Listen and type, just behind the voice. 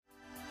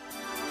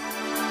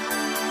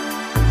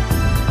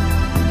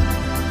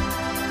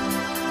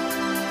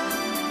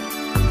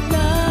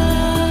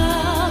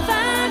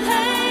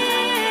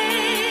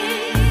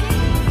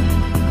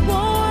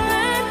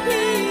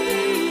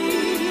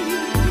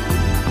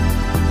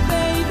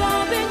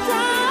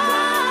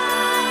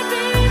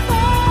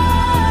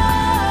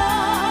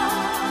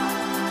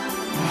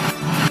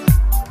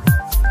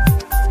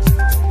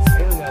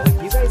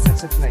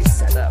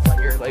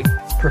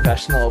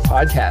professional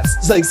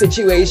podcast like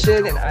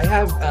situation, and I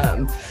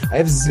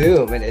have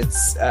Zoom, and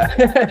it's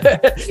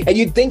and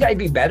you'd think I'd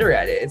be better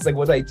at it. It's like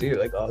what I do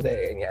like all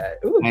day, and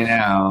yet I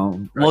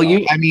know. Well,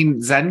 I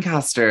mean,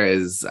 Zencaster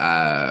is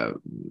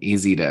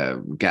easy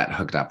to get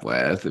hooked up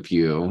with if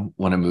you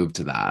want to move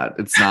to that.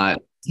 It's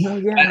not. Oh,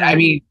 yeah. I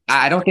mean,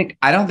 I don't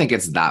think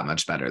it's that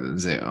much better than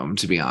Zoom,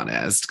 to be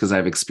honest, because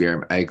I've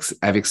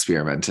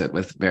experimented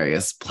with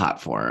various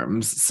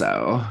platforms.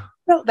 So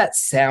that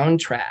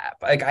Soundtrap,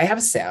 like I have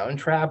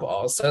Soundtrap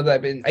also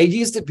that I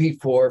used it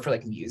before for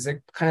like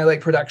music kind of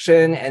like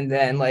production, and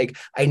then like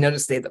I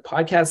noticed they had the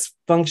podcast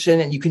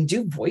function and you can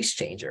do voice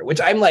changer, which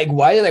I'm like,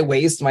 why did I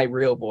waste my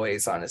real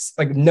voice on this?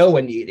 Like no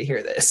one needed to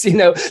hear this, you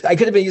know. I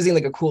could have been using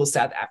like a cool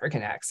South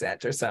African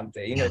accent or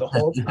something, you know, the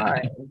whole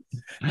time.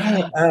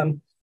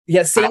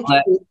 Yeah, same.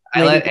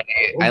 I let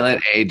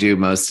A do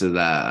most of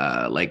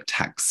the like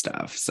tech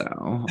stuff, so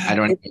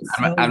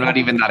I'm not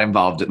even that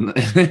involved in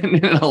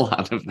a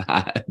lot of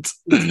that.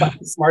 The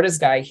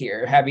smartest guy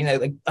here, having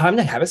I'm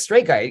gonna have a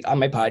straight guy on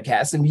my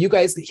podcast, and you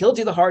guys, he'll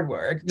do the hard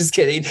work. Just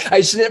kidding. I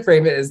shouldn't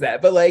frame it as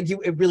that, but like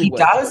it really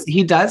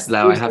he does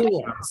though. I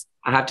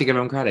have to give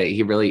him credit.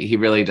 He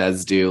really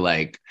does do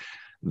like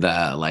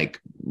the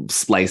like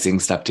splicing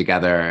stuff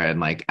together and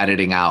like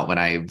editing out when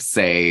I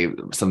say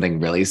something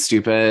really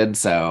stupid.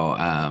 So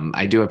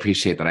I do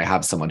appreciate that I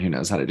have someone who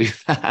knows how to do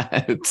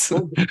that.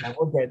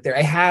 We'll get there.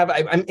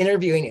 I'm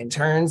interviewing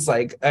interns.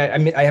 Like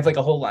I have like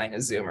a whole line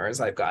of Zoomers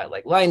I've got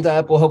like lined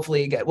up. We'll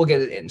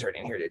get an intern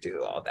in here to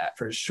do all that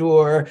for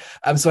sure.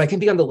 So I can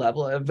be on the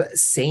level of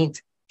Saint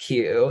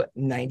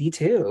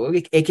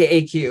Q92,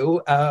 aka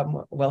Q.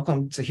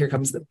 Welcome to Here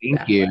Comes the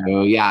Thank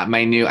you. Yeah,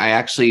 I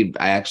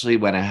actually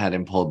went ahead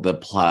and pulled the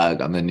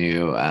plug on the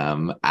new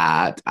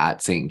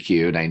at Saint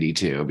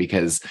Q92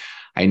 because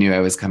I knew I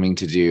was coming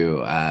to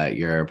do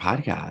your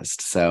podcast.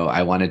 So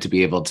I wanted to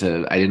be able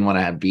to, I didn't want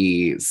to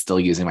be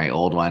still using my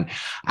old one.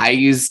 I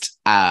used,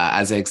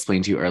 as I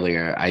explained to you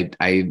earlier,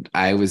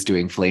 I was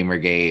doing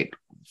Flamergate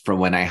from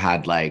when I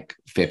had like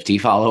 50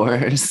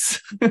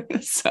 followers.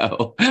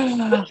 So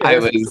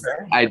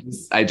I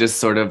just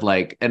sort of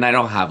like, and I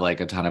don't have like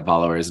a ton of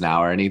followers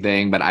now or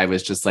anything, but I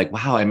was just like,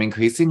 wow, I'm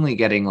increasingly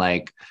getting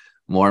like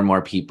more and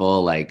more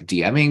people like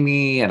DMing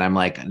me. And I'm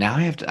like, now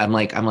I have to, I'm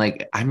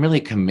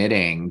really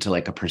committing to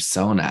like a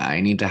persona.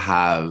 I need to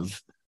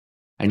have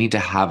a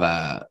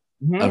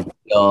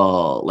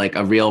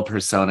real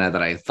persona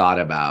that I thought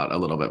about a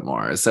little bit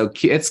more. So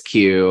it's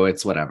Q,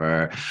 it's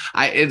whatever.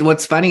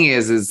 What's funny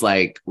is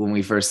like when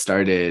we first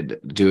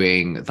started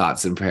doing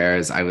thoughts and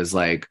prayers, I was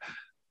like,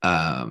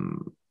 are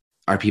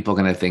people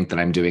going to think that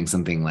I'm doing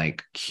something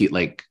like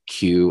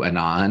Q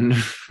Anon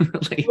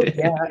related?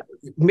 Yeah,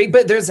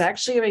 but there's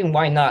actually, I mean,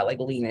 why not like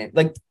lean in?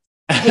 Like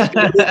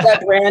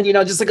that brand, you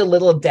know, just like a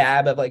little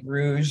dab of like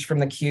rouge from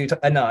the Q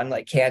to Anon,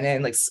 like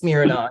canon, like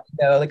smear it on,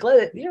 you know, like let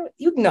it, you know,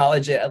 you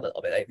acknowledge it a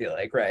little bit, I feel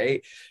like,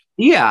 right?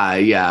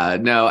 Yeah.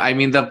 No, I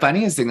mean, the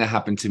funniest thing that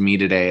happened to me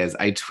today is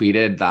I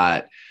tweeted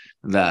that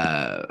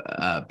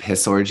the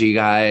piss orgy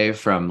guy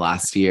from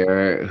last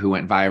year who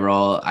went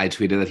viral, I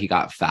tweeted that he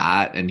got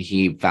fat and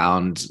he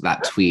found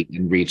that tweet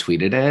and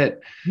retweeted it.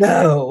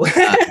 No.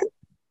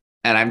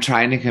 And I'm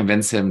trying to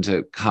convince him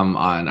to come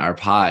on our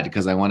pod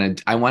because I want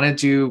to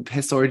do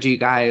piss orgy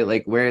guy.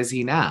 Like, where is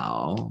he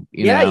now?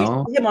 You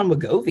know? You him on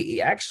Wegovy,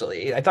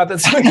 actually. I thought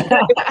that's Saint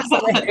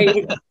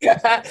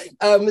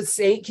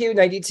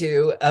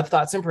Q92 of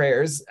Thoughts and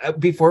Prayers.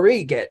 Before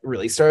we get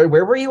really started,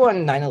 where were you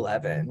on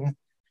 9/11?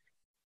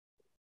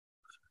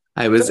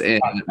 I was in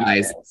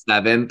my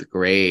 7th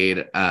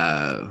grade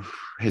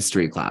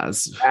history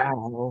class.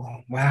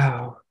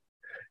 Wow.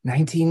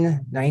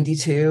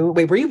 1992.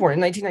 Wait, were you born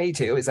in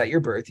 1992? Is that your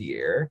birth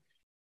year?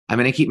 I'm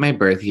going to keep my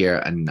birth year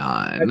a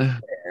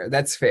non.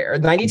 That's fair.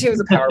 92 is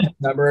a powerful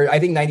number. I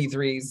think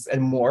 93 is a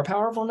more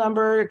powerful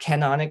number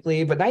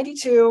canonically, but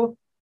 92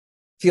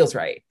 feels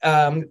right.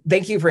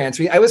 Thank you for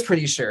answering. I was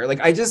pretty sure.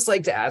 Like, I just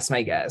like to ask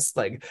my guests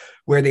like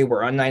where they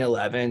were on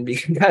 9/11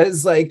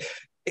 because like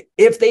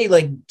if they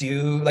like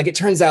do like it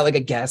turns out like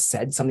a guest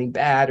said something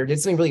bad or did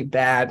something really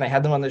bad and I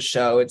had them on the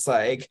show, it's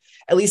like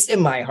at least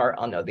in my heart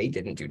I'll know they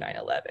didn't do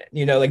 9/11,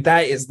 you know, like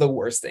that is the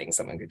worst thing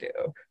someone could do.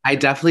 I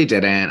definitely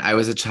didn't. I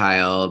was a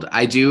child.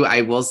 I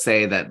will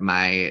say that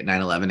my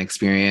 9/11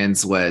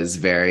 experience was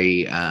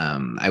very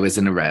I was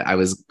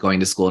going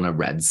to school in a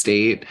red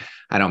state.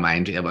 I don't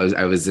mind.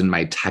 I was in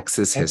my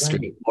Texas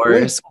history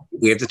course.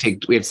 We have to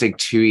take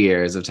 2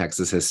 years of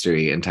Texas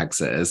history in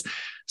Texas.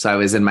 So I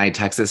was in my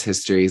Texas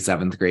history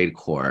 7th grade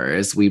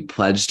course. We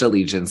pledged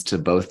allegiance to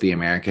both the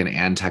American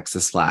and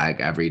Texas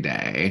flag every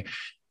day.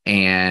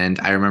 And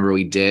I remember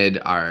we did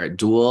our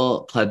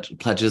dual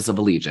pledges of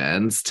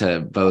allegiance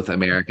to both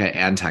America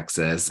and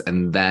Texas.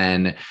 And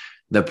then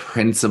the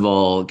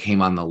principal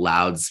came on the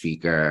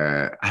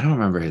loudspeaker. I don't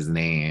remember his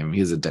name. He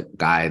was a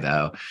guy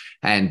though.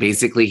 And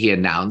basically he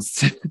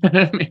announced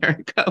that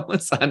America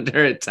was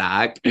under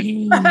attack.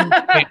 And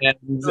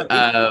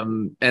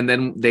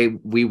then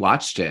we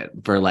watched it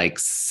for like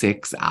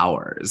 6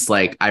 hours.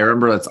 Like I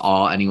remember that's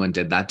all anyone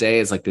did that day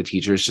is like the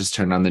teachers just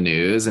turned on the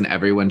news and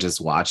everyone just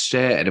watched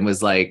it. And it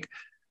was like,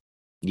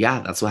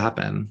 yeah, that's what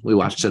happened. We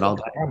watched it all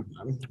day.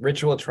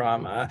 Ritual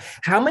trauma.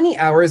 How many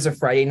hours of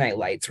Friday Night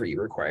Lights were you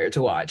required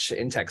to watch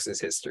in Texas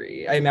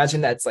history? I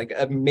imagine that's like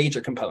a major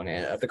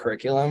component of the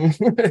curriculum.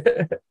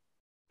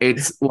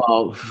 It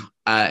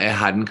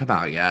hadn't come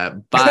out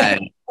yet, but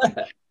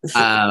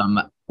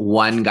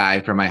one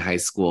guy from my high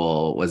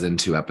school was in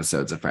 2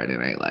 episodes of Friday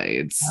Night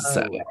Lights.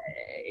 So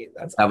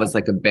that was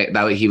like a bit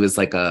that he was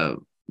like a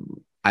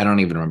I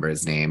don't even remember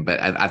his name, but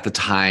at the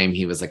time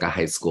he was like a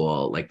high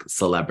school like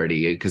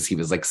celebrity because he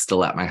was like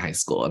still at my high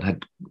school and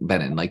had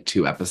been in like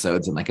 2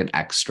 episodes and like an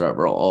extra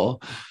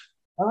role.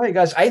 Oh my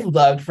gosh, I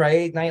loved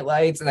Friday Night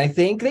Lights, and I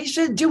think they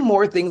should do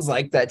more things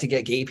like that to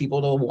get gay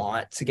people to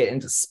want to get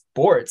into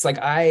sports. Like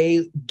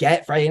I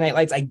get Friday Night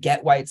Lights, I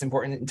get why it's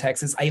important in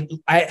Texas.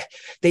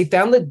 They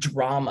found the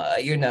drama,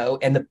 you know,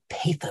 and the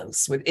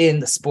pathos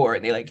within the sport,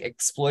 and they like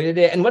exploited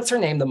it. And what's her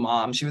name? The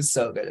mom, she was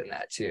so good in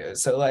that too.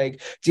 So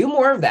like, do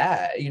more of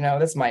that. You know,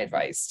 that's my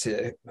advice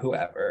to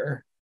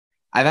whoever.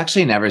 I've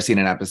actually never seen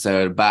an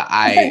episode, but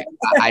I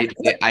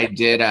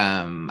did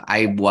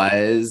I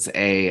was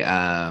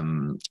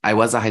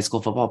a high school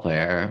football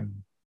player.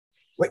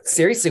 Wait,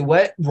 seriously,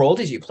 what role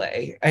did you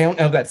play? I don't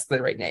know if that's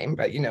the right name,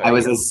 but you know. I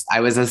was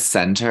a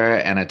center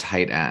and a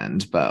tight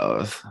end,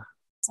 both.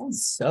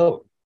 Sounds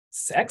so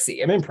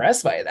sexy. I'm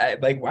impressed by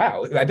that. Like,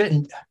 wow,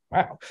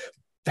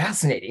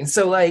 fascinating.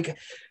 So like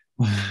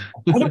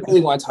I don't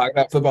really want to talk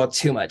about football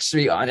too much, to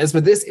be honest,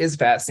 but this is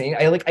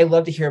fascinating. I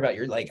love to hear about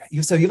your like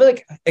you have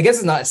like I guess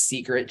it's not a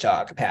secret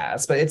jock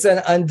past, but it's an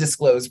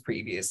undisclosed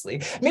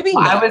previously. Maybe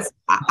not.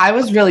 I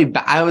was really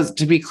I was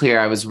to be clear,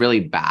 I was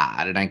really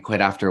bad and I quit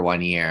after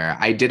 1 year.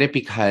 I did it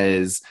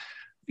because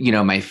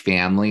my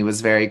family was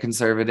very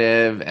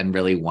conservative and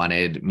really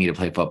wanted me to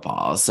play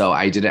football. So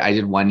I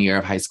did 1 year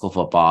of high school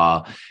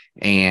football.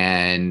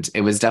 And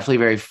it was definitely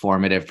very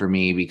formative for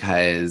me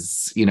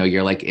because,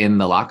 you're like in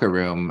the locker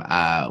room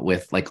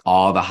with like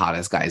all the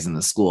hottest guys in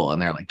the school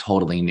and they're like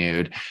totally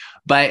nude.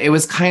 But it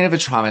was kind of a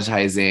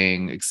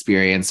traumatizing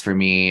experience for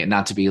me,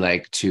 not to be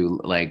like too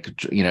like,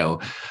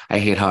 I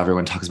hate how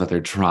everyone talks about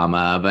their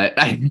trauma, but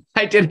I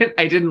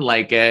didn't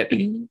like it.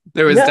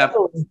 There was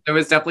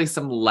definitely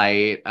some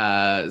light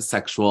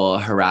sexual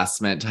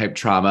harassment type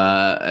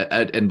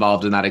trauma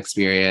involved in that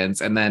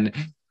experience. And then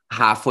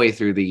halfway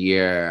through the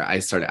year, I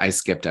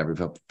skipped every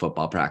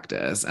football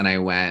practice and I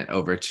went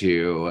over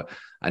to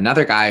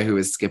another guy who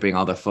was skipping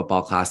all the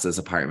football classes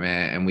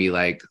apartment. And we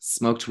like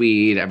smoked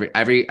weed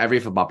every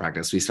football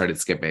practice. We started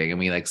skipping and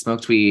we like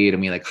smoked weed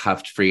and we like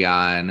huffed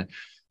Freon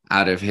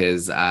out of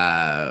his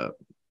air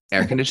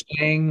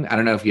conditioning. I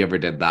don't know if you ever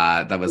did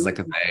that. That was like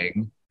a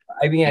thing.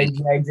 I mean, I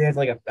did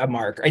like a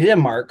marker. I did a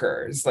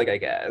markers, like I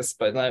guess,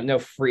 but no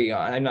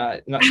Freon. I'm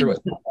not sure what.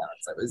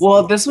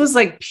 Well, this was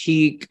like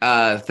peak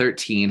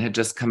 13 had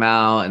just come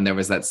out, and there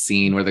was that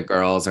scene where the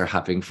girls are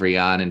huffing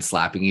Freon and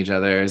slapping each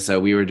other.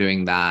 So we were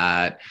doing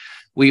that.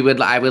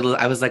 I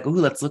was like, ooh,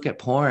 let's look at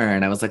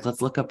porn. I was like,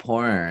 let's look at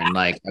porn.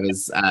 Like I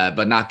was,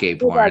 but not gay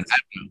porn.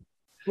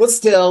 Well,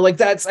 still, like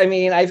that's. I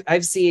mean,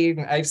 I've seen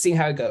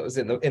how it goes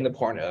in the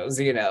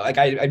pornos. Like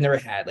I've never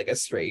had like a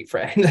straight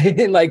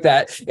friend like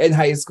that in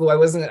high school.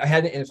 I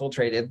hadn't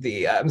infiltrated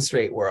the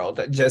straight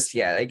world just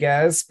yet, I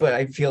guess. But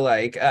I feel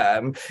like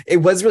it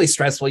was really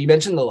stressful. You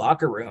mentioned the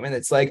locker room, and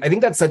it's like I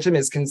think that's such a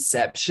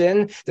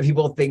misconception that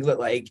people think that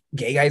like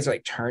gay guys are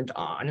like turned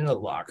on in the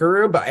locker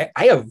room. But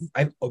I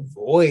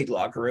avoid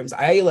locker rooms.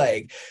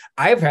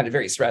 I've found it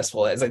very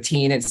stressful as a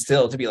teen and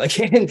still to be like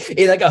in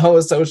like a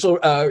homosocial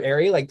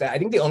area like that. I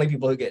think the only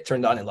people who get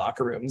turned on in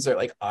locker rooms are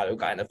like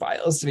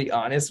autogynephiles, to be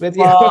honest with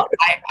you. Well,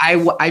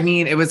 I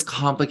mean, it was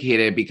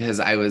complicated because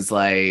I was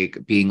like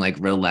being like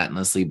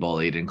relentlessly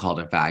bullied and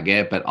called a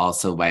faggot, but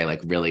also by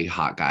like really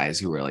hot guys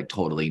who were like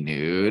totally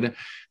nude.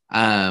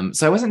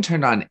 So I wasn't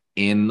turned on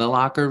in the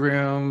locker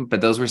room, but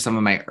those were some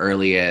of my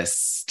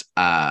earliest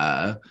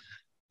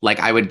like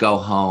I would go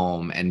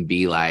home and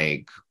be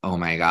like, oh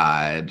my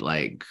God,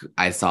 like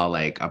I saw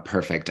like a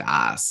perfect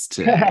ass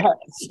today.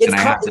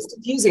 It's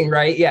confusing,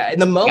 right? Yeah. In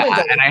the moment.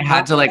 Yeah, and I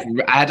had to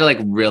like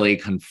really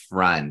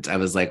confront. I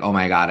was like, oh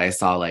my God, I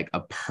saw like a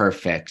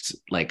perfect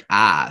like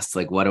ass.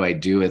 Like, what do I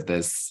do with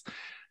this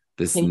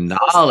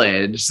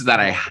knowledge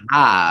that I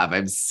have?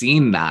 I've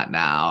seen that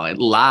now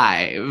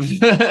live.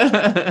 Like,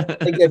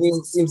 I mean,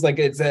 it seems like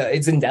it's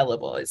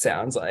indelible. It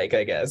sounds like,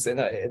 I guess, in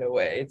a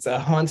way, it's a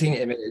haunting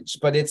image.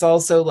 But it's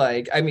also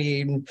like, I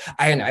mean,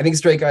 I don't know. I think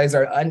straight guys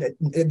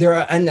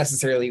they're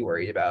unnecessarily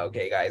worried about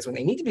gay guys when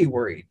they need to be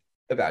worried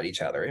about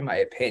each other, in my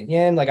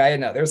opinion. Like, I don't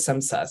know, there's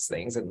some sus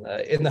things in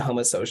the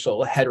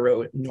homosocial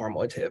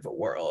heteronormative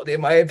world, in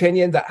my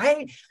opinion, that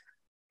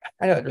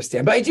I don't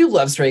understand, but I do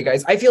love straight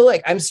guys. I feel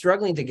like I'm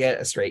struggling to get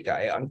a straight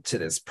guy onto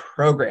this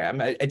program.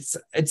 It's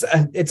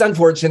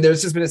unfortunate.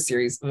 There's just been a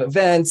series of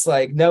events,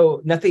 like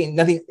nothing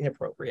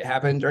inappropriate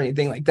happened or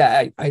anything like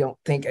that. I don't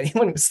think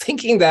anyone was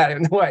thinking that. I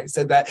don't know why I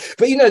said that,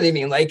 but you know what I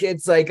mean. Like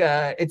it's like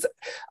I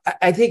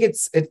think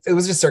it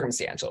was just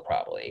circumstantial.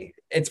 Probably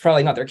it's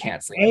probably not their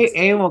canceling.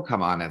 A will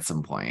come on at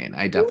some point.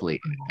 I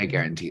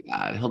guarantee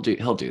that he'll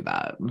do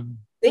that.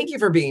 Thank you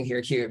for being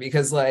here, Q,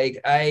 because like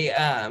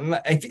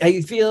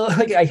I feel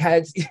like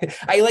I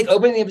like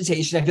opened the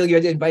invitation. I feel like you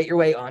had to invite your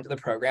way onto the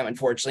program,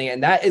 unfortunately.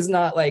 And that is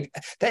not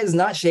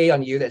shade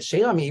on you, that's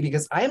shade on me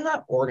because I am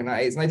not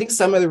organized. And I think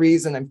some of the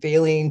reason I'm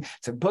failing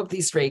to book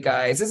these straight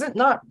guys isn't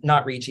not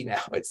reaching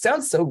out. It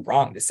sounds so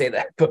wrong to say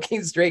that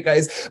booking straight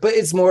guys, but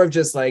it's more of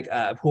just like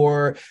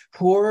poor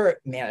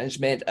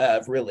management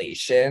of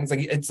relations.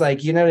 Like it's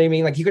like, you know what I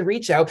mean? Like you could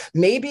reach out,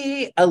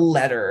 maybe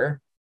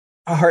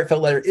a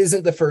heartfelt letter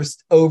isn't the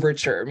first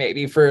overture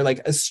maybe for like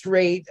a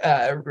straight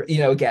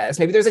guest.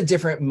 Maybe there's a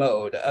different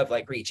mode of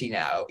like reaching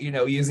out,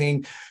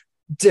 using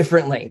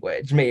different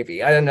language.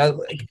 Maybe, I don't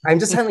know, like I'm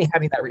just suddenly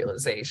having that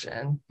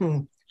realization.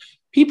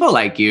 People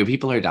like you,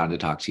 people are down to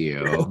talk to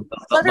you.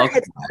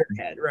 Letterhead,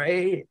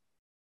 right?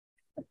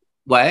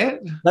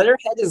 What?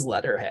 Letterhead is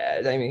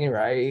letterhead, I mean,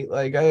 right?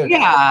 Like I don't know.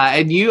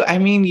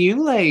 And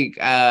you like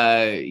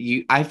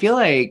I feel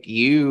like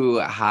you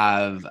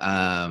have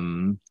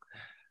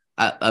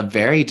a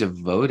very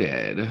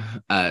devoted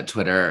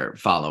Twitter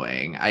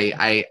following.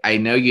 I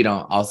know you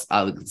don't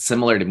also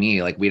similar to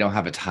me, like we don't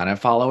have a ton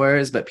of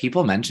followers, but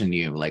people mention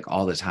you like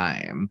all the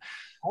time.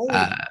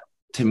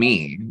 To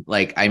me,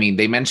 like, I mean,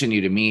 they mention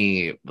you to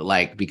me,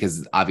 like,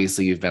 because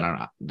obviously you've been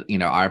on,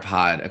 our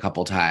pod a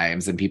couple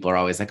times and people are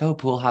always like, oh,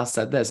 Pool House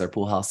said this or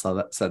Pool House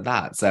said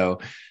that.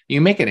 So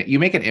you make an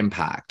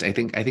impact. I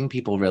think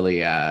people really,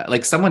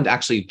 like someone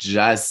actually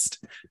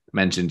just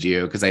mentioned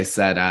you because I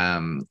said,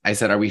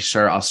 are we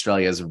sure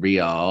Australia's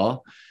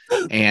real?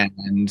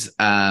 And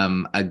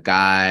a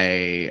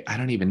guy, I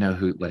don't even know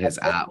what his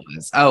at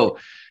was. Oh,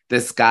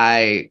 this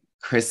guy,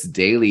 Chris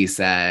Daly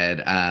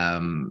said,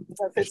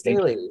 Chris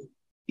Daly.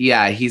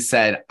 Yeah, he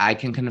said, I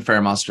can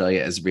confirm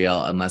Australia is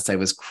real unless I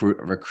was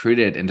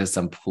recruited into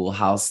some Pool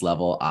House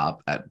level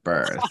up at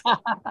birth.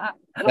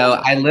 So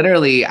I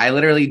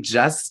literally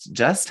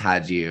just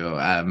had you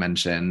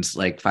mentioned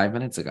like 5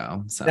 minutes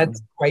ago. So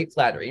that's quite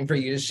flattering for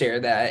you to share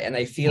that, and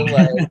I feel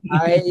like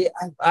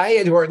I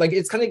adore, like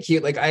it's kind of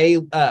cute. Like I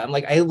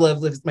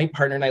love my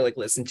partner and I like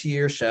listen to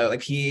your show.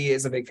 Like he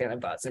is a big fan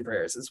of Thoughts and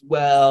Prayers as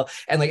well,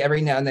 and like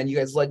every now and then you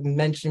guys like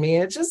mention me.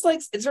 It's just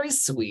like it's very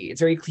sweet,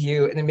 it's very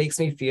cute, and it makes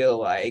me feel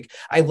like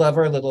I love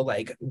our little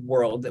like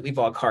world that we've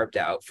all carved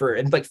out for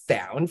and like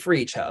found for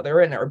each other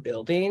and our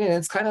building. And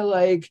it's kind of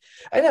like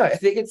I don't know. I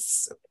think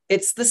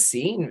it's the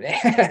scene,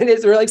 man.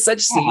 We're like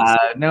such scenes.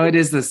 No, it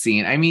is the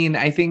scene. I mean,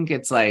 I think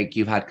it's like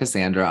you've had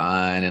Cassandra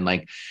on, and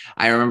like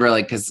I remember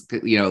like because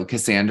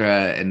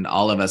Cassandra and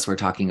all of us were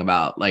talking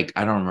about like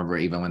I don't remember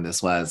even when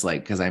this was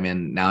like because I'm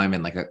in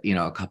like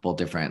a couple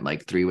different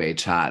like three-way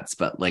chats,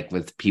 but like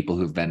with people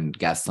who've been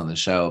guests on the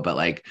show, but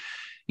like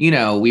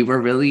we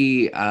were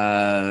really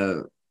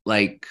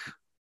like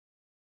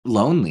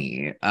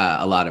lonely,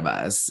 a lot of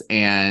us,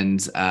 and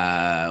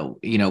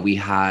we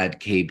had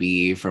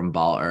KB from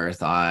Ball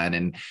Earth on,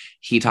 and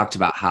he talked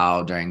about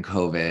how during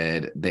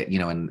COVID that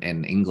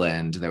in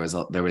England there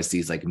was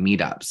these like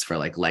meetups for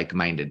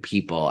like-minded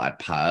people at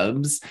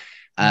pubs.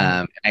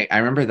 I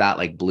remember that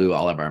like blew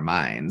all of our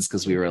minds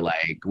because we were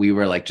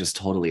like just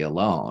totally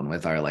alone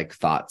with our like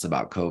thoughts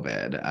about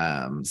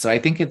COVID. So I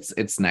think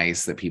it's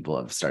nice that people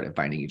have started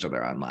finding each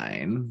other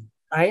online.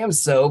 I am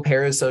so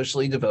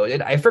parasocially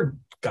devoted. I forgot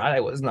I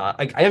was not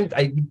like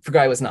I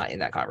forgot I was not in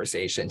that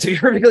conversation, to be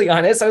really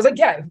honest. I was like,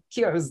 yeah,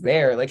 I was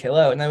there, like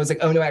hello. And I was like,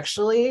 oh no,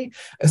 actually,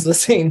 I was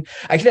listening.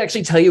 I can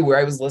actually tell you where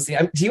I was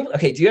listening. Do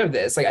you have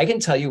this? Like I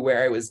can tell you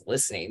where I was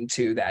listening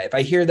to that. If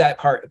I hear that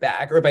part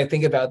back, or if I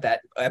think about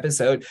that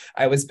episode,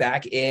 I was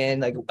back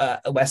in like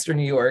Western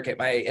New York at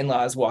my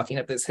in-laws walking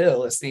up this hill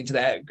listening to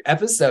that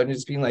episode and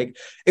just being like,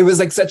 it was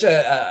like such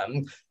a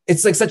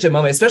it's like such a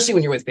moment, especially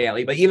when you're with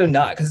family, but even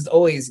not, because it's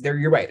always there.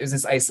 You're right. There's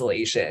this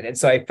isolation. And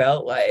so I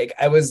felt like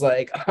I was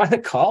like on a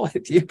call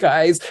with you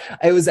guys.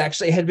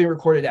 Had been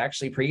recorded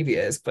actually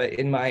previous, but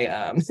in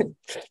my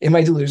in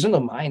my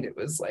delusional mind, it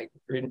was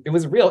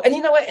real. And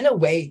you know what? In a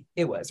way,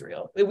 it was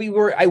real.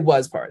 I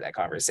was part of that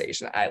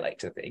conversation. I like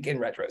to think in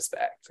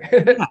retrospect.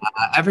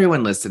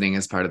 Everyone listening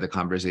is part of the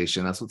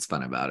conversation. That's what's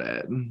fun about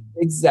it.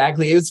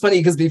 Exactly. It was funny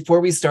because before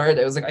we started,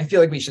 I was like, I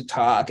feel like we should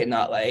talk and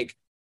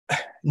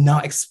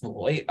not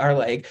exploit our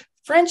like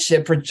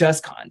friendship for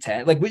just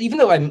content, like even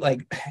though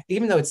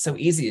it's so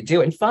easy to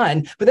do and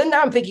fun, but then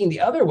now I'm thinking the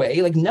other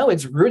way, like no,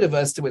 it's rude of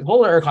us to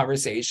withhold our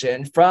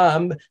conversation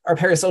from our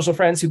parasocial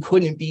friends who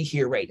couldn't be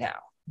here right now.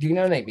 Do you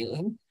know what I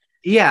mean?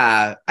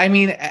 Yeah, I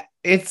mean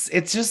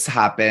it just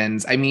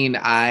happens. I mean,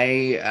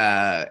 A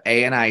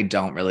and I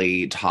don't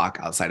really talk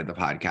outside of the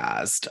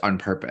podcast on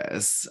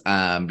purpose,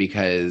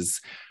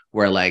 because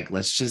we're like,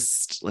 let's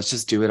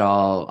just do it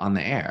all on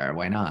the air.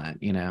 Why not?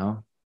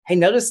 I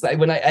noticed that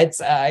when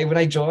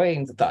I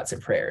joined the Thoughts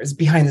and Prayers,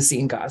 behind the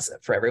scene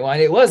gossip for everyone,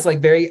 it was like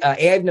very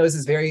I've noticed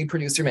is very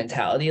producer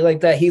mentality like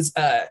that. He's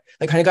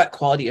like kind of got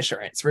quality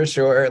assurance for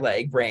sure,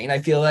 like brain, I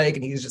feel like,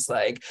 and he's just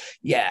like,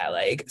 yeah,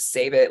 like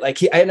save it. Like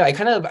I don't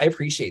know, I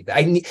appreciate that.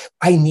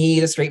 I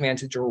need a straight man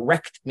to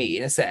direct me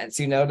in a sense,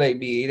 you know what I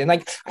mean? And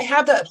like I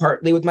have that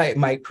partly with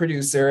my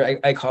producer.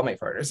 I call my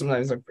partner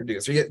sometimes a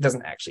producer. He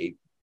doesn't actually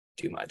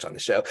do much on the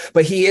show,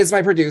 but he is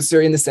my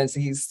producer in the sense that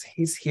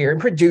he's here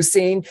and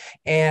producing,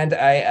 and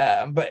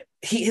but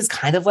he is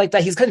kind of like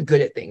that. He's kind of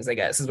good at things, I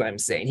guess is what I'm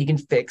saying. He can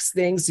fix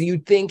things, so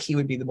you'd think he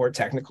would be the more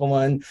technical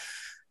one.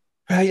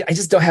 I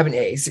just don't have an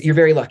A, so you're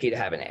very lucky to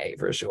have an A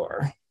for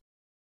sure.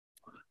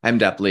 I'm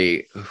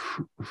definitely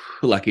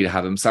lucky to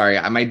have him. Sorry,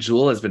 my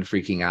Jewel has been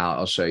freaking out.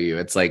 I'll show you.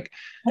 It's like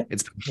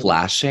it's been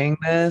flashing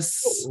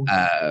this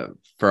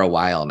for a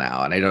while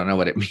now, and I don't know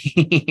what it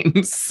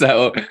means.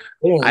 So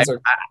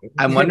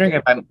I'm wondering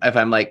if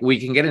I'm like, we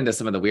can get into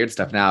some of the weird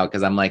stuff now,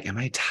 because I'm like, am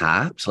I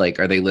tapped? Like,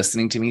 are they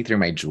listening to me through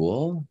my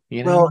Jewel?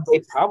 You know? Well,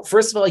 they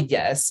first of all,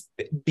 yes.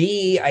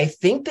 B, I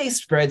think they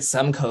spread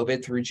some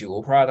COVID through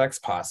Jewel products,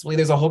 possibly.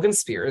 There's a whole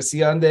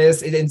conspiracy on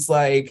this. It's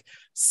like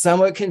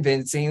somewhat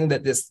convincing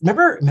that this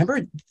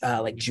remember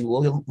like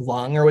Jewel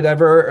lung or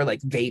whatever, or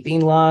like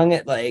vaping lung.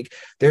 Like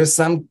there's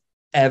some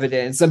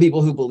evidence, some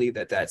people who believe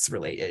that that's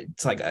related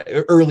to like an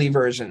early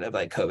version of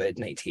like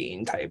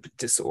COVID-19 type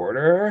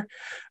disorder.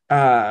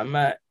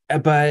 But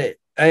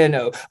I don't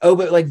know. Oh,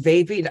 but like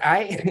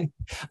vaping,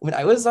 when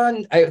I was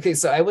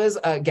so I was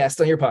a guest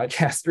on your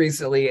podcast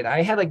recently, and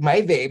I had like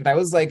my vape, and I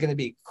was like going to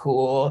be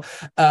cool.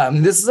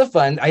 This is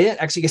I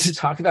didn't actually get to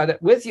talk about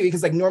it with you,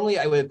 because like normally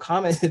I would have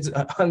commented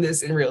on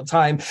this in real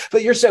time,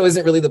 but your show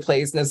isn't really the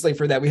place necessarily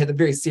for that. We had a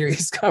very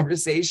serious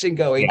conversation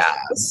going. Yeah.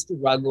 I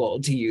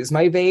struggled to use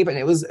my vape, and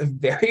it was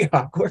very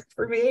awkward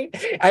for me.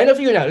 I don't know if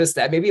you noticed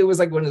that. Maybe it was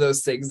like one of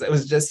those things that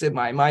was just in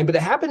my mind, but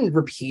it happened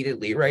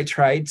repeatedly where I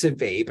tried to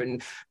vape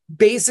and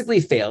basically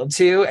failed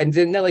to, and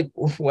didn't know like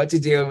what to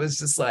do. It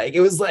was like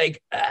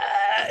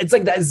it's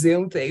like that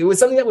Zoom thing. It was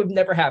something that would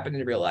never happen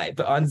in real life,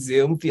 but on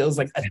Zoom feels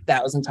like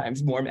 1,000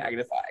 times more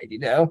magnified, you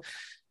know?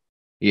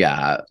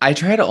 Yeah, I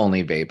try to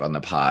only vape on the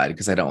pod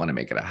because I don't want to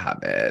make it a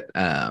habit.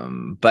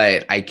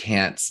 But I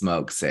can't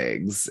smoke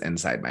cigs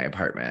inside my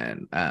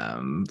apartment.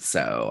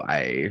 So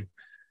I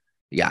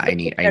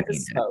need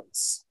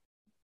smokes.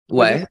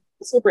 What?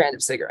 What's your brand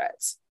of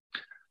cigarettes?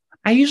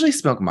 I usually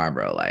smoke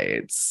Marlboro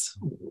Lights.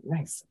 Ooh,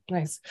 nice.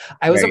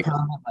 I was a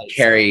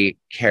prominent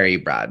Carrie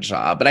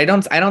Bradshaw, but I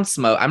don't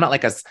smoke. I'm not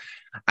like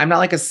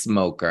a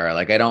smoker.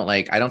 Like I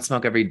don't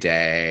smoke every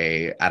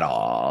day at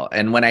all.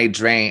 And when I'm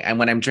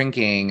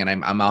drinking, and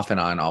I'm off and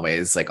on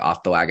always, like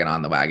off the wagon,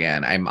 on the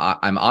wagon. I'm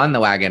on the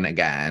wagon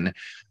again.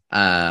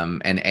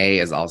 And A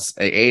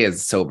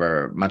is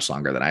sober much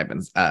longer than I've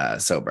been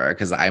sober,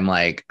 because I'm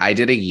like, I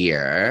did a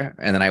year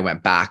and then I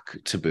went back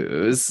to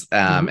booze,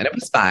 and it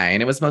was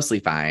fine. It was mostly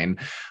fine,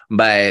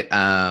 but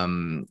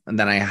and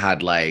then I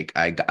had like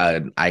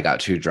I got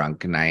too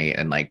drunk night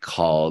and like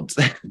called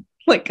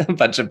like a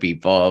bunch of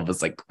people,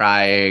 was like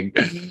crying.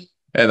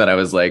 And then I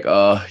was like,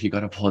 oh, you got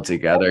to pull it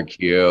together,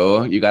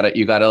 Q. You got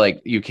to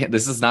like, you can't,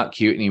 this is not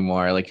cute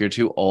anymore. Like you're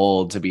too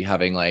old to be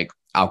having like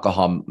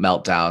alcohol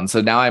meltdown. So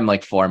now I'm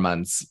like 4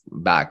 months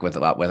back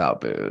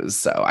without booze.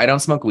 So I don't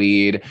smoke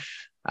weed.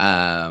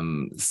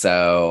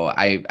 So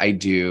I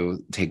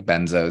do take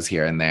benzos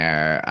here and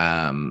there.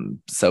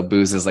 So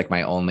booze is like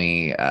my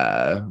only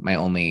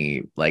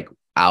like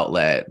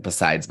outlet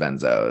besides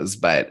benzos.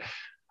 But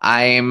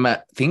I'm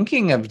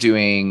thinking of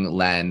doing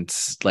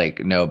Lent,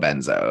 like no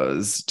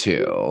benzos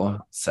too.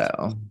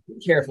 So be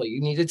careful.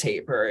 You need to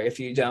taper if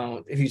you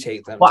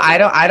take them. Well,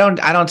 I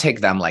don't take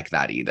them like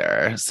that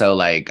either. So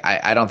like,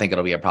 I don't think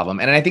it'll be a problem.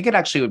 And I think it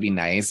actually would be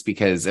nice,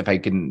 because if I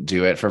can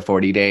do it for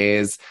 40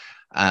 days,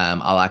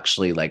 I'll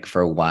actually like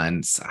for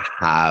once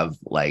have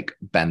like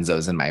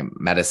benzos in my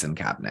medicine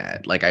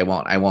cabinet. Like I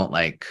won't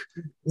like,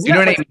 you know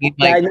what I mean?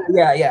 Like,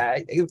 yeah.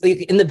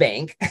 Like in the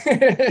bank.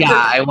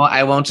 Yeah,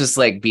 I won't just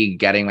like be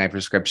getting my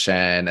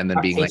prescription and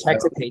then being like paycheck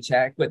to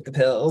paycheck with the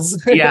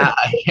pills. yeah.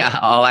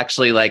 I'll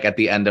actually like at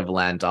the end of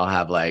Lent, I'll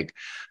have like,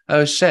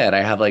 oh shit,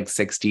 I have like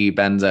 60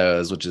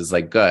 benzos, which is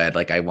like good.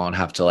 Like I won't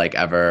have to like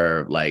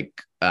ever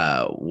like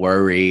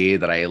worry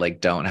that I like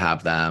don't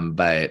have them.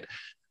 But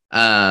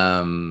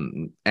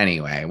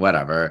anyway,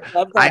 whatever.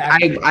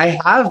 I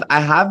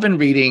have been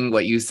reading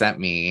what you sent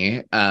me.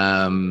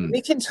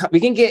 We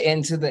can get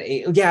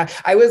into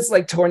I was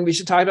like torn. We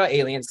should talk about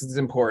aliens because it's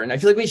important. I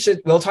feel like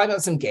we'll talk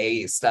about some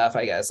gay stuff,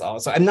 I guess.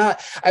 Also,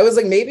 I was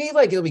like, maybe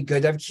like it'll be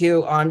good to have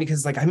Q on,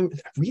 because like I'm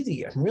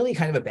really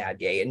kind of a bad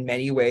gay in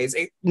many ways.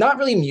 Not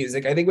really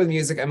music. I think with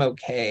music I'm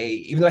okay,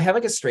 even though I have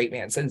like a straight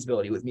man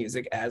sensibility with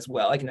music as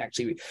well. I can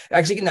actually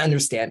can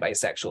understand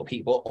bisexual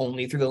people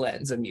only through the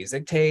lens of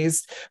music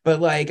taste. But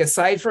like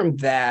aside from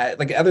that,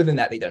 like other than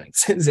that, they don't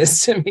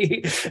exist to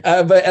me.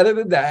 But other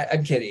than that,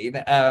 I'm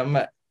kidding.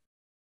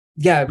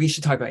 Yeah, we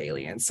should talk about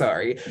aliens.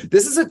 Sorry.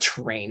 This is a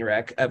train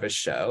wreck of a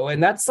show.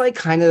 And that's like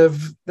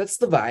that's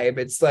the vibe.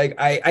 It's like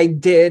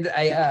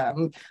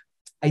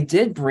I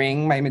did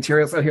bring my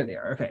materials. Oh, here they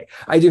are. Okay.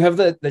 I do have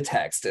the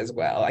text as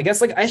well. I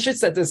guess like I should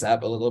set this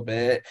up a little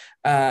bit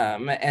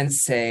and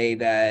say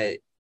that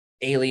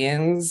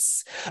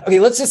aliens.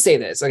 Okay, let's just say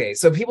this. Okay,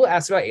 so people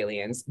ask about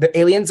aliens. The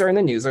aliens are in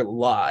the news a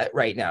lot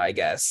right now, I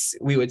guess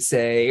we would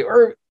say,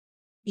 or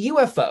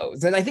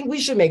UFOs. And I think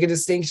we should make a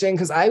distinction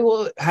because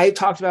I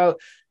talked about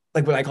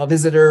like what I call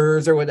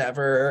visitors or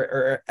whatever,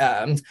 or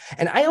and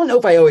I don't know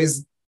if I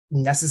always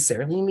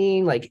necessarily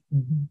mean like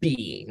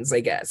beings,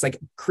 I guess, like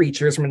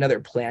creatures from another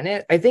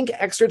planet. I think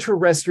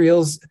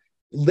extraterrestrials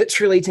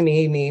literally to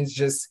me means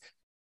just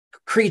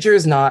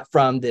creatures not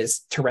from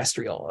this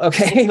terrestrial,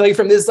 okay? Like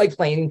from this like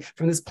plane,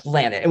 from this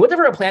planet. And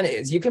whatever a planet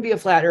is, you can be a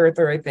flat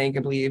earther, I think,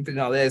 and believe in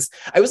all this.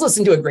 I was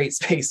listening to a great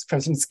space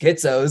from some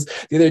schizos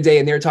the other day,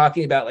 and they were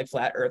talking about like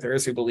flat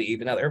earthers who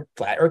believe in other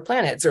flat earth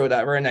planets or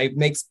whatever. And it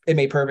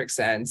made perfect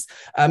sense.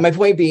 My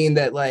point being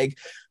that like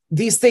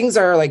these things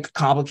are like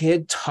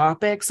complicated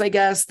topics, I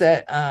guess,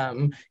 that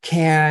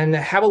can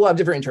have a lot of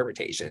different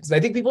interpretations. And I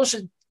think people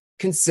should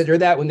consider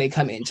that when they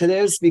come into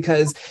this,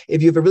 because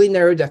if you have a really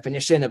narrow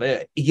definition of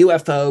a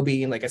UFO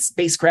being like a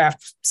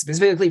spacecraft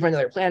specifically from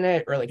another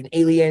planet, or like an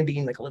alien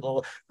being like a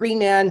little green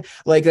man,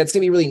 like that's gonna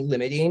be really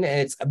limiting.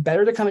 And it's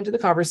better to come into the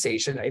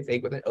conversation, I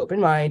think, with an open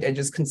mind and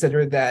just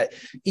consider that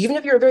even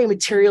if you're a very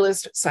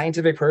materialist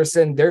scientific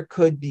person, there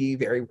could be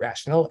very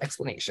rational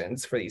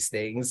explanations for these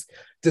things,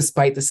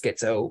 despite the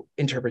schizo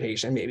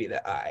interpretation maybe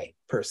that I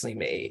personally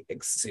may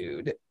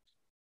exude.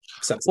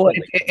 Well,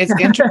 it's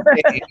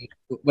interesting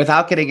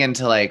without getting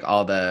into like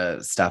all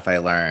the stuff I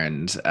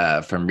learned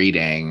from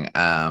reading,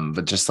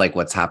 but just like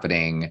what's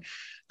happening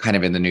kind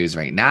of in the news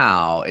right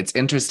now. It's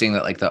interesting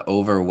that like the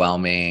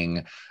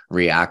overwhelming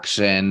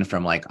reaction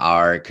from like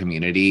our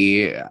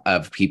community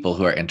of people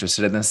who are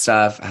interested in this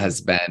stuff has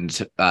been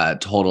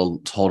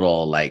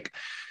total like,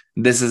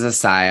 this is a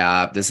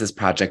psyop, this is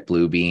Project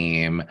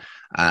Bluebeam.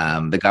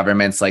 The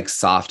government's like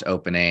soft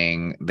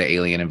opening the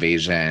alien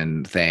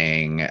invasion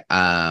thing.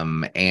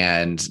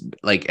 And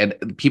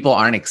like people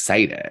aren't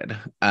excited,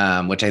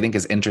 which I think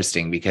is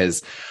interesting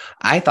because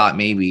I thought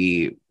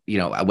maybe, you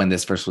know, when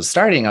this first was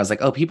starting, I was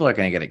like, oh, people are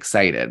going to get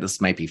excited. This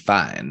might be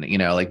fun. You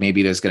know, like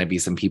maybe there's going to be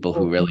some people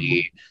who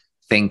really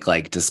think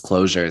like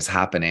disclosure is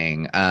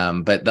happening.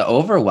 But the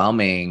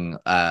overwhelming,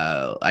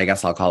 I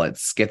guess I'll call it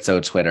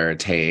schizo Twitter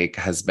take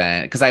has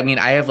been, because I mean,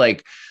 I have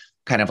like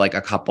kind of like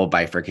a couple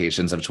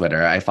bifurcations of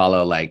Twitter. I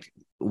follow like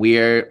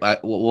weird,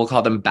 we'll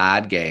call them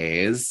bad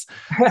gays.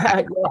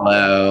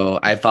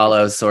 I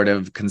follow sort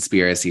of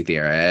conspiracy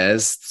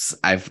theorists.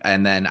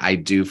 And then I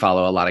do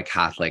follow a lot of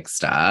Catholic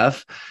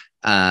stuff.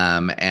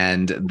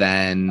 And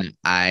then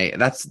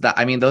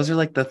I mean, those are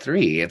like the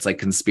three. It's like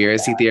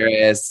conspiracy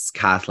theorists,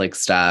 Catholic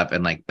stuff,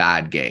 and like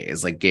bad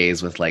gays, like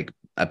gays with like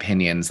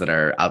opinions that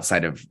are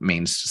outside of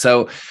mainstream.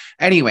 So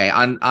anyway,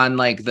 on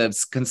like the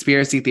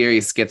conspiracy theory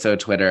schizo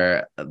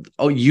Twitter,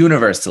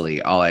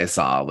 universally, all I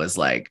saw was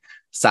like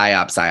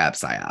psyop, psyop,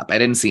 psyop. I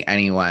didn't see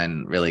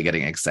anyone really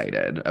getting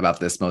excited about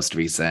this most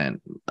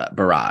recent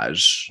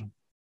barrage.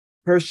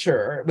 For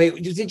sure.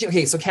 Wait,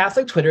 okay, so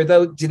Catholic Twitter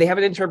though, do they have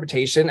an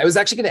interpretation? I was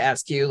actually going to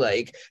ask you,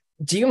 like,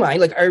 do you mind,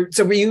 like,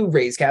 so were you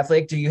raised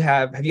Catholic? Have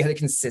you had a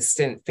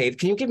consistent faith?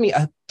 Can you give me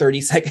a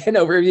 30-second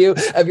overview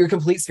of your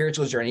complete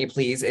spiritual journey,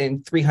 please,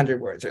 in 300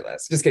 words or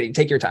less? Just kidding.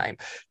 Take your time.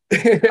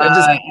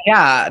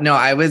 Yeah, no,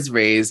 I was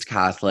raised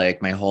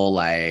Catholic my whole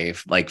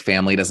life. Like,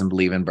 family doesn't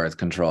believe in birth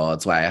control.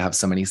 It's why I have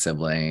so many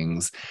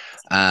siblings.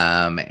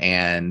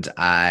 And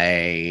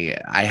I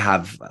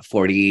have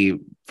 40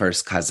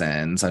 first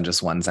cousins on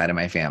just one side of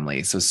my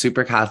family. So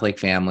super Catholic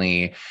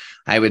family.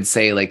 I would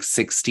say like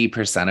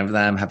 60% of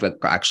them have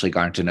actually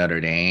gone to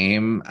Notre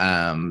Dame.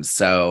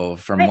 So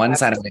from one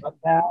side of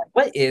that,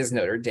 what is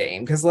Notre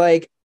Dame? Because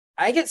like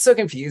I get so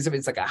confused if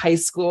it's like a high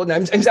school. And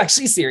I'm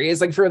actually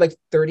serious. Like for like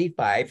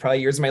 35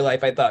 probably years of my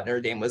life, I thought Notre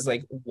Dame was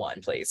like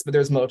one place, but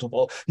there's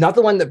multiple. Not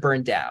the one that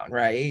burned down,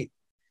 right?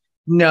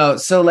 No,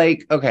 so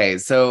like, okay,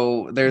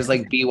 so there's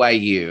like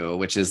BYU,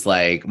 which is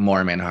like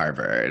Mormon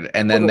Harvard,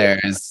 and then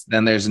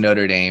there's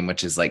Notre Dame,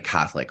 which is like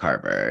Catholic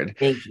Harvard.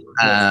 Thank you.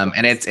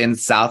 And it's in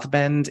South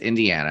Bend,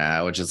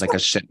 Indiana, which is like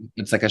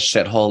it's like a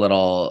shithole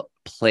little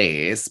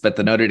place, but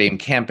the Notre Dame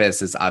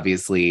campus is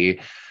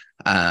obviously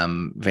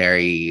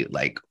very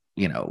like,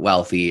 you know,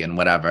 wealthy and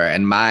whatever.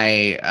 And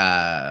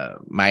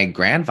my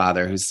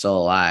grandfather, who's still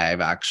alive,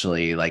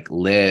 actually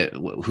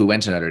who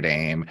went to Notre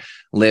Dame,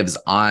 lives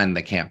on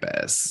the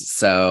campus.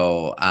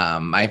 So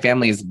my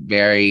family is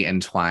very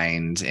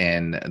entwined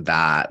in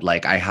that.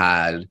 Like I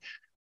had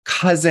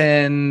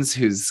cousins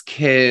whose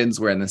kids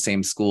were in the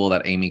same school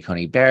that Amy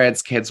Coney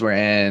Barrett's kids were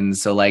in.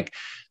 So like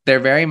they're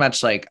very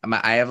much like,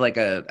 I have like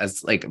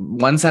like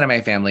one side of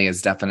my family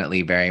is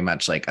definitely very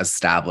much like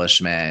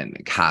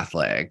establishment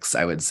Catholics,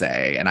 I would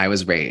say. And I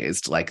was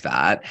raised like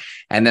that.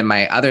 And then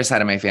my other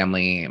side of my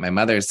family, my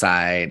mother's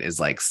side, is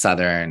like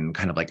Southern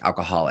kind of like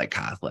alcoholic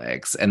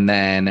Catholics. And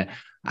then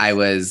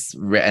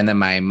and then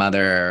my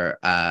mother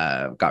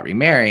got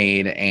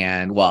remarried,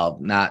 and well,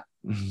 not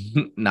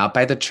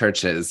by the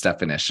church's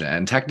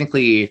definition.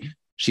 Technically,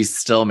 she's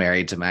still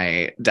married to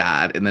my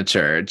dad in the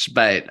church.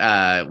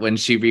 But when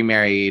she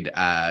remarried,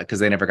 because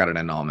they never got an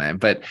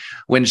annulment, but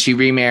when she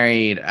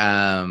remarried,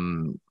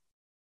 in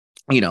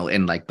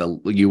like the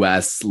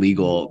US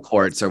legal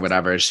courts or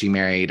whatever, she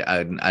married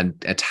an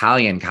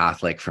Italian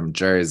Catholic from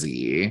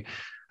Jersey,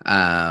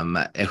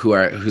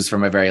 who's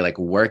from a very like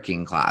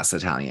working class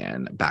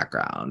Italian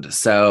background.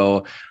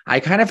 So I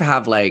kind of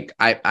have like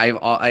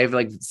I have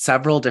like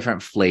several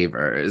different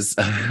flavors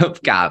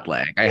of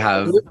Catholic. I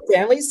have Your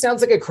family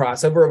sounds like a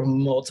crossover of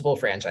multiple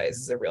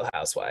franchises of Real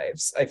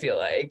Housewives. I feel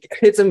like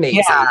it's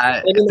amazing.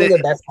 yeah, Living in the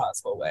best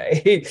possible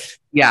way.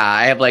 yeah,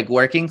 I have like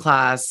working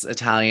class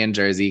Italian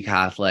Jersey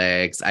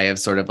Catholics. I have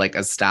sort of like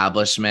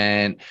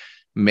establishment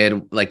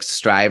like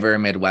striver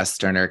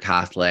Midwesterner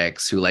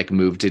Catholics who like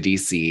moved to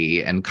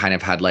DC and kind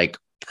of had like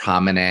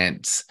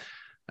prominent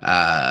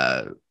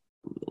uh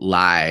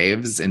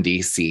lives in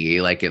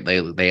DC. Like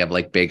they have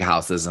like big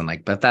houses in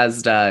like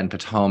Bethesda and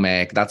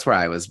Potomac. That's where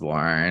I was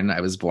born.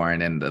 I was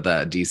born in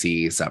the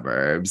DC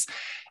suburbs.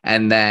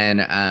 And then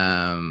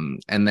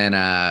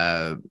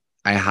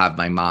I have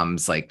my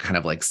mom's like kind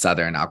of like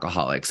Southern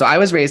alcoholic. So I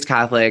was raised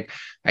Catholic.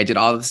 I did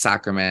all the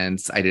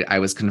sacraments. I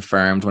was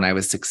confirmed when I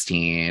was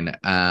 16.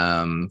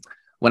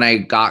 When I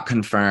got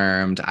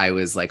confirmed, I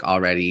was like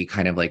already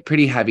kind of like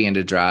pretty heavy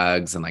into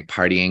drugs and like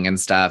partying and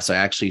stuff. So I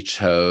actually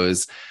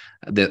chose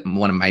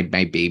one of my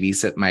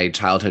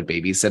childhood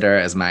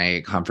babysitter as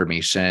my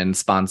confirmation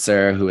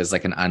sponsor, who is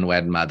like an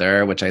unwed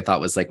mother, which I thought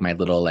was like my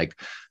little like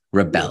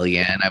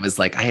rebellion. I was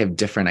like, I have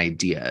different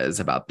ideas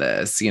about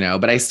this,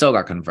 but I still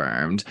got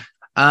confirmed.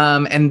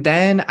 And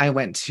then I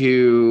went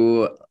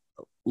to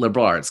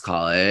liberal arts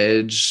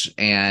college,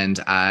 and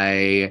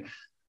I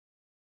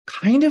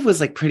kind of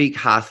was like pretty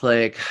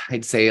Catholic,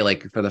 I'd say,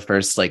 like for the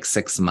first like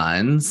 6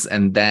 months.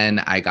 And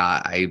then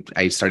I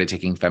started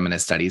taking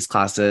feminist studies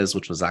classes,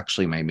 which was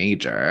actually my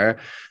major.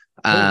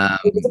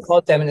 It was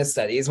called feminist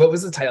studies. What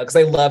was the title? Because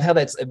I love how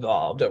that's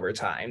evolved over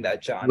time,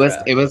 that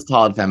genre. It was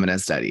called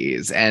feminist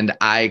studies, and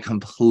I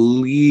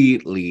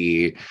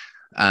completely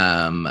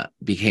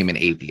became an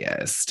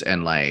atheist,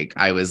 and like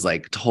I was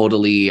like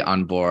totally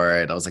on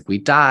board. I was like, we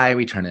die,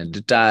 we turn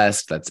into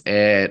dust, that's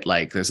it,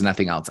 like there's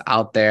nothing else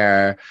out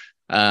there.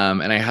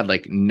 And I had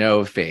like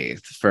no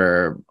faith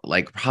for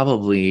like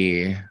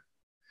probably,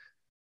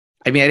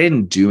 I mean, I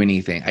didn't do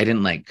anything. I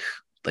didn't like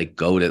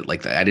go to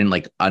like I didn't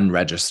like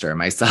unregister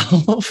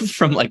myself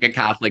from like a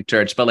Catholic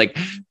church, but like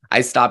I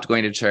stopped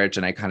going to church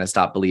and I kind of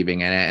stopped believing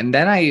in it. And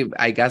then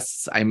I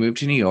guess I moved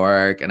to New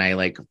York, and I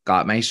like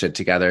got my shit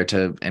together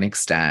to an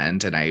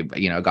extent, and I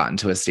got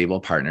into a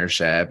stable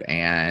partnership,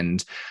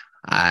 and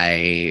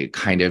I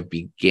kind of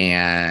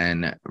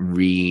began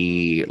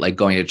going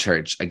to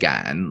church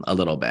again a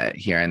little bit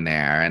here and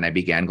there, and I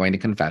began going to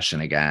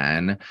confession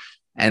again.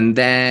 And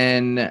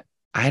then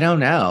I don't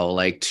know,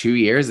 like 2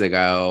 years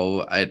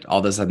ago, it all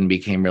of a sudden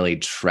became really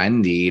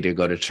trendy to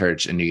go to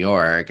church in New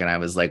York. And I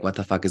was like, what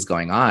the fuck is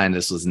going on?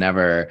 This was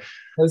never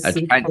a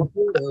trend.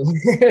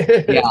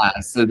 Yeah.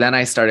 So then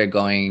I started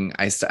going,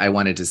 I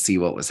wanted to see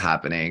what was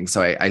happening.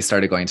 So I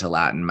started going to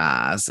Latin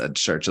Mass at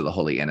Church of the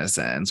Holy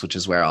Innocents, which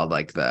is where all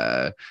like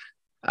the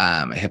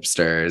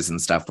hipsters and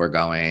stuff were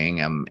going.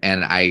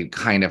 And I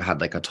kind of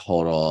had like a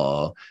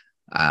total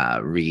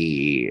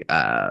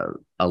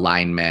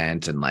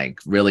alignment, and like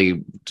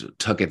really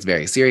took it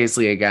very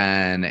seriously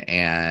again.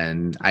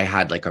 And I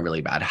had like a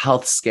really bad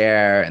health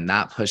scare, and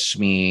that pushed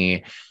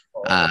me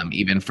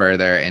even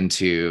further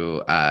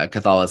into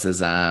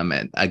Catholicism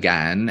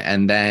again.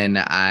 And then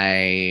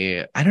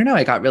I don't know,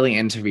 I got really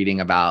into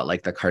reading about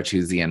like the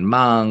Carthusian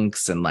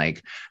monks, and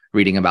like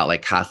reading about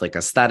like Catholic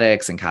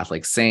aesthetics and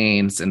Catholic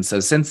saints. And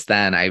so since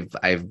then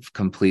I've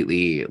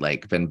completely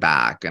like been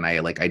back, and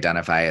I like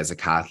identify as a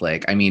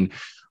Catholic. I mean,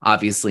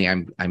 obviously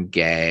I'm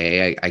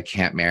gay. I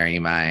can't marry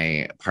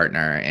my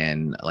partner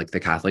in like the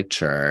Catholic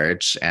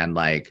Church, and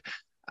like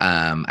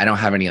I don't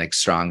have any like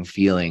strong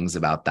feelings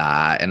about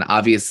that. And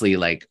obviously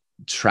like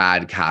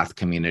trad cath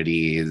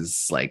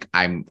communities, like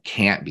I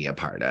can't be a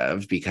part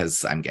of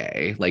because I'm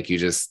gay. Like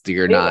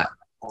you're not.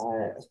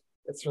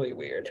 That's really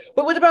weird.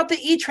 But what about the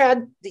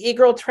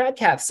e-girl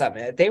tradcath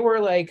summit? They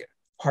were like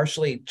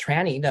partially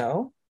tranny,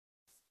 no?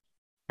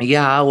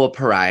 Yeah, well,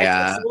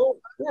 pariah.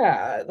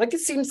 Yeah, like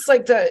it seems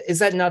like is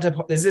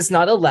this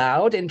not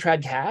allowed in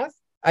tradcath?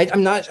 I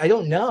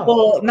don't know.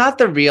 Well, not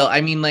the real.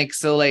 I mean, like,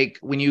 so like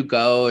when you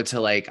go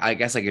to like, I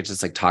guess I could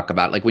just like talk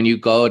about like when you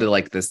go to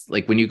like this,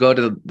 like when you go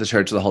to the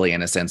Church of the Holy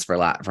Innocents for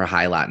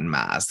High Latin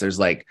Mass, there's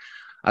like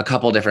a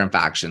couple different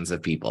factions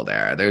of people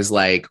there. There's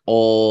like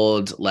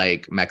old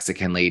like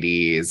Mexican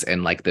ladies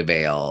in like the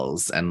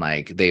veils, and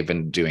like they've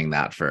been doing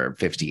that for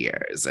 50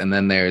 years. And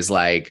then there's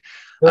like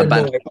a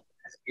bunch.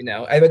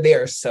 I bet they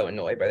are so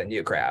annoyed by the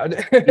new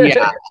crowd.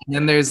 Yeah. And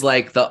then there's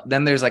like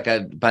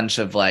a bunch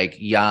of like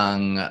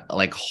young,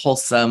 like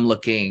wholesome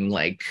looking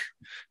like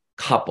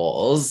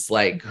couples,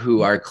 like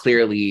who are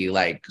clearly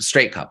like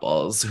straight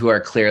couples who are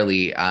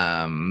clearly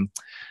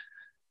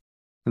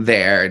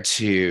there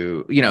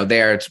to,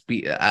 there to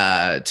be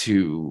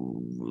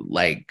to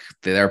like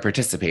they're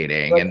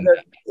participating. Like And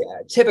yeah,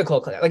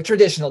 typical, like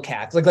traditional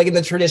cats, like in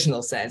the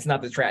traditional sense,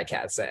 not the trad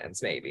cat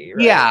sense, maybe,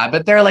 right? yeah,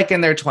 but they're like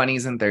in their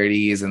 20s and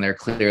 30s, and they're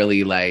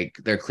clearly like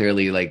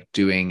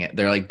doing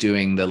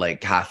the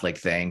like Catholic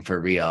thing for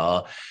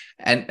real.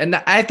 And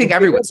I think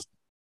everyone's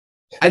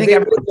I Like think they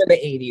were everyone in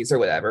the 80s or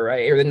whatever,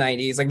 right? Or the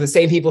 90s, like the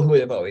same people who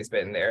would have always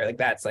been there. Like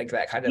that's like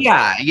that kind of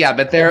like yeah,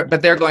 but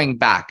they're going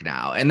back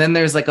now. And then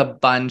there's like a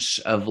bunch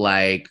of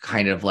like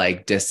kind of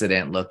like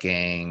dissident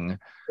looking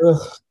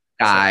ugh, so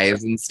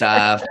guys and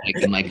stuff,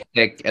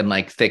 like in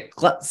like thick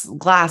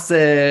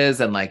glasses,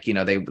 and like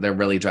they're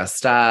really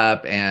dressed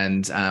up.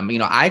 And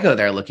I go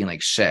there looking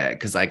like shit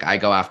because like I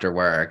go after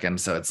work, and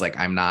so it's like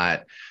I'm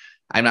not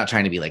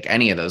trying to be like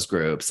any of those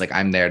groups. Like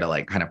I'm there to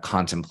like kind of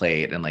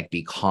contemplate and like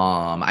be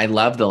calm. I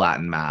love the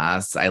Latin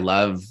mass. I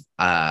love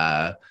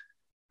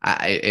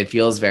it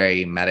feels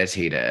very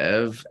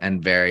meditative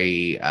and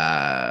very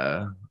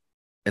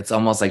it's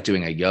almost like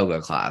doing a yoga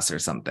class or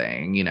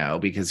something,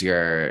 because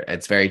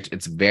it's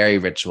very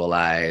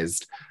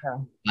ritualized.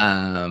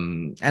 yeah.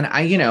 And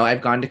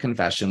I've gone to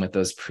confession with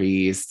those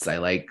priests. I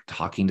like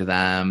talking to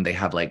them. They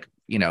have like,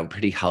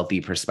 pretty healthy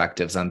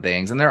perspectives on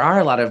things. And there are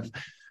a lot of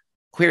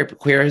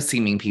queer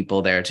seeming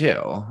people there too.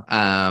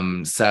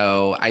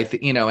 So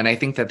and I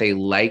think that they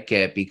like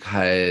it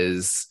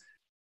because,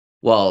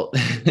 well,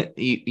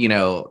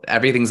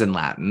 everything's in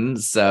Latin,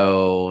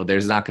 so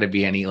there's not going to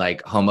be any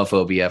like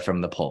homophobia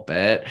from the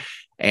pulpit,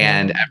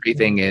 and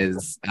everything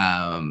is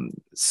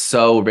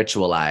so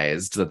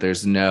ritualized that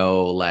there's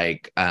no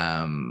like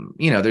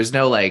there's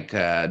no like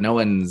no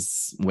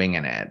one's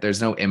winging it.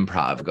 There's no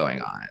improv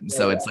going on.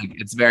 So Yeah. it's like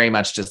it's very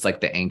much just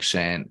like the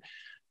ancient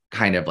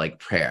kind of like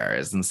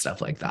prayers and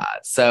stuff like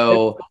that.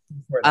 So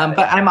but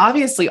I'm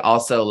obviously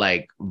also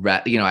like,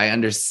 I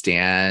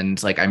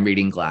understand, like I'm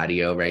reading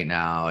Gladio right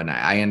now, and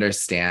I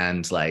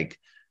understand like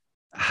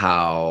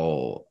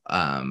how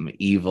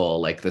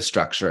evil like the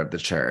structure of the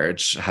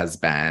church has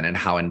been and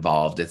how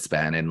involved it's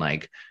been in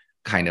like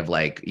kind of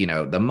like,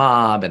 the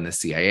mob and the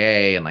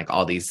CIA and like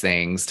all these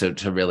things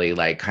to really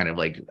like kind of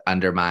like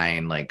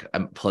undermine like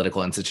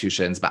political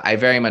institutions. But I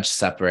very much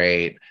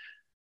separate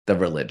the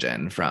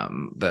religion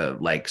from the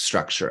like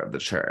structure of the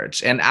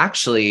church. And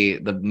actually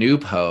the new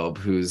pope,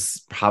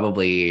 who's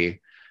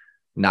probably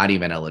not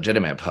even a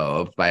legitimate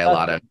pope by a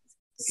lot of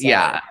Sorry.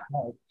 yeah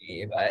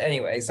But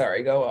anyway,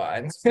 sorry, go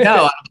on.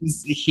 no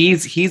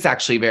he's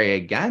actually very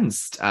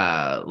against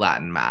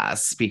Latin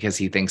mass because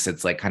he thinks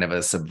it's like kind of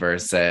a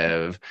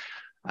subversive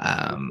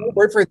No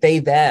word for they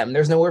them.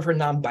 There's no word for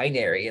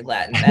non-binary in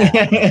Latin.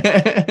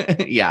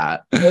 yeah.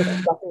 There's a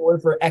fucking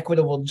word for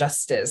equitable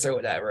justice or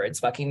whatever. It's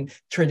fucking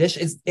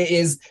tradition. It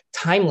is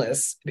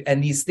timeless.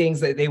 And these things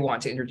that they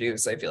want to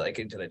introduce, I feel like,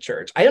 into the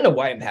church. I don't know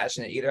why I'm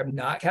passionate either. I'm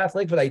not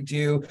Catholic, but I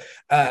do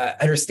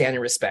understand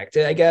and respect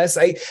it, I guess.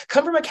 I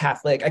come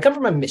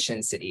from a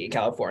mission city in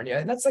California.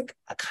 And that's like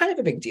a kind of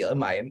a big deal in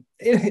my,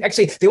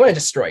 actually, they want to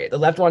destroy it. The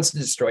left wants to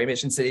destroy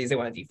mission cities. They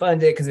want to defund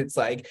it because it's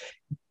like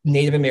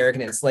Native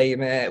American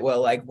enslavement.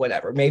 Well, like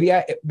whatever.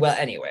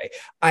 Anyway,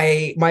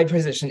 my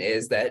position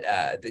is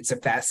that it's a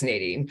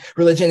fascinating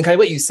religion. Kind of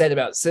what you said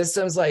about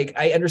systems. Like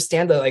I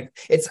understand that like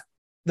it's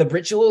the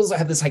rituals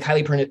have this like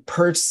highly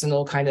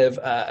personal kind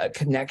of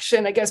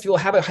connection. I guess people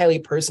have a highly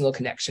personal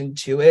connection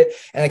to it,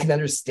 and I can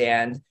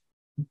understand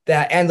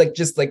that. And like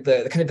just like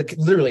the kind of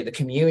literally the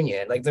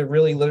communion, like the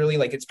really literally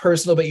like it's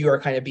personal, but you are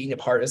kind of being a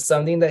part of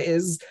something that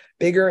is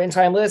bigger and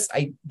timeless.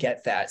 I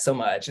get that so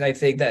much. And I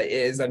think that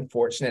is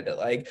unfortunate that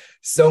like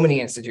so many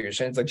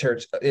institutions, like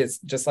church is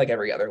just like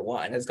every other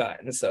one has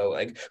gotten so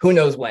like who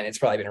knows when, it's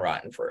probably been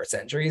rotten for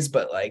centuries,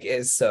 but like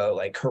is so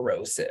like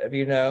corrosive,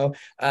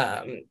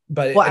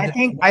 but Well,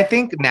 I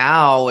think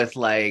now with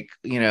like,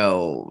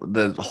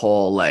 the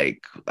whole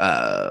like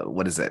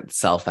what is it,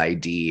 self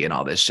ID and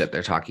all this shit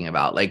they're talking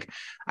about, like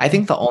I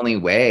think the only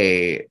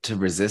way to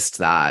resist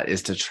that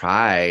is to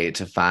try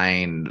to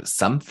find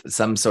some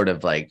sort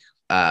of like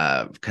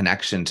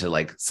connection to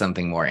like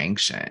something more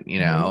ancient,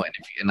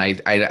 and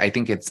I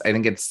think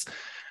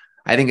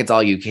it's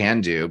all you can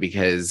do,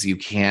 because you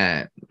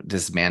can't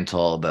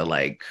dismantle the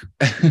like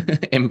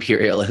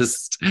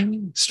imperialist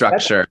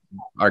structure of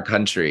our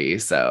country.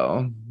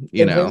 So,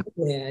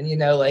 Man,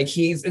 like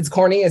it's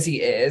corny as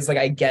he is, like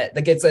I get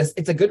like it's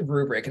a good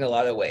rubric in a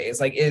lot of ways,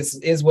 like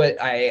is what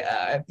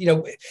I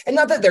and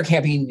not that there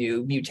can't be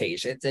new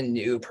mutations and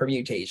new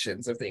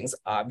permutations of things,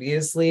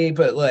 obviously,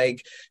 but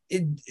like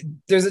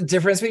there's a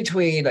difference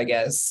between, I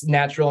guess,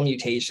 natural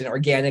mutation,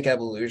 organic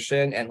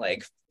evolution, and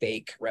like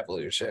fake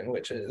revolution,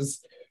 which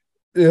is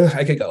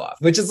I could go off,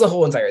 which is the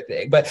whole entire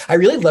thing. But I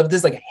really love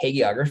this like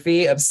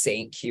hagiography of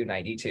Saint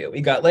Q92.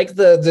 We got like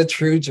the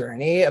true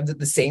journey of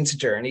the saint's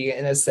journey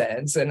in a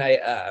sense. And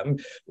I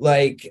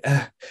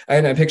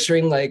don't know,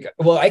 picturing like,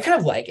 well, I kind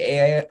of like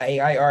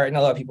AI art, and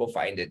a lot of people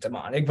find it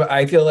demonic, but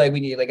I feel like we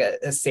need like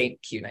a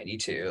Saint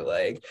Q92,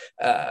 like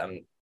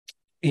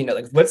you know,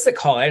 like what's the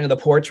call? I don't know, the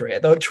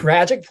portrait, the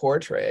tragic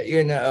portrait,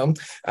 you know.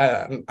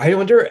 I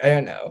wonder, I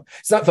don't know.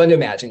 It's not fun to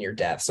imagine your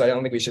death, so I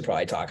don't think we should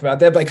probably talk about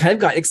that. But I kind of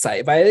got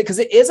excited by it because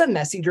it is a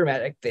messy,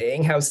 dramatic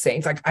thing. How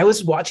saints, like I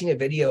was watching a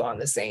video on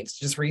the saints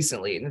just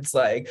recently, and it's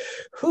like,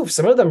 whew,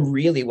 some of them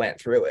really went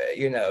through it,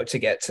 you know, to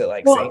get to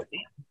like Well,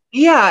 saint.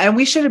 yeah, and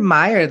we should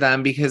admire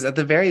them because at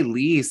the very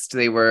least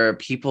they were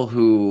people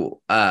who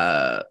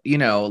you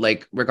know,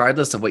 like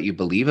regardless of what you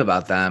believe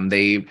about them,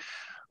 they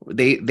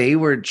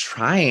were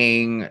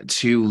trying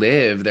to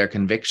live their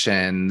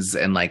convictions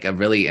in like a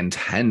really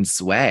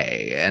intense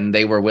way, and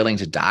they were willing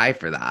to die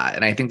for that.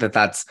 And I think that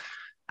that's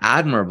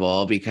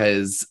admirable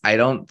because I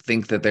don't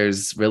think that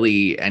there's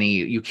really any,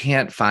 you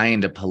can't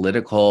find a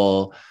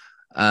political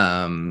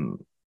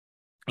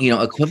you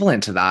know,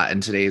 equivalent to that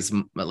in today's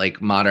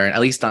like modern,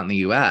 at least not in the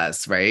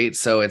US, right?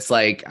 So it's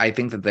like I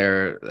think that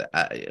they're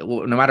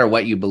no matter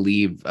what you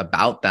believe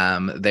about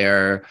them,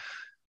 they're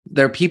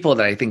people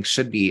that I think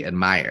should be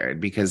admired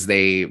because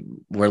they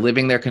were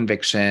living their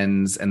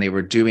convictions and they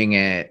were doing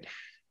it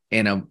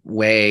in a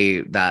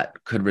way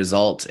that could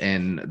result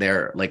in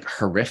their like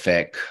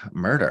horrific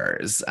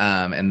murders.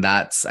 And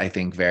that's, I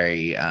think,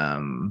 very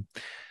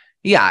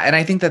yeah, and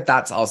I think that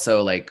that's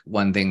also like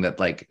one thing that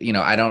like, you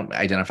know, I don't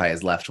identify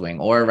as left wing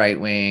or right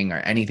wing or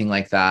anything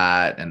like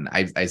that. And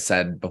I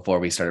said before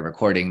we started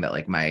recording that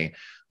like my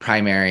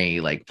primary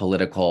like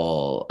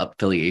political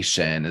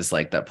affiliation is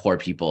like that poor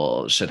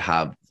people should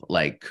have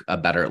like a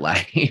better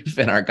life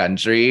in our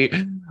country.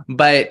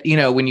 But, you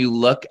know, when you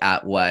look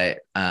at what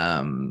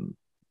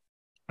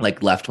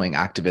like left-wing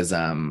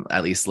activism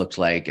at least looked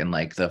like in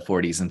like the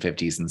 40s and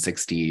 50s and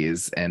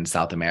 60s in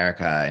South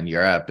America and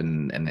Europe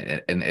and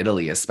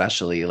Italy,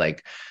 especially,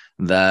 like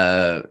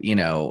the, you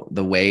know,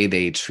 the way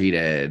they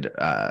treated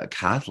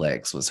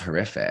Catholics was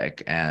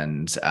horrific.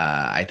 And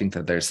I think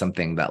that there's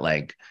something that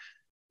like,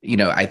 you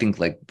know, I think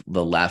like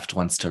the left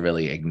wants to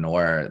really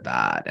ignore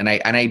that. And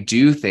I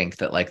do think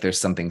that like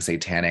there's something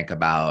satanic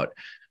about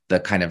the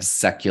kind of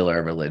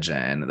secular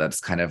religion that's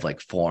kind of like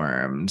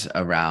formed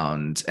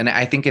around, and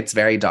I think it's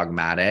very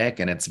dogmatic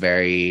and it's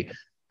very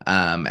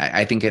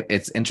I think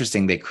it's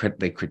interesting they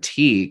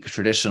critique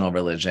traditional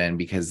religion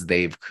because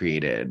they've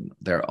created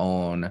their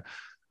own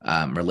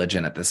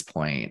religion at this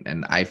point,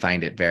 and I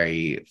find it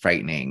very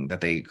frightening that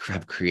they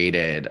have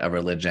created a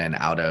religion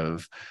out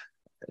of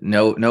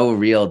no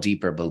real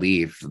deeper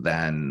belief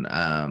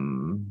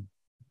than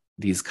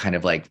these kind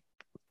of like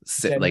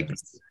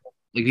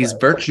these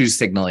virtue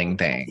signaling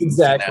things.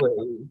 Exactly.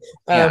 You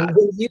know?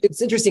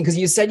 It's interesting because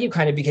you said you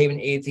kind of became an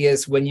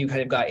atheist when you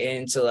kind of got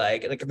into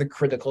like the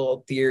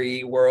critical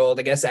theory world,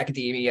 I guess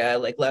academia,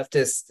 like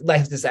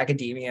leftist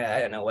academia. I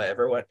don't know,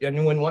 whatever what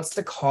anyone wants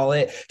to call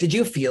it. Did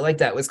you feel like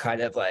that was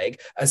kind of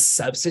like a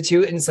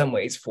substitute in some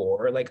ways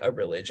for like a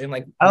religion?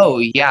 Like, oh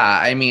yeah,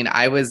 I mean,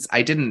 I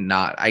did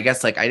not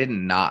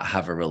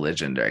have a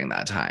religion during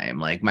that time.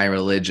 Like my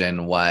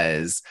religion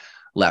was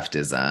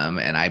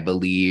leftism, and I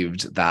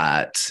believed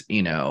that,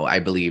 you know, I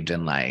believed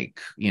in like,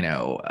 you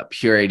know,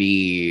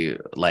 purity.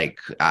 Like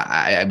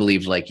I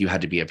believed like you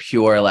had to be a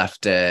pure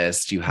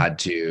leftist. You had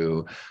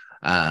to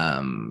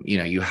you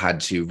know, you had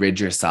to rid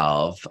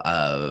yourself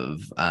of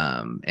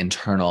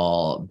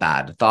internal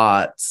bad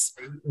thoughts.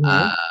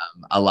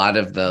 A lot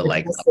of the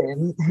like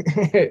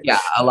yeah,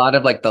 a lot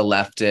of like the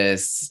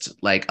leftist,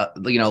 like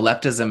you know,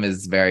 leftism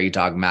is very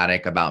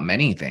dogmatic about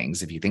many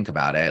things if you think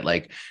about it.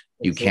 Like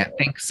you can't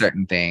think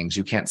certain things,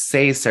 you can't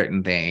say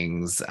certain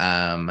things.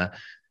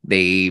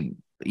 They,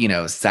 you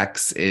know,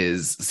 sex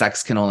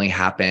can only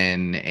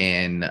happen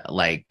in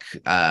like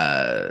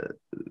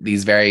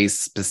these very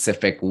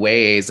specific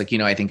ways. Like, you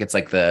know, I think it's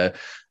like the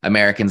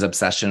Americans'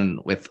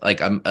 obsession with like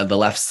the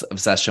left's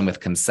obsession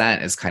with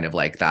consent is kind of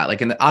like that.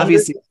 Like, and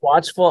obviously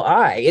watchful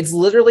eye. It's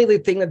literally the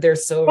thing that they're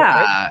so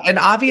yeah, and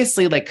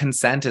obviously like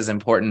consent is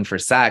important for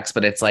sex,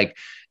 but it's like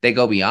they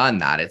go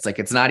beyond that. It's like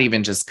it's not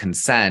even just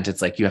consent.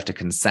 It's like you have to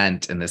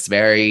consent in this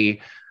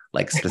very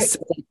like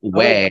specific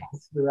way,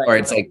 or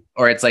it's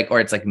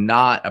like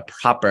not a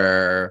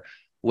proper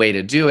way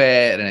to do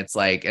it. And it's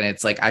like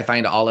I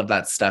find all of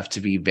that stuff to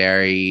be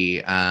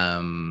very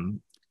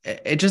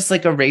it just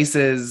like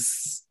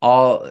erases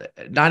all,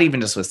 not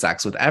even just with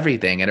sex, with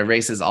everything. It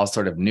erases all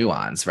sort of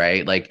nuance,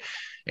 right? Like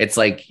it's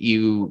like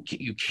you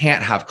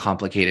can't have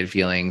complicated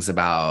feelings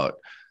about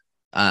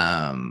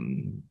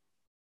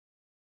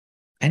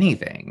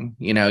anything,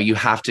 you know. You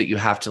have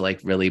to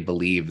like really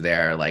believe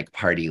their like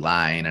party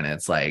line, and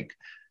it's like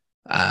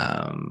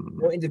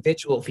no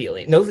individual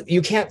feeling. No,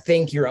 you can't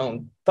think your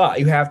own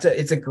thought. You have to,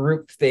 it's a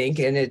group think.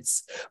 And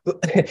it's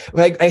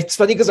like, it's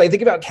funny because I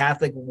think about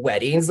Catholic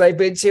weddings I've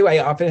been to. I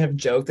often have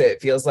joked that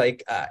it feels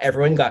like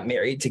everyone got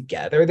married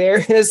together there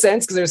in a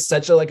sense, because there's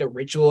such a like a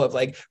ritual of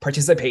like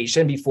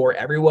participation before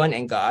everyone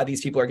and God.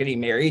 These people are getting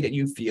married, and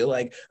you feel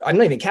like I'm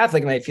not even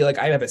Catholic, and I feel like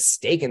I have a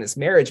stake in this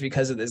marriage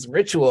because of this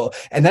ritual.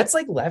 And that's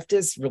like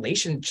leftist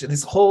relationship,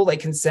 this whole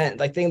like consent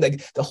like thing.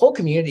 Like the whole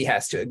community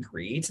has to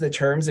agree to the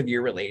terms of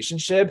your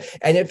relationship,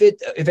 and if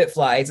it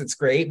flies, it's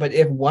great. But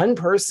if one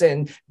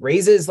person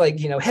raises like,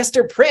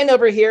 Hester Prynne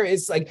over here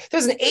is like,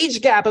 there's an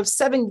age gap of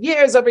 7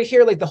 years over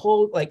here. Like the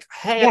whole, like,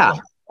 yeah,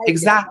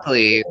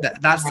 exactly.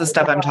 That's the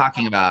stuff I'm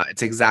talking about.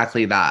 It's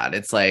exactly that.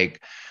 It's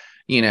like,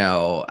 I'm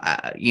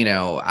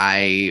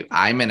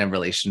in a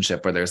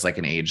relationship where there's like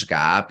an age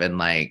gap, and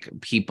like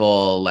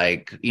people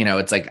like,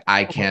 it's like,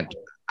 I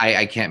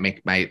can't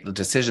make my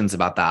decisions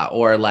about that.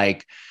 Or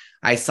like,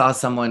 I saw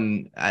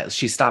someone,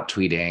 she stopped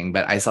tweeting,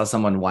 but I saw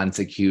someone once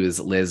accuse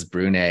Liz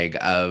Brunig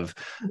of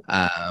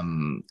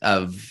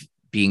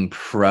being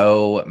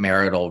pro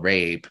marital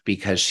rape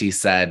because she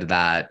said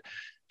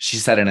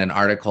in an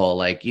article,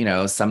 like,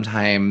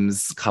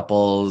 sometimes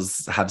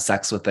couples have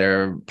sex with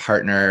their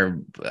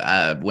partner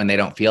when they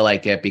don't feel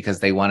like it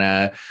because they want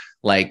to,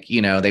 like,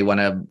 they want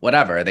to,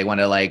 whatever, they want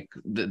to like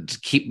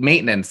keep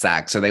maintenance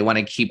sex, or they want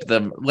to keep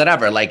the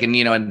whatever, like,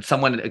 and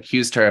someone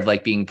accused her of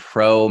like being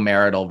pro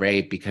marital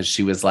rape because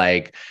she was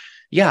like,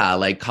 yeah,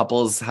 like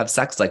couples have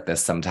sex like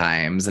this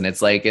sometimes. And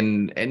it's like,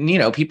 and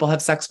people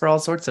have sex for all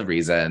sorts of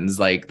reasons.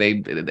 Like they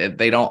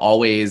don't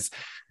always,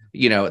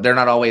 they're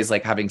not always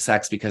like having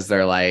sex because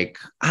they're like,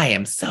 I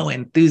am so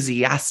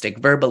enthusiastic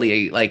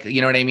verbally, like, you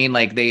know what I mean?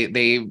 Like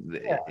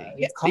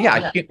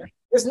yeah.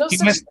 There's no such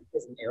thing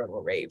as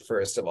marital rape,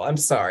 first of all. I'm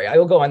sorry. I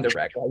will go on the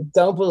record. I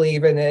don't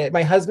believe in it.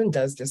 My husband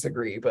does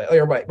disagree,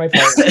 or my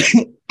partner.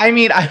 I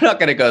mean, I'm not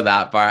going to go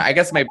that far. I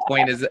guess my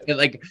point is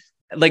like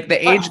the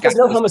age gap. There's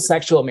no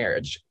homosexual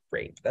marriage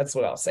rape. That's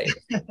what I'll say.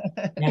 I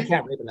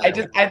can't rape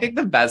another I think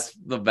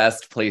the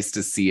best place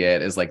to see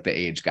it is like the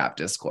age gap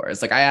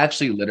discourse. Like I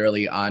actually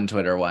literally on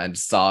Twitter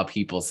once saw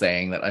people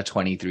saying that a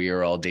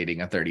 23-year-old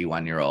dating a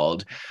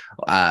 31-year-old,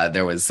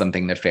 there was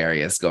something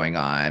nefarious going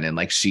on, and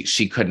like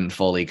she couldn't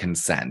fully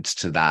consent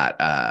to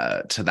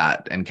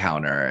that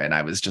encounter. And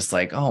I was just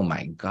like, oh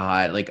my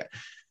God, like.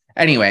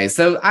 Anyway,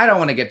 so I don't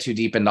want to get too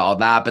deep into all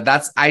that, but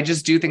I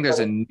just do think there's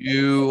a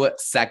new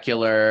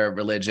secular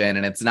religion,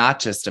 and it's not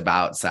just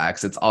about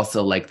sex. It's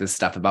also like this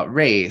stuff about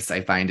race.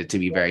 I find it to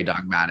be very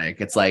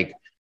dogmatic. It's like,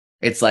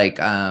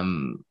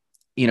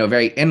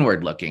 very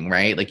inward looking,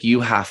 right? Like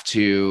you have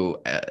to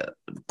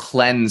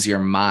cleanse your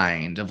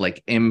mind of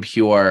like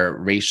impure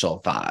racial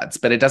thoughts,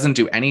 but it doesn't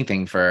do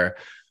anything for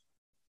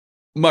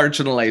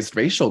marginalized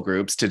racial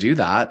groups to do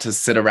that, to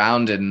sit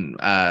around and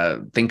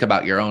think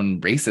about your own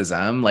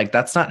racism. Like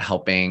that's not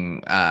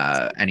helping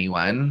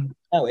anyone.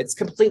 No, it's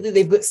completely,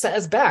 they've set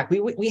us back.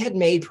 We had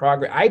made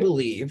progress. I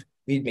believe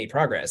we'd made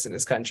progress in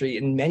this country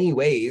in many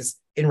ways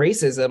in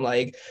racism.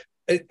 Like,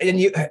 and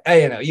you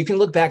can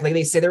look back, like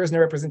they say there was no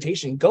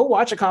representation. Go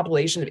watch a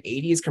compilation of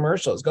 80s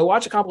commercials. Go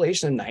watch a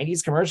compilation of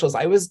 90s commercials.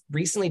 I was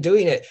recently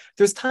doing it.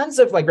 There's tons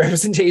of like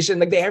representation.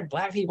 Like they have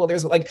Black people.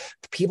 There's like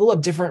people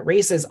of different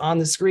races on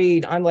the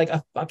screen on like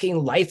a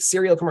fucking Life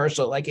cereal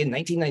commercial, like in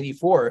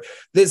 1994.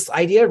 This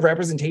idea of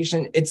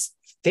representation, it's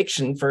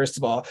fiction. First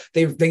of all,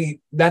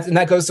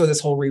 that goes to this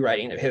whole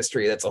rewriting of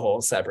history. That's a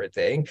whole separate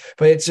thing.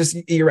 But it's just,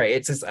 you're right.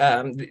 It's just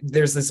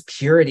there's this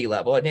purity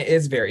level, and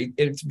it's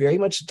very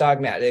much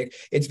dogmatic.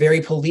 It's very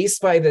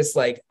policed by this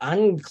like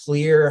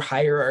unclear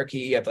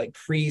hierarchy of like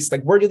priests.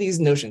 Like, where do these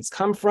notions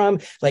come from?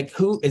 Like,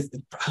 who is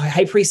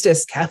High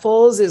Priestess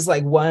Keffals is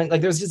like one.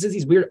 Like, there's just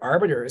these weird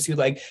arbiters who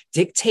like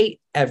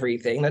dictate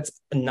everything. That's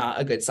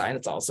not a good sign.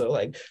 It's also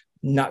like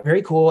not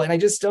very cool. And I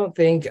just don't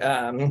think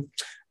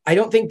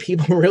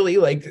people really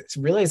like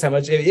realize how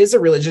much it is a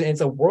religion.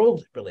 It's a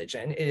world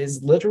religion. It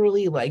is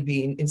literally like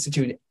being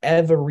instituted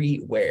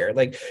everywhere.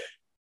 Like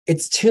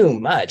it's too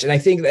much. And I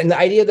think, and the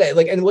idea that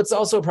like, and what's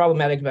also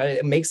problematic about it,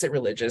 it makes it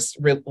religious,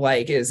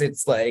 like, is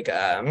it's like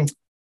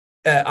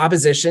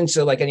opposition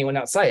to like anyone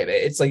outside of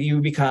it. It's like you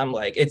become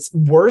like, it's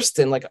worse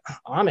than like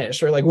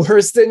Amish, or like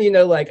worse than,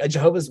 like a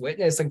Jehovah's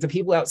Witness. Like the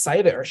people outside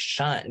of it are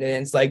shunned,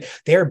 and it's like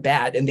they're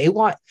bad, and they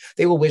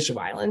will wish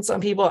violence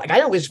on people. Like I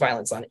don't wish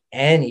violence on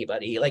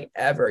anybody, like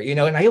ever, and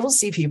I will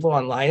see people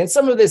online, and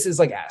some of this is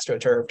like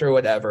astroturfed or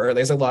whatever.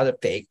 There's a lot of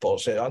fake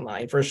bullshit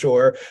online for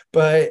sure,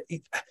 but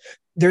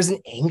there's an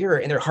anger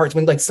in their hearts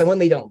when like someone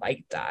they don't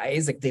like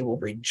dies. Like they will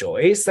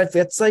rejoice.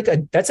 That's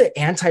an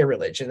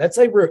anti-religion. That's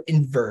like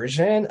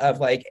inversion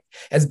of like,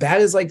 as bad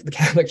as like the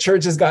Catholic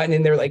Church has gotten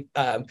in their like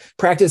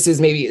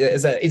practices maybe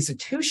as an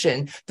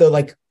institution, the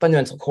like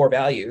fundamental core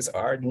values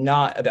are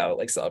not about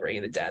like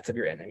celebrating the death of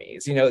your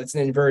enemies. It's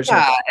an inversion.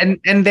 Yeah,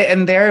 and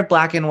they're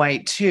black and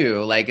white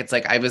too. Like it's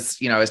like I was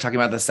talking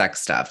about the sex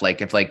stuff.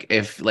 Like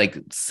if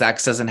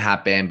sex doesn't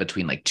happen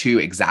between like two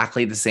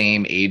exactly the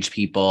same age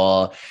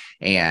people,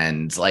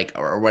 and like,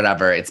 or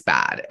whatever, it's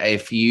bad.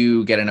 If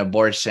you get an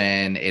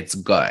abortion, it's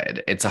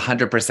good. It's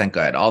 100%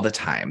 good all the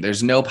time.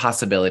 There's no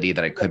possibility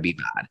that it could be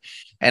bad.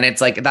 And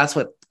it's like, that's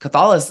what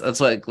that's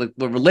what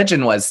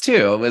religion was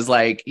too. It was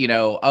like,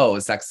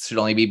 sex should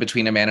only be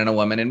between a man and a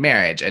woman in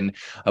marriage, and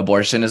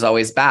abortion is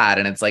always bad.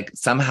 And it's like,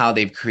 somehow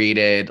they've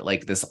created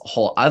like this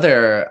whole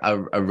other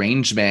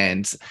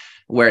arrangement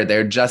where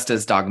they're just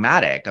as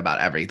dogmatic about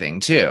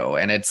everything too.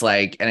 And it's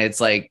like,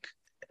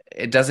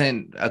 it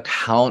doesn't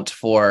account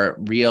for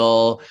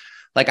real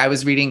like I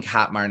was reading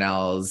Kat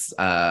Marnell's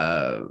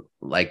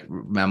like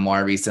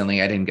memoir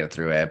recently. I didn't get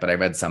through it, but I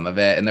read some of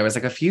it. And there was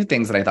like a few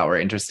things that I thought were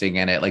interesting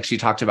in it. Like she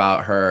talked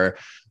about her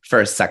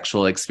first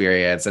sexual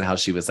experience and how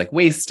she was like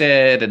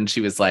wasted. And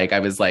she was like, I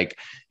was like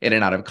in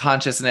and out of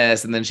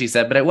consciousness. And then she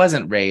said, but it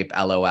wasn't rape,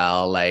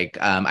 LOL. Like,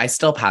 I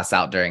still pass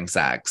out during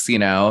sex, you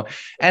know?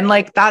 And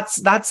like,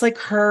 that's like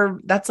her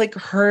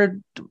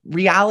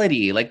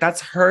reality. Like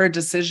that's her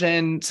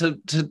decision to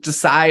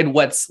decide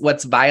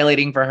what's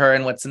violating for her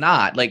and what's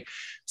not. Like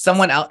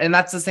someone else. And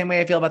that's the same way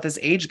I feel about this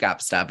age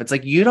gap stuff. It's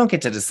like, you don't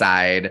get to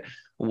decide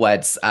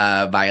what's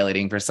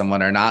violating for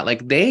someone or not.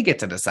 Like they get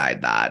to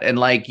decide that. And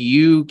like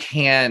you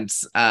can't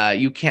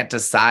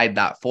decide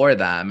that for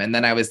them. And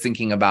then I was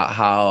thinking about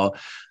how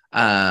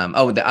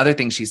the other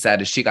thing she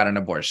said is she got an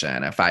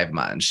abortion at 5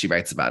 months. She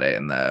writes about it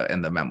in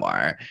the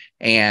memoir.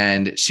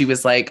 And she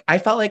was like, I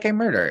felt like I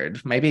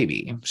murdered my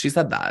baby. She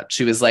said that.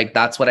 She was like,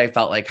 that's what I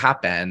felt like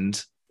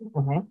happened.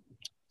 Mm-hmm.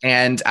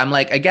 And I'm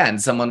like, again,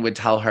 someone would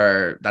tell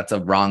her that's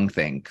a wrong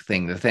thing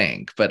to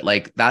think, but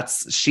like,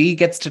 she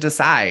gets to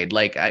decide.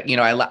 Like, you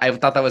know, I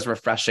thought that was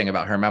refreshing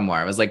about her memoir.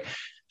 I was like,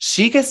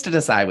 she gets to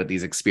decide what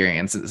these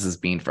experiences has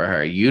been for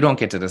her. You don't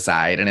get to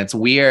decide. And it's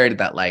weird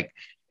that like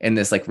in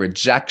this like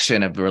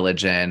rejection of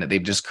religion,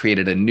 they've just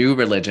created a new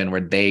religion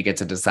where they get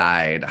to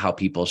decide how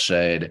people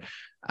should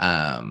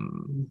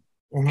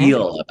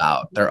feel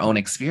about their own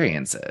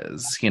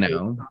experiences, you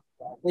know?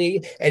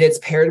 And it's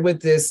paired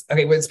with this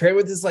like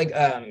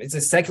it's a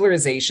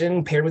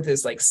secularization paired with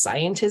this like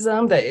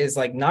scientism that is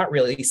like not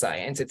really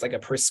science. It's like a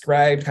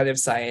prescribed kind of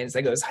science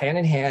that goes hand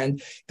in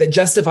hand, that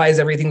justifies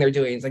everything they're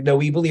doing. It's like, no,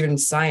 we believe in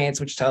science,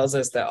 which tells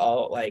us that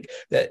all like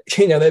that,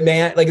 you know, that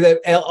man, like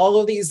that all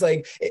of these,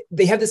 like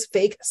they have this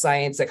fake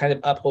science that kind of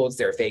upholds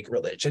their fake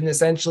religion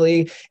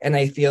essentially. And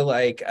I feel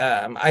like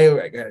I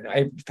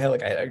felt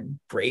like I had a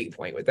great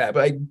point with that,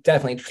 but I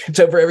definitely tripped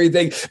over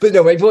everything. But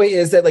no, my point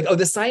is that like,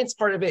 the science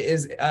part of it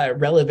is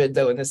relevant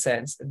though, in the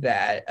sense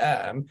that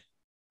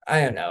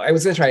I don't know. I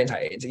was going to try and tie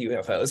it into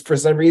UFOs for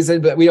some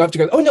reason, but we don't have to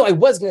go. Oh no, I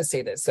was going to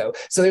say this. So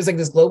there's like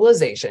this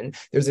globalization,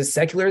 there's this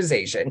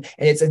secularization,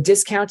 and it's a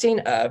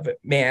discounting of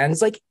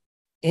man's like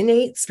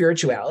innate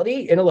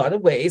spirituality in a lot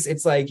of ways.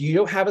 It's like you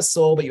don't have a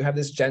soul, but you have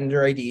this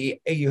gender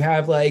ID. You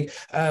have like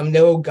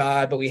no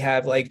God, but we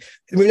have like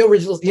no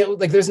original. You know,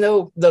 like there's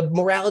no, the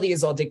morality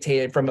is all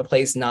dictated from a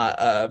place not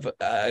of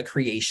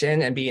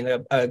creation and being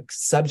a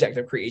subject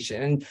of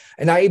creation.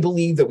 And I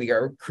believe that we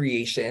are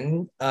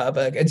creation of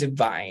a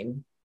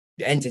divine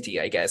entity,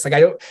 I guess. Like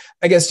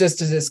I guess just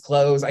to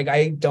disclose, like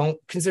I don't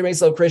consider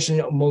myself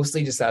Christian,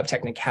 mostly just out of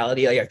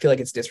technicality. Like I feel like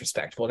it's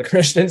disrespectful to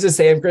Christians to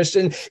say I'm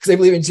Christian because I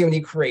believe in too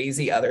many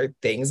crazy other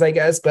things, I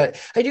guess. But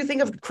I do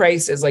think of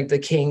Christ as like the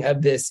king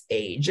of this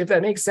age, if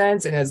that makes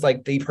sense, and as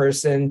like the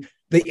person,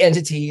 the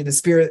entity, the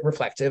spirit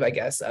reflective, I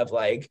guess, of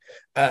like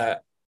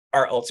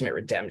our ultimate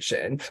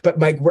redemption. But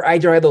like where I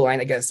draw the line,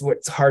 I guess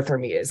what's hard for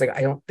me is like I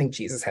don't think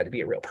Jesus had to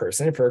be a real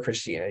person for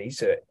Christianity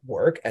to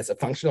work as a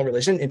functional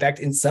religion. In fact,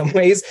 in some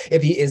ways,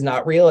 if he is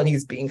not real and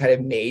he's being kind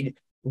of made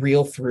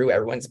real through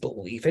everyone's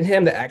belief in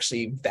him, that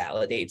actually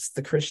validates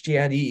the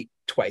Christianity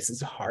twice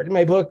as hard in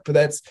my book. But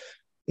that's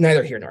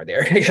neither here nor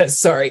there, I guess.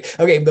 Sorry.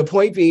 Okay, the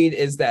point being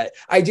is that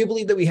I do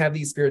believe that we have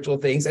these spiritual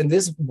things, and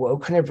this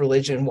woke kind of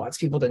religion wants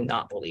people to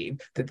not believe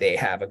that they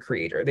have a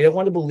creator. They don't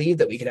want to believe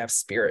that we could have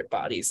spirit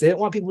bodies. They don't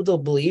want people to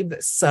believe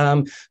that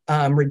some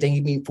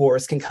redeeming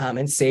force can come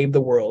and save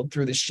the world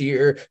through the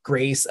sheer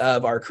grace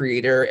of our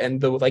creator and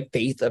the like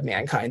faith of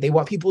mankind. They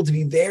want people to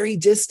be very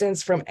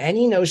distanced from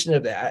any notion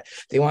of that.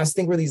 They want us to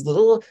think we're these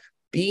little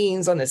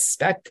beings on a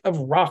speck of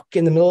rock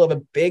in the middle of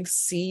a big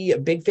sea, a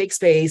big fake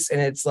space,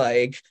 and it's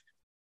like,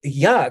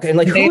 yuck. And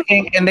like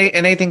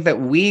they think that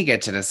we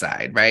get to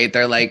decide, right?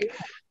 They're like,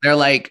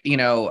 you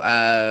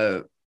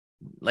know,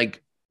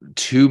 like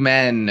two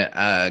men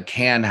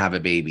can have a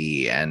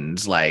baby,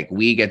 and like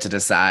we get to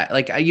decide,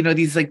 like, you know,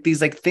 these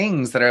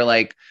things that are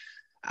like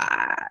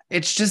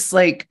it's just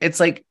like,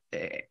 it's like,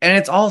 and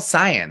it's all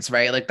science,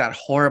 right? Like that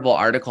horrible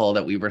article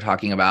that we were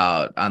talking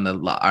about on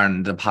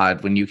the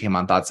pod when you came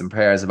on Thoughts and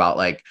Prayers about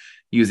like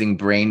using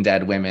brain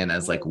dead women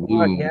as like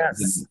wombs.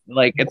 Yes.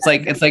 Like it's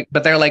like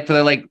but they're like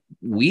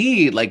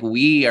we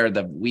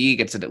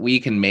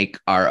can make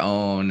our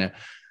own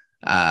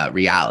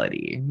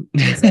reality.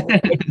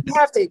 You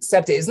have to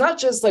accept it. It's not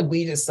just like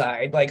we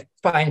decide, like,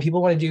 fine,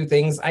 people want to do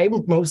things.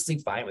 I'm mostly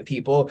fine with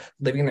people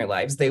living their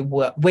lives the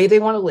way they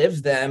want to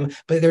live them,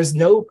 but there's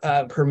no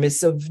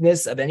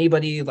permissiveness of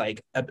anybody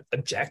like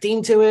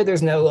objecting to it.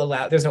 There's no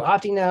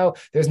opting out.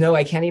 There's no,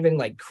 I can't even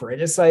like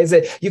criticize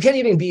it. You can't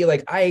even be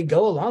like, I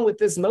go along with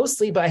this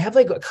mostly, but I have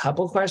like a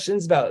couple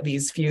questions about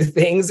these few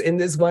things in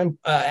this one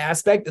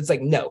aspect. It's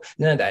like, no,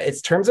 none of that.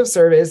 It's terms of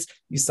service.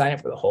 You sign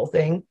up for the whole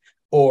thing,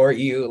 or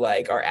you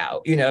like are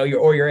out, you know,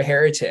 you're a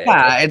heretic.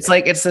 Yeah, it's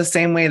like, it's the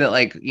same way that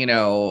like, you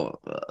know,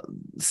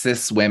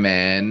 cis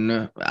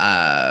women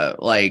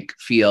like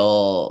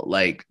feel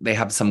like they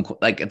have some,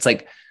 like, it's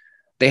like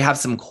they have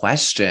some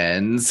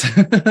questions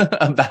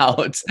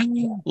about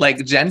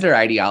like gender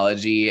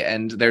ideology,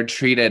 and they're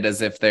treated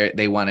as if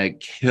they want to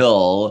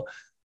kill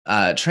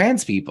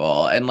trans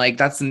people. And like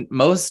that's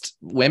most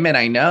women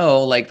I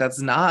know, like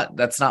that's not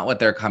what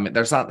they're coming,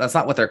 that's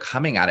not what they're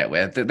coming at it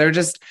with. They're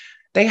just,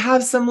 they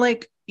have some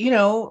like, you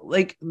know,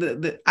 like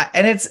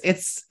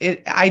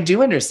and I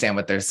do understand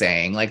what they're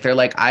saying. Like they're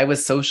like, I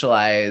was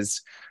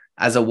socialized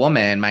as a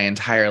woman my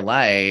entire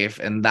life,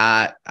 and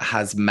that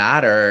has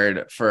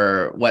mattered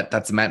for what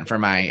that's meant for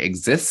my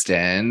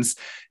existence.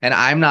 And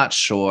I'm not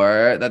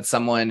sure that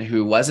someone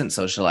who wasn't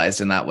socialized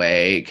in that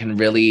way can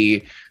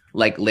really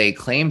like lay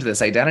claim to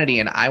this identity,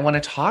 and I want to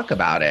talk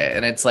about it.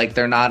 And it's like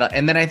they're not,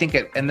 and then I think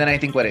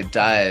what it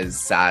does,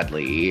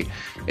 sadly,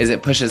 is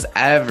it pushes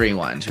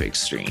everyone to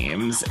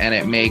extremes, and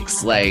it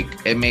makes like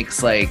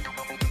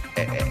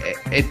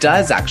it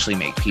does actually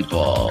make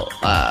people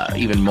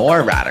even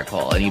more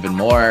radical and even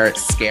more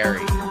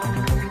scary.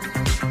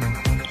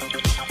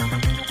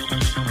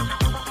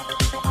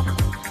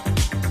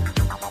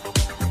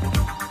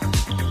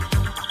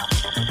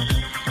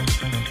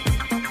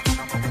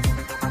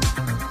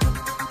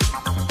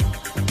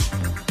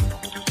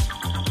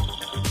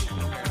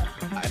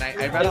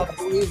 I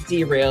always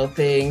derail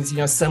things. You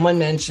know, someone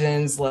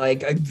mentions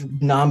like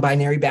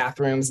non-binary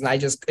bathrooms, and I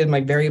just, in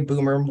my very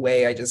boomer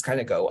way, I just kind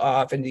of go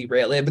off and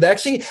derail it. But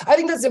actually, I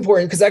think that's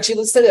important, because actually,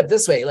 let's set it up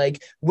this way: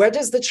 like, where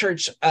does the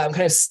church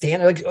kind of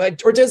stand,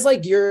 like, or does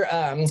like your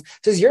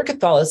does your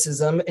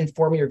Catholicism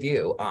inform your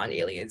view on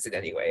aliens in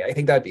any way? I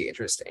think that'd be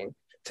interesting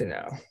to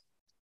know.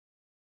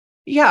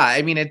 Yeah,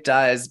 I mean, it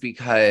does,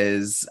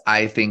 because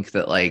I think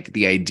that like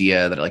the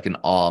idea that like an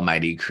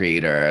almighty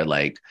creator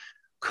like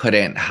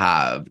couldn't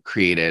have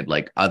created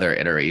like other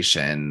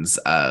iterations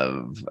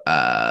of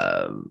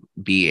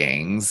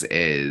beings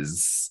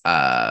is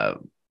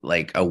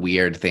like a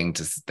weird thing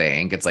to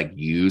think. It's like,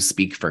 you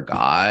speak for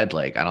God?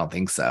 Like, I don't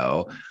think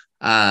so.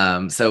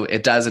 So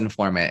it does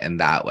inform it in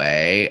that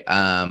way.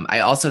 I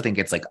also think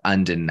it's like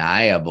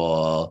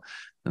undeniable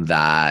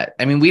that,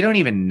 I mean, we don't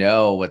even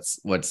know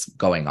what's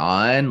going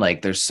on.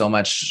 Like there's so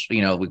much,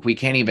 you know, we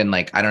can't even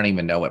like, I don't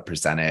even know what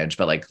percentage,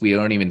 but like we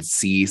don't even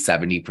see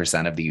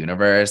 70% of the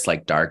universe,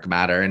 like dark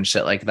matter and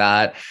shit like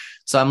that.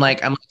 So I'm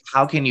like,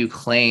 how can you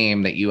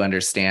claim that you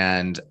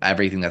understand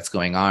everything that's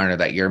going on, or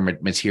that your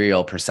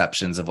material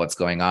perceptions of what's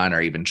going on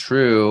are even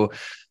true,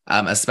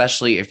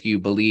 especially if you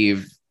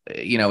believe,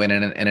 you know, in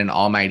an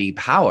almighty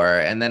power?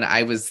 And then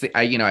I was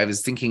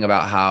thinking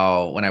about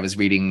how, when I was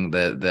reading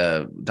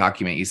the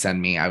document you sent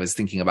me, I was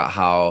thinking about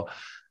how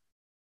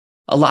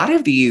a lot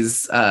of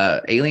these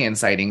alien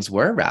sightings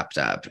were wrapped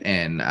up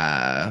in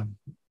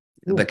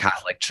the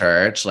Catholic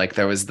Church. Like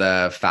there was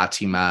the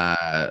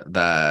Fatima,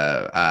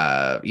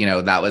 you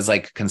know, that was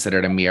like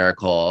considered a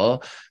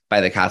miracle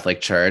by the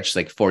Catholic Church.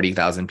 Like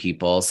 40,000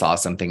 people saw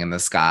something in the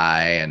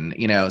sky, and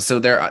you know, so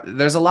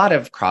there's a lot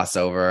of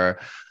crossover.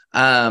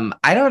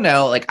 I don't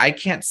know, like I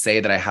can't say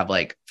that I have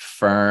like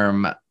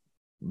firm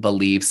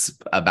beliefs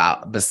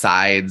about,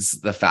 besides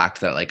the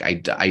fact that like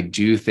I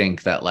do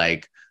think that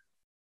like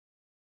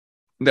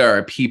there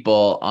are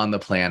people on the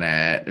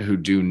planet who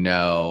do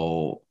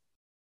know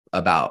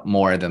about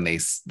more than they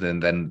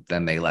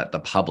let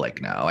the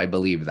public know. I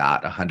believe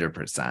that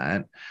 100%.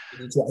 I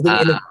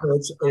think in the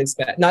church is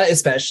not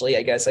especially,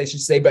 I guess I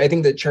should say, but I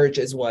think the church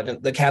is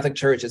the Catholic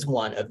Church is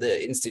one of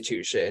the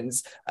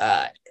institutions.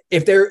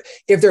 If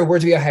there were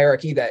to be a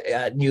hierarchy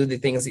that knew the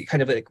things that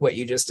kind of like what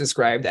you just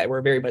described, that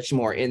were very much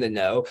more in the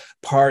know,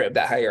 part of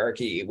that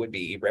hierarchy would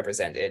be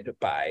represented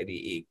by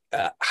the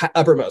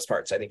uppermost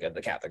parts, I think, of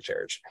the Catholic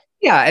Church.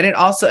 Yeah, and it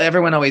also,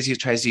 everyone always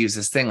tries to use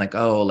this thing like,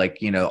 oh,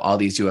 like, you know, all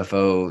these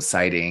UFO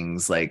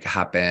sightings like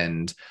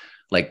happened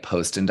like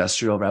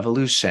post-industrial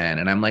revolution.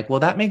 And I'm like,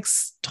 well, that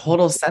makes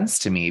total sense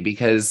to me,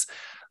 because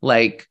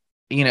like,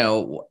 you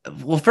know,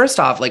 well, first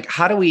off, like,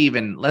 how do we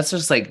even, let's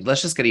just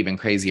get even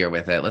crazier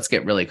with it. Let's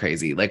get really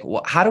crazy. Like,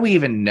 how do we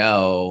even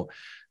know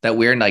that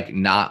we're like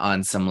not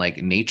on some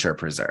like nature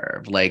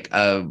preserve? Like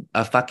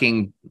a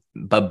fucking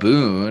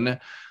baboon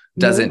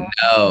doesn't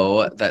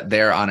know that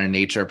they're on a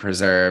nature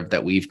preserve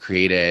that we've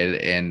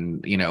created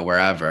in, you know,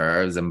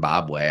 wherever,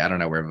 Zimbabwe. I don't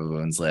know where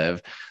baboons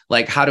live.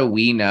 Like, how do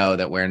we know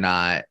that we're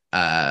not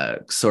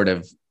sort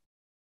of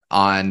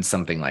on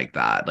something like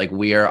that? Like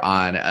we're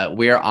on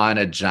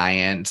a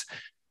giant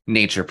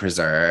nature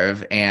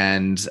preserve,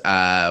 and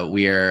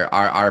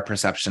our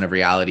perception of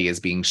reality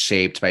is being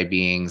shaped by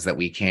beings that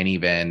we can't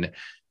even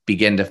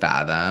begin to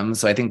fathom.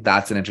 So I think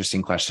that's an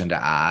interesting question to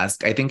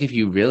ask. I think if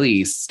you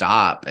really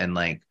stop and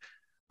like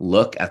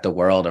look at the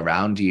world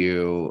around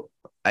you,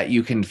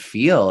 you can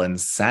feel and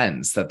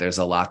sense that there's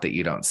a lot that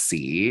you don't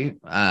see.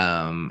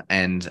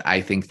 And I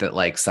think that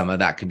like some of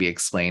that could be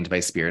explained by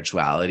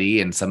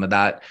spirituality, and some of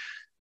that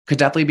could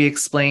definitely be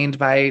explained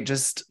by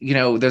just, you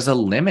know, there's a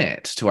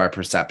limit to our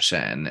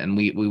perception, and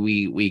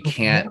we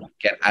can't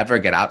ever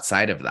get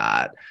outside of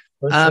that.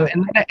 Sure.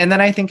 And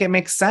then I think it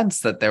makes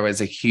sense that there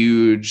was a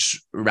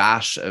huge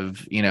rash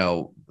of, you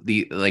know,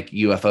 the like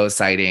UFO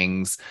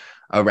sightings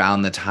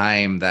around the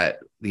time that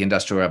the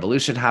Industrial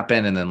Revolution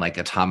happened, and then like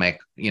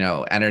atomic,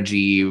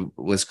 energy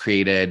was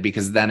created,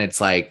 because then it's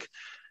like,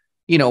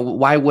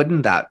 why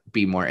wouldn't that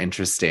be more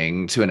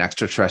interesting to an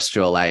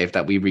extraterrestrial life,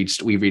 that we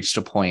reached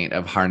a point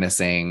of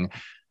harnessing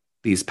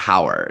these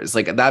powers?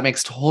 Like, that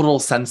makes total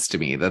sense to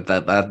me,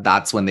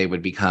 that's when they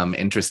would become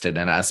interested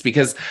in us,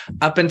 because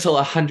up until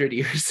 100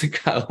 years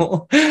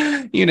ago,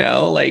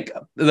 like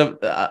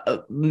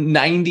the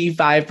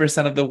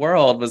 95% of the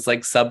world was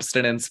like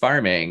subsistence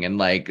farming, and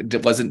like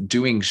wasn't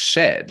doing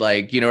shit,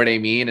 like, you know what I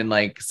mean? And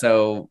like,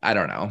 so I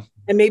don't know.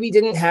 And maybe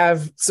didn't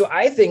have, so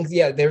I think,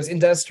 yeah, there's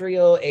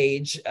industrial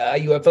age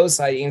UFO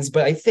sightings,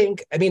 but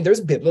I mean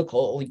there's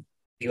biblical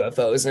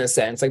UFOs in a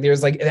sense. Like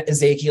there's like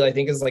Ezekiel, I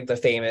think, is like the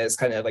famous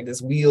kind of like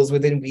this wheels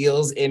within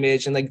wheels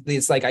image, and like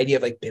this like idea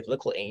of like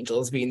biblical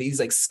angels being these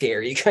like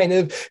scary kind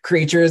of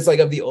creatures like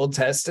of the Old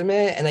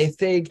Testament. And I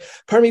think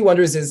part of me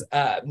wonders is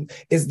the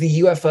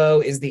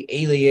UFO, is the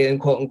alien,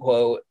 quote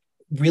unquote,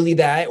 really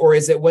that, or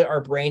is it what our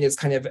brain is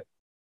kind of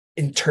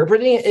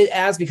interpreting it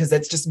as, because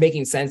that's just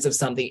making sense of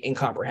something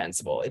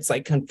incomprehensible. It's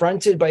like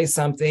confronted by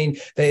something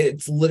that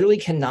it's literally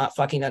cannot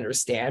fucking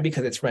understand,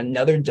 because it's from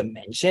another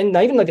dimension,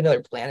 not even like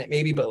another planet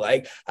maybe, but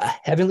like a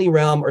heavenly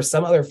realm or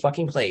some other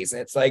fucking place.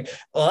 And it's like,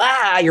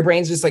 your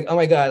brain's just like, oh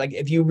my God, like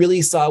if you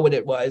really saw what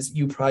it was,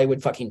 you probably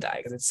would fucking die,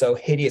 because it's so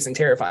hideous and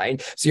terrifying.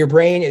 So your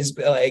brain is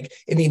like,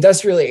 in the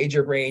industrial age,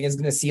 your brain is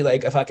going to see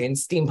like a fucking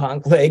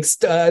steampunk like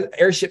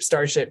airship,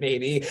 starship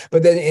maybe,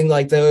 but then in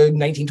like the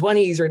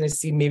 1920s you're going to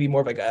see maybe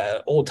more of like a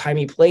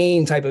old-timey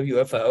plane type of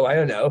UFO. I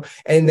don't know.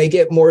 And they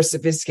get more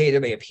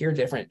sophisticated. They appear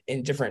different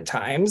in different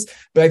times.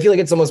 But I feel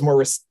like it's almost more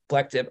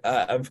reflective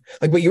of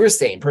like what you were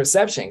saying,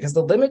 perception, because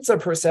the limits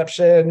of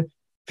perception,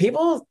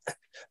 people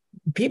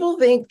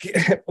think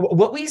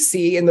what we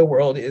see in the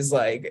world is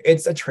like,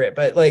 it's a trip.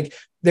 But like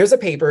there's a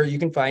paper you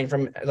can find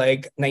from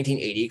like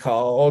 1980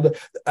 called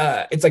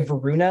it's like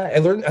Varuna. I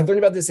learned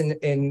about this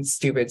in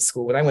stupid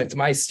school when I went to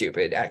my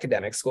stupid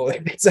academic school.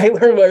 So I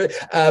learned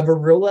about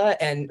Varuna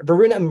and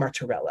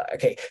Martorella.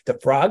 Okay, the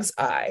frog's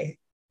eye.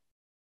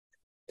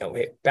 No,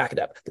 wait, back it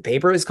up. The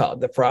paper is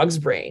called "The Frog's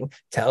Brain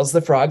Tells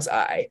the Frog's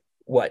Eye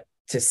What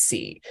to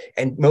See."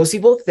 And most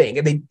people think,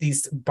 and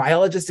these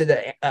biologists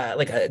did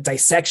a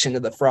dissection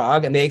of the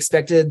frog, and they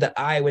expected the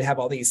eye would have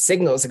all these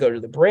signals to go to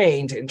the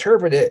brain to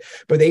interpret it,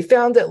 but they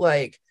found that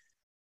like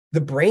the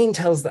brain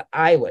tells the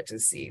eye what to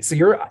see. So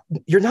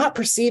you're not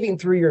perceiving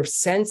through your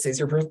senses,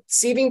 you're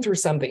perceiving through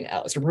something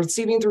else, you're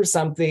perceiving through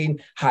something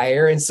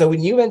higher. And so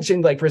when you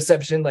mentioned like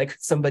perception, like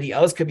somebody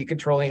else could be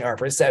controlling our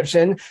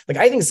perception, like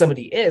I think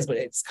somebody is, but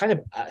it's kind of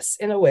us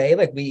in a way.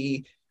 Like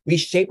we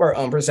shape our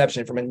own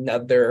perception from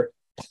another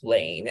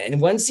plane. And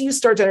once you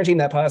start to entertain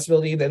that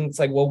possibility, then it's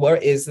like, well,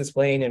 what is this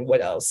plane and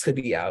what else could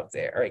be out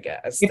there? I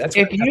guess that's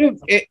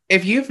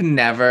if you've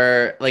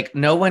never, like,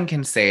 no one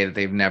can say that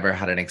they've never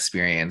had an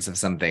experience of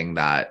something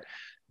that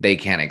they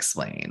can't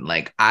explain.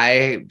 Like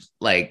I've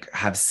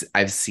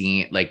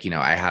seen, like,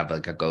 I have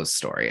like a ghost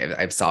story.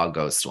 I've saw a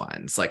ghost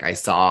once. Like I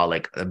saw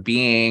like a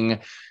being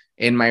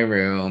in my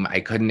room. I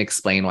couldn't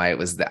explain why it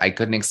was I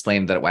couldn't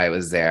explain why it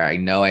was there. I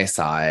know I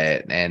saw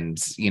it, and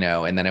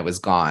and then it was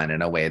gone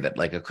in a way that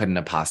like it couldn't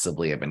have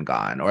possibly have been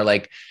gone. Or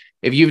like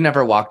if you've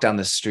never walked down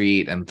the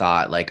street and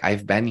thought like,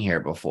 I've been here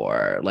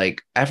before,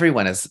 like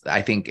everyone is,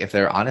 I think if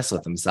they're honest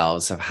with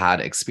themselves, have had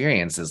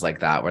experiences like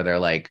that where they're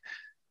like,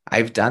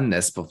 I've done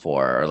this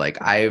before, or like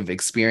I've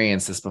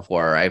experienced this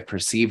before, or I've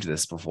perceived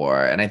this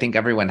before. And I think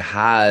everyone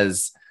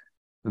has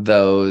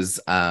those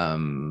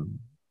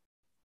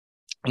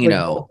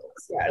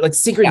yeah, like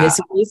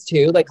synchronicities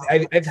too. Like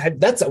I've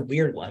had, that's a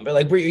weird one, but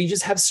like where you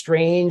just have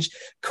strange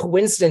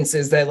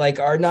coincidences that like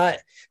are not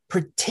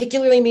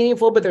particularly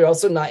meaningful, but they're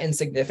also not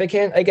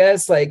insignificant, I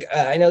guess. Like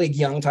I know like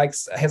Young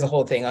Talks has a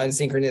whole thing on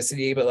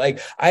synchronicity, but like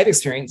I've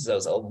experienced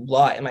those a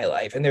lot in my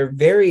life, and they're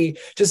very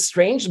just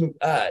strange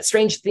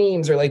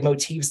themes or like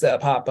motifs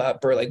that pop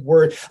up, or like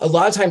word. A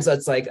lot of times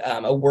that's like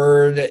a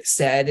word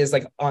said is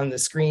like on the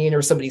screen,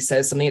 or somebody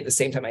says something at the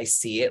same time I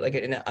see it, like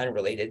in an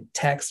unrelated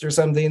text or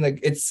something.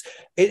 Like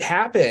it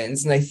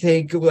happens, and I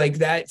think like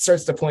that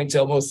starts to point to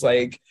almost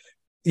like,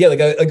 yeah,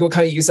 like what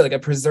kind of you said, like a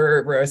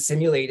preserve or a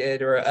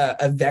simulated or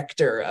a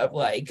vector of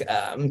like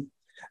I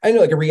don't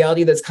know, like a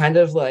reality that's kind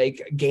of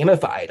like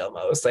gamified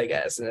almost, I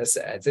guess, in a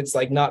sense. It's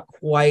like not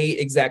quite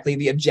exactly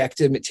the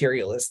objective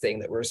materialist thing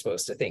that we're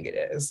supposed to think it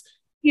is.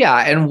 Yeah.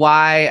 And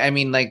why, I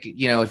mean, like,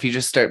 if you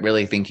just start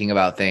really thinking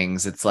about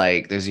things, it's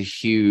like there's a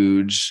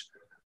huge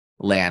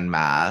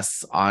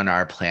landmass on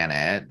our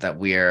planet that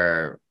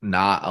we're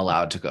not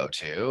allowed to go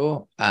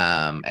to,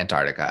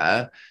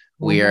 Antarctica.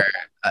 We're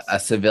a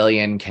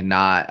civilian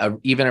cannot,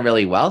 even a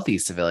really wealthy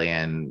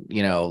civilian,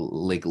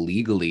 like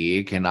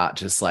legally cannot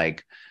just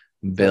like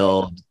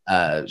build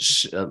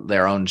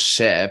their own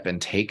ship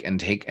and take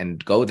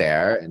and go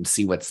there and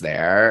see what's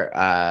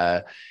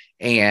there.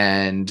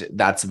 and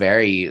that's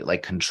very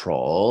like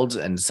controlled.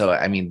 And so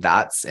I mean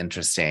that's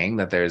interesting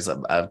that there's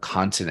a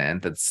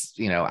continent that's,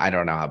 you know, I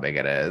don't know how big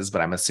it is, but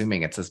I'm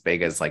assuming it's as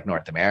big as like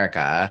North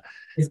America.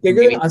 It's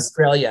bigger than Maybe.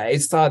 Australia. I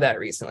saw that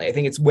recently. I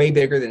think it's way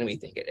bigger than we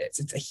think it is.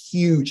 It's a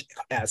huge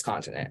ass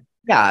continent.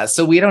 Yeah,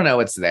 so we don't know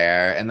what's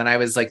there. And then I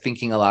was like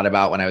thinking a lot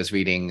about when I was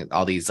reading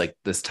all these, like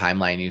this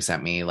timeline you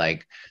sent me,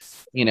 like,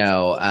 you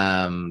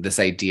know, this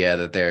idea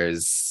that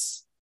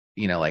there's,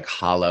 you know, like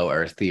hollow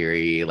earth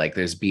theory, like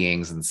there's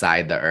beings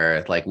inside the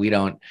earth. Like we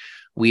don't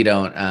we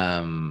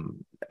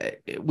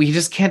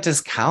just can't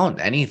discount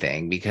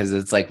anything because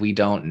it's like we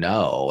don't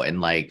know, and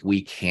like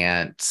we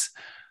can't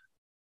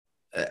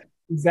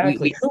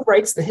Exactly. Who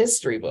writes the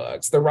history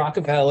books? The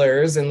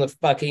Rockefellers and the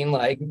fucking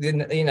like,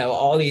 you know,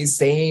 all these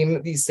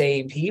same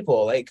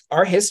people. Like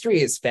our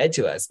history is fed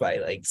to us by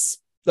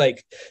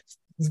like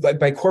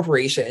by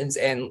corporations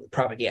and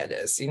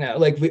propagandists. You know,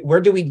 like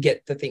where do we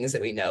get the things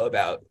that we know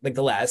about like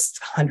the last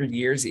 100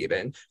 years?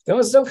 Even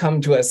those don't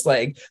come to us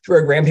like through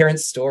our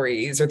grandparents'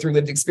 stories or through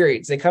lived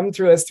experience. They come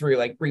through us through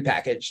like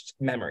repackaged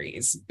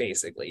memories,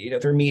 basically. You know,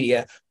 through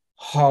media,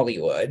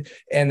 Hollywood,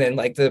 and then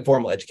like the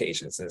formal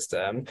education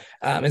system.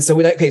 And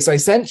so so I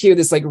sent you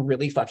this like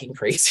really fucking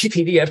crazy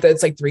PDF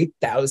that's like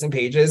 3,000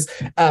 pages.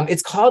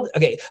 It's called,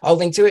 okay, I'll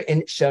link to it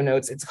in show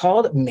notes. It's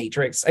called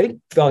Matrix, I think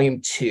volume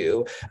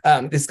 2.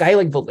 This guy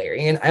like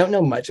Valerian, I don't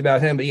know much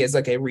about him, but he has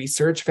like a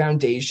research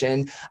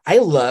foundation. I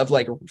love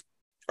like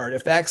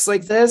artifacts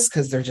like this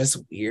because they're just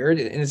weird,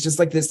 and it's just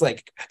like this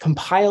like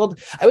compiled,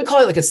 I would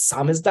call it like a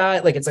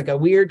samizdat, like it's like a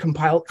weird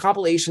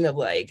compilation of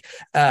like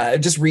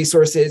just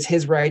resources,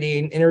 his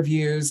writing,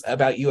 interviews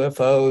about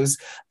UFOs.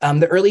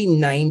 The early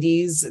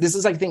 90s, this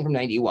is like I think from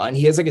 91,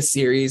 he has like a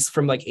series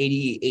from like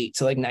 88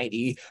 to like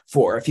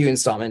 94, a few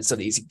installments of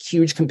these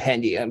huge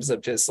compendiums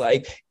of just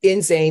like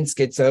insane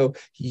schizo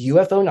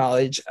UFO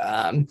knowledge.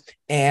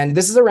 And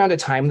this is around a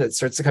time that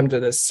starts to come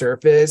to the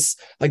surface.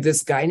 Like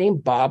this guy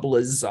named Bob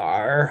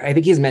Lazar, I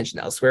think he's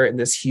mentioned elsewhere in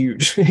this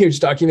huge, huge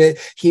document.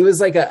 He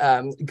was like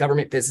a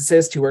government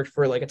physicist who worked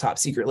for like a top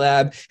secret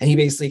lab. And he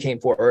basically came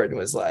forward and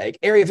was like,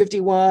 Area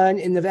 51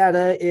 in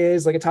Nevada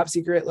is like a top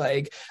secret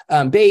like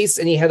base.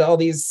 And he had all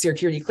these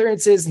security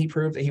clearances, and he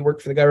proved that he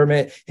worked for the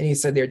government. And he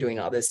said they're doing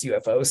all this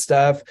UFO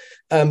stuff.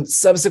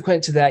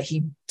 Subsequent to that,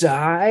 he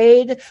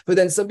died. But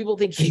then some people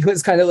think he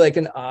was kind of like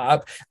an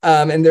op.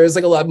 And there's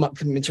like a lot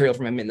of material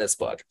from him in this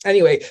book.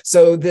 Anyway,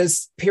 so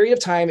this period of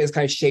time is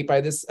kind of shaped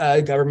by this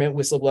government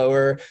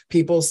whistleblower.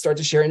 People start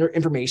to share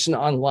information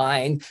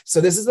online.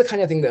 So this is the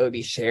kind of thing that would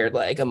be shared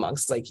like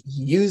amongst like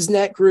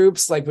Usenet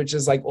groups, like which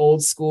is like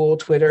old school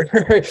Twitter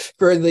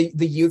for the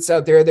youths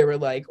out there. They were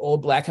like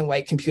old black and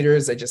white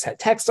computers that just had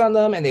text on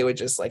them, and they would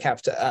just like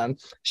have to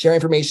share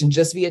information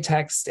just via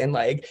text and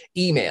like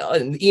email.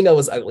 And email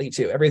was ugly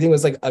too. Everything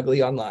was like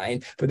ugly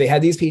online, but they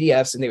had these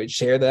PDFs and they would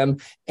share them.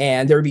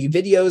 And there would be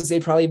videos. They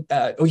probably,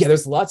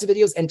 there's lots of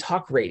videos, and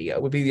talk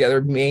radio would be the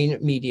other main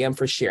medium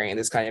for sharing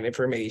this kind of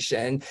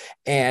information.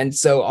 And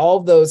so all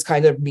of those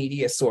kind of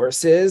media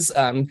sources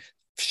formed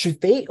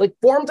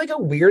like a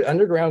weird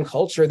underground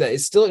culture that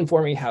is still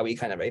informing how we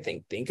kind of, I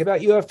think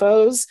about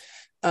UFOs.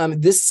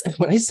 This,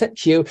 what I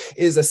sent you,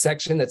 is a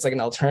section that's like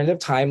an alternative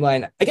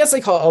timeline. I guess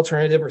I call it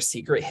alternative or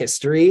secret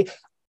history.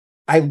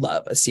 I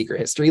love a secret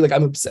history. Like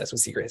I'm obsessed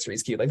with secret history.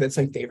 It's cute. Like that's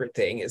my favorite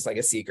thing is like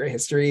a secret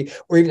history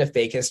or even a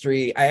fake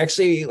history. I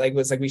actually like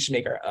was like, we should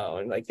make our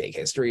own like fake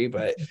history,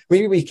 but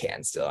maybe we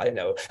can still. I don't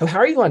know. How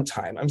are you on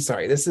time? I'm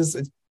sorry. This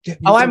is.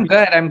 Oh, I'm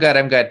good. I'm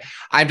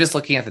just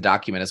looking at the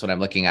document is what I'm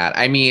looking at.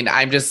 I mean,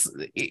 I'm just,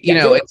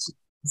 it's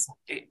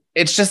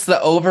just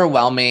the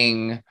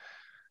overwhelming,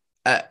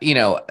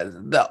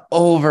 the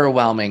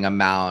overwhelming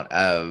amount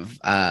of,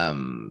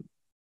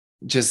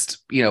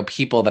 just,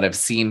 people that have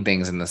seen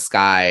things in the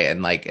sky.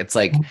 And like, it's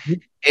like,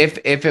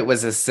 if it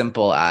was as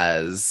simple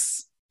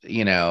as,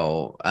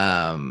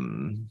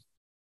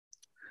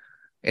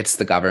 it's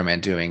the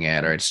government doing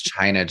it or it's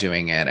China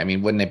doing it, I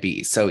mean, wouldn't it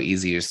be so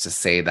easy just to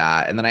say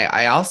that? And then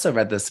I also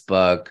read this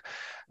book,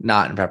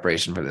 not in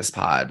preparation for this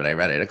pod, but I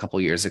read it a couple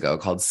years ago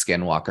called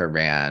Skinwalker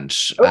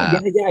Ranch. Oh,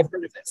 yeah, I've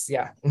heard of this.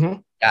 Yeah. Mm-hmm.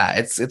 Yeah,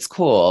 it's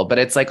cool, but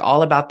it's like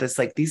all about this,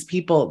 like these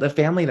people, the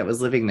family that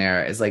was living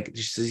there is like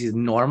just these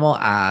normal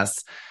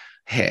ass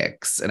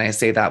hicks. And I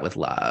say that with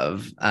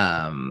love,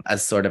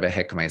 as sort of a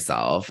hick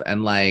myself.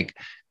 And like,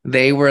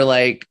 they were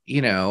like,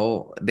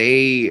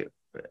 they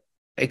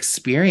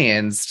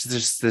experienced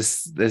just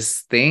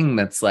this thing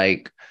that's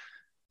like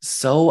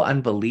so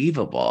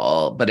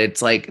unbelievable, but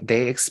it's like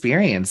they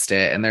experienced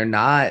it and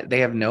they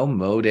have no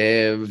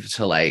motive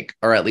to like,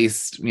 or at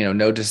least,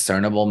 no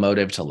discernible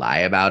motive to lie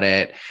about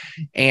it.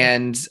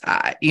 And,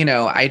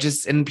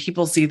 and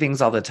people see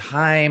things all the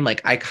time.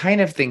 Like, I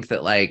kind of think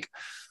that like,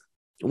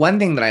 one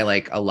thing that I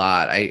like a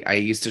lot, I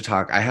used to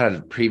talk, I had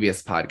a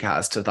previous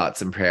podcast to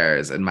Thoughts and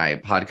Prayers, and my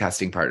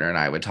podcasting partner and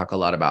I would talk a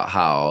lot about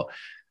how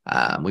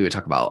we would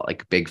talk about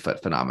like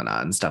Bigfoot phenomena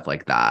and stuff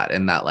like that.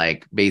 And that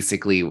like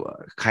basically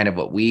kind of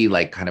what we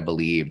like kind of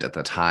believed at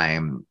the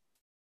time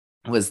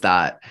was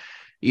that,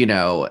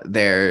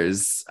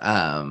 there's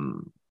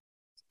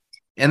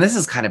and this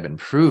has kind of been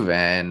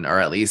proven, or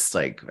at least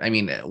like, I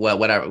mean, well,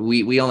 whatever,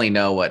 we only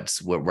know what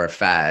we're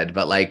fed,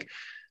 but like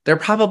there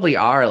probably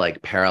are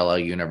like parallel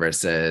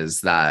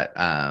universes that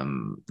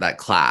that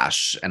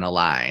clash and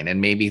align,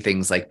 and maybe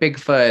things like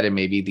Bigfoot and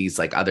maybe these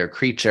like other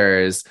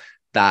creatures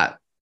that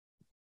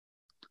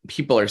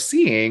people are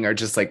seeing are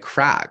just like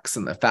cracks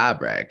in the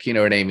fabric, you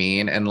know what I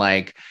mean? And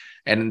like,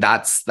 and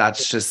that's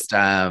just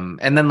and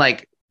then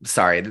like,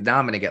 sorry, now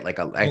I'm gonna get like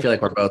I feel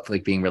like we're both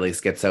like being really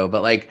schizo,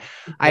 but like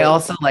I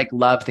also like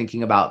love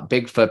thinking about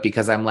Bigfoot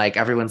because I'm like,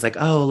 everyone's like,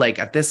 oh, like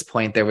at this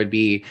point there would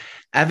be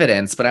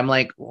evidence, but I'm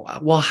like,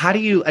 well, how do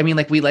you, I mean,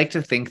 like we like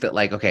to think that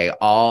like, okay,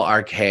 all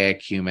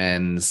archaic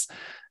humans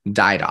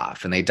died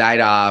off, and they died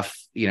off,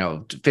 you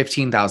know,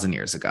 15,000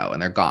 years ago,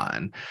 and they're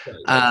gone.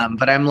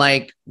 But I'm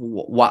like,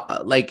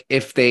 what, like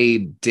if they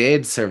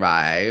did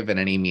survive in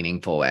any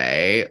meaningful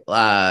way,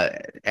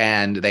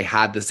 and they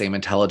had the same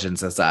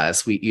intelligence as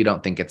us, you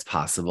don't think it's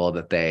possible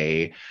that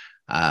they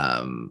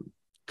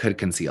could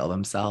conceal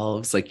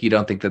themselves? Like, you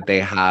don't think that they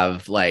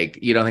have, like,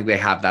 you don't think they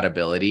have that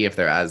ability if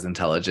they're as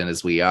intelligent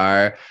as we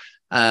are?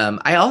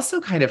 I also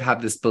kind of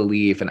have this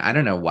belief, and I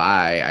don't know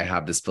why I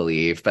have this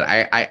belief, but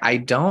I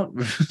don't,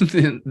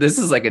 this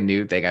is like a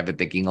new thing I've been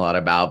thinking a lot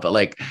about, but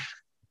like,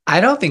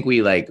 I don't think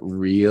we like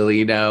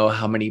really know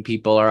how many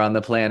people are on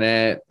the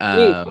planet.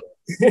 And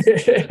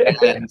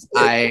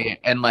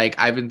like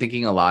I've been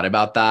thinking a lot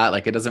about that.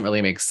 Like it doesn't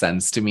really make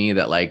sense to me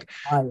that like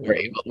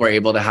we're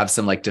able to have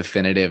some like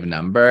definitive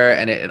number.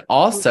 And it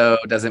also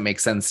doesn't make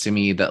sense to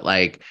me that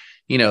like,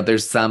 you know,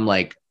 there's some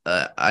like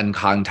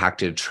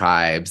uncontacted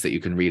tribes that you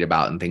can read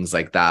about and things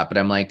like that. But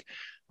I'm like,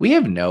 we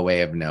have no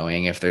way of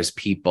knowing if there's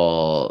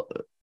people,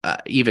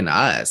 even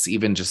us,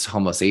 even just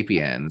Homo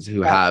sapiens,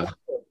 who have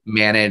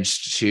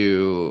managed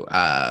to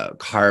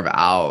carve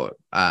out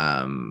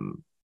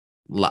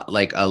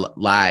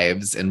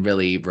lives in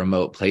really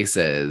remote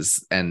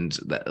places, and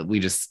we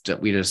just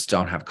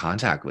don't have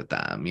contact with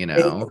them, you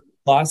know.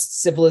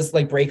 Lost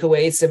like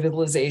breakaway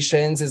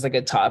civilizations is like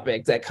a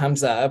topic that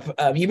comes up.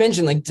 You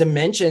mentioned like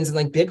dimensions and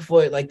like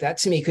Bigfoot, like that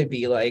to me could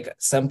be like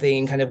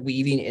something kind of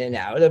weaving in and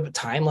out of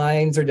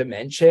timelines or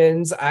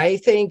dimensions. I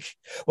think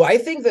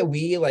that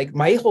we, like,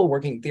 my whole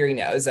working theory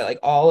now is that like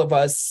all of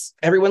us,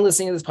 everyone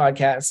listening to this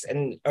podcast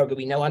and that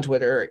we know on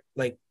Twitter,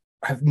 like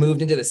have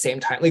moved into the same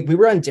time. Like we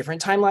were on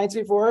different timelines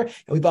before, and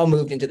we've all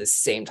moved into the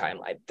same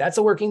timeline. That's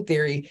a working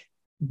theory.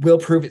 We'll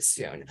prove it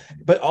soon.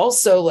 But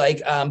also like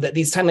that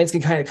these timelines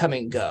can kind of come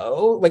and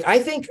go. Like I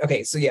think,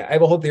 okay, so yeah, I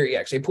have a whole theory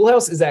actually. Pool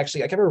House is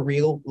actually, I have a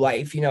real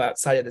life, you know,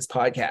 outside of this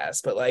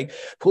podcast, but like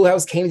Pool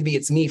House came to be,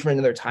 it's me from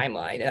another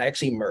timeline, and I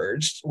actually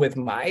merged with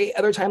my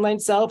other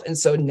timeline self. And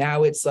so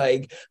now it's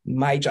like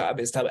my job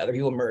is to help other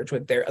people merge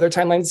with their other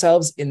timeline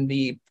selves in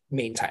the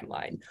main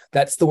timeline.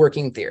 That's the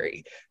working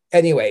theory.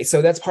 Anyway,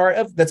 so that's part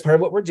of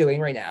what we're doing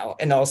right now.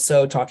 And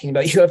also talking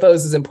about UFOs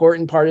is an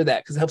important part of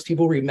that because it helps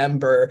people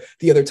remember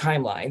the other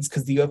timelines,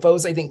 because the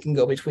UFOs, I think, can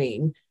go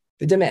between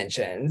the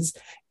dimensions.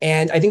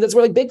 And I think that's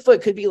where like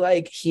Bigfoot could be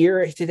like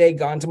here today,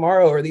 gone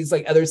tomorrow, or these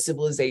like other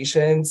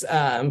civilizations,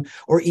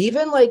 or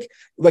even like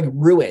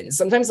ruins.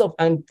 Sometimes they'll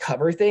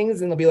uncover things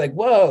and they'll be like,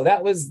 whoa,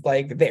 that was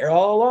like there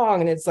all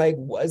along. And it's like,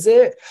 was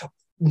it?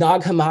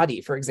 Nag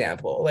Hammadi, for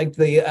example, like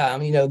the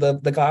you know,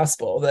 the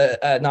gospel, the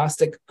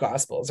Gnostic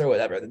gospels or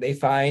whatever that they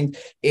find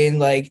in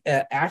like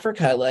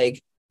Africa,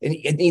 like in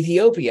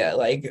Ethiopia.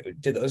 Like,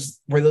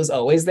 were those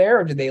always there,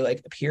 or did they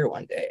like appear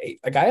one day?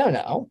 Like, I don't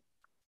know.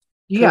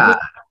 Yeah.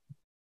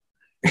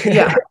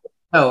 Yeah.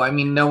 Oh, I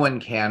mean, no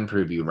one can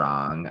prove you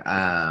wrong.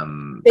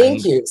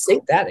 Thank you. Say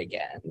that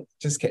again.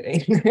 Just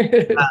kidding.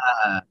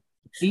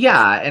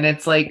 Yeah, and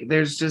it's like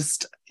there's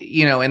just,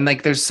 you know, and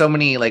like there's so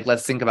many, like,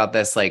 let's think about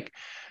this, like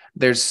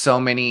there's so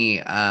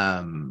many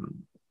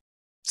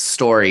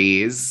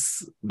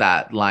stories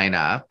that line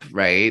up,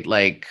 right?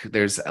 Like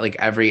there's like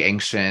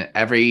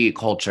every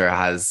culture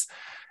has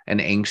an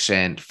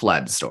ancient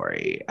flood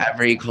story.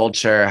 Every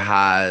culture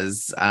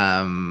has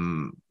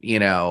you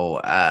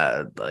know,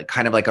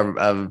 kind of like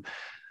a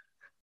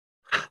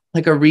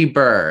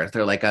rebirth,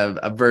 or like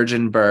a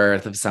virgin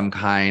birth of some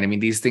kind. I mean,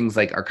 these things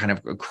like are kind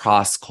of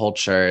across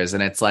cultures,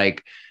 and it's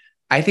like,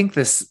 I think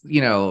this, you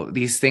know,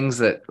 these things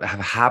that have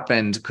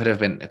happened could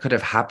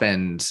have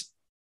happened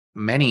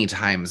many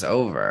times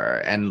over,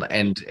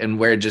 and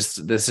we're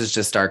just, this is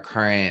just our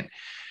current,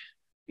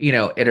 you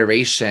know,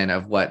 iteration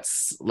of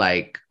what's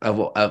like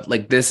of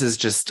like, this is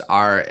just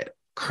our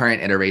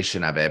current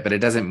iteration of it, but it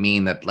doesn't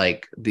mean that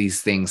like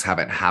these things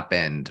haven't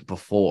happened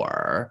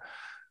before.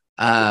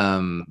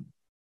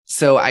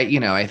 So I, you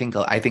know, I think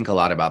a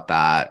lot about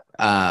that.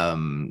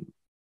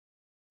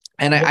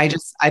 And I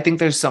think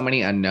there's so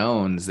many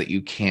unknowns that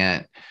you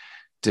can't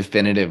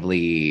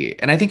definitively,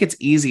 and I think it's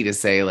easy to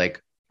say,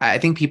 like, I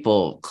think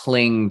people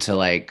cling to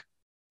like,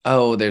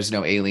 oh, there's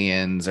no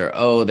aliens, or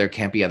oh, there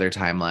can't be other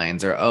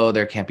timelines, or oh,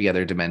 there can't be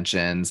other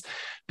dimensions,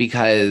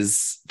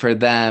 because for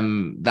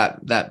them that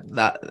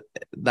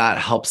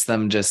helps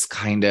them just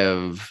kind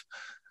of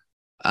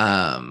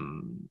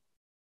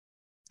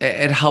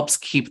it helps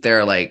keep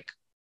their like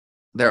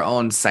their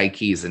own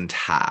psyches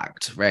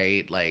intact,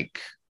 right?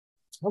 Like,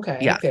 Okay,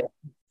 yeah. fair.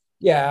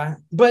 Yeah,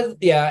 but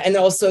yeah, and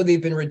also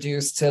they've been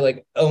reduced to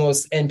like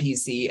almost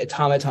NPC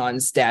automaton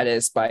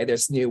status by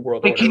this new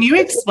world But can order. you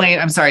explain?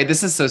 I'm sorry,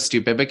 this is so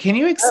stupid, but can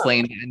you Oh,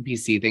 explain the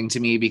NPC thing to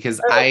me? Because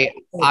oh, I okay.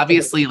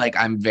 obviously like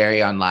I'm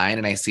very online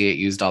and I see it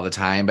used all the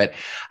time, but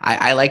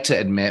I like to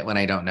admit when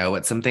I don't know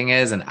what something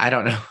is, and I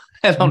don't know,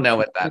 I don't know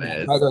what that By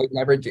is. the way,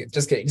 never do.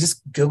 Just kidding.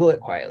 Just Google it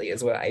quietly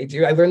is what I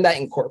do. I learned that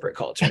in corporate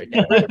culture.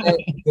 Never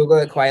Google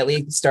it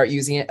quietly. Start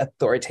using it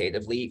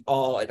authoritatively,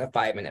 all in a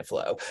 5 minute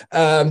flow.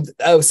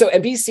 So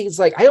NBC is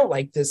like I don't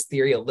like this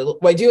theory a little.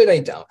 Well, I do and I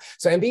don't.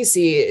 So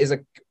NBC is a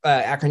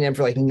acronym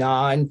for like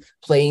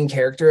non-playing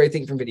character. I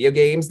think from video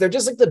games, they're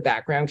just like the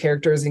background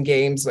characters in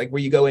games, like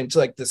where you go into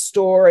like the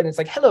store and it's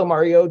like, "Hello,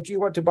 Mario. Do you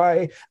want to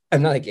buy?"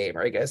 I'm not a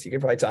gamer, I guess you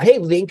could probably tell. "Hey,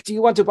 Link, do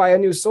you want to buy a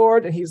new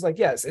sword?" And he's like,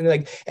 "Yes." And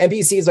like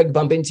NPCs like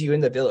bump into you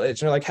in the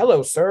village and they're like,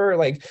 "Hello, sir.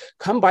 Like,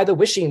 come by the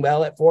wishing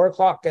well at 4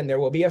 o'clock and there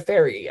will be a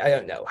fairy." I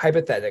don't know,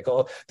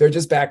 hypothetical. They're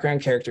just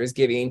background characters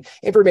giving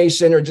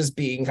information or just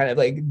being kind of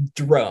like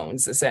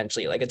drones,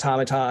 essentially, like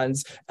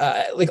automatons,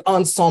 like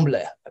ensemble,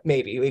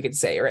 maybe we could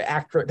say, or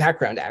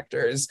background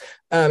actors.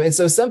 And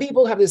so some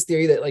people have this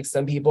theory that like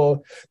some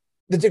people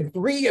the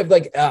degree of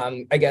like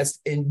I guess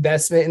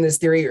investment in this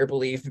theory or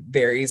belief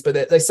varies, but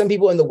that like some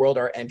people in the world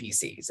are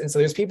NPCs. And so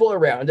there's people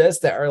around us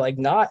that are like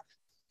not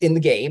in the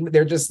game.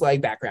 They're just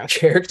like background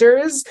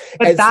characters.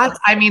 But As that's,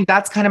 I mean,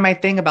 that's kind of my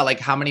thing about like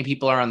how many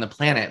people are on the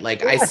planet.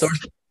 Like I sort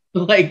yes,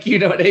 of like, you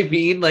know what I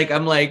mean? Like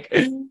I'm like,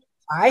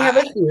 I have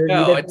I a theory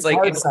know that it's there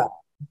like are it's some.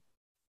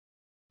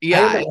 I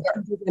don't yeah,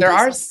 know. there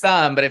are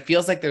some, but it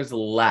feels like there's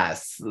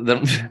less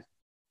than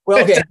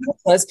Well, okay,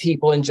 less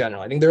people in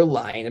general. I think they're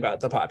lying about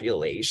the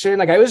population.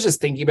 Like I was just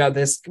thinking about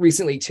this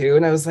recently too,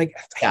 and I was like,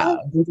 I yeah.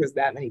 don't think there's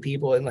that many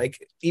people. And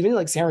like even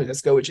like San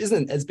Francisco, which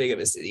isn't as big of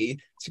a city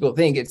as people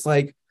think, it's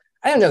like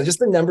I don't know, just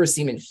the numbers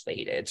seem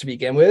inflated to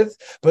begin with.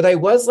 But I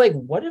was like,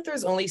 what if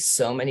there's only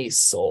so many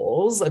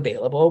souls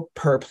available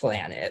per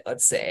planet,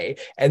 let's say?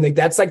 And like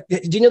that's like, do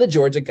you know the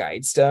Georgia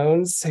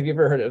Guidestones? Have you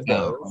ever heard of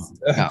those?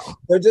 No, no.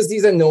 They're just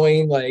these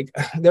annoying, like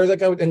there's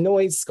like an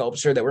annoying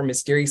sculpture that were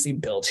mysteriously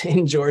built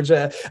in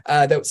Georgia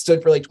that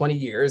stood for like 20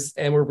 years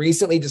and were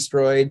recently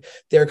destroyed.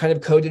 They're kind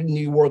of coded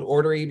New World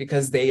Ordery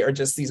because they are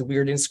just these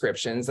weird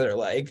inscriptions that are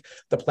like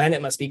the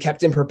planet must be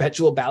kept in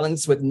perpetual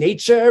balance with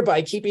nature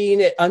by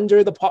keeping it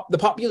under the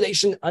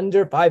population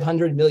under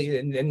 500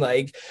 million. And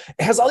like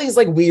it has all these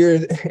like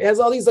weird, it has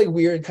all these like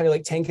weird kind of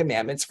like 10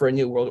 commandments for a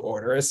new world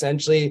order.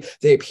 Essentially,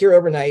 they appear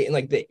overnight in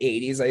like the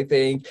 80s, I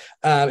think.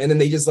 And then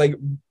they just like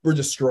were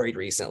destroyed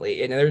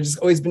recently. And they're just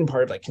always been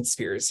part of like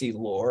conspiracy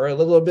lore a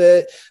little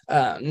bit.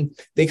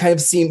 They kind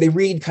of seem, they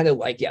read kind of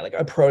like, yeah, like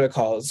a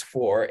protocols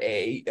for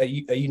a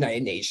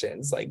United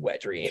Nations, like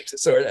wet dreams,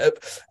 sort of.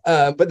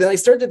 But then I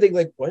started to think,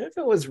 like, what if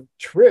it was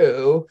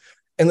true?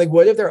 And like,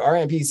 what if there are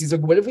NPCs?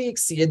 Like, what if we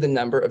exceeded the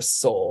number of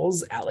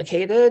souls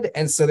allocated?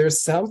 And so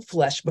there's some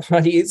flesh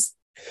bodies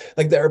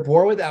like that are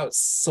born without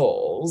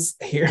souls.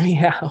 Hear me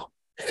out.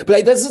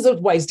 But this is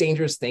why it's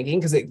dangerous thinking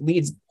because it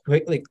leads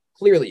like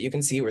clearly you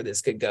can see where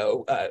this could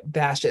go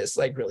fascist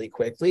like really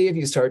quickly if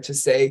you start to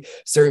say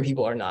certain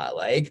people are not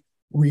like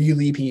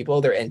really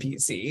people, they're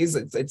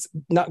NPCs. It's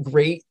not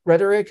great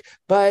rhetoric,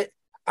 but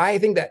I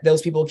think that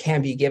those people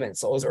can be given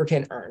souls or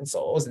can earn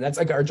souls, and that's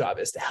like our job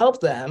is to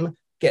help them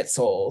get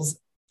souls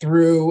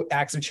through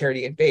acts of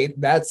charity and faith.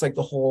 That's like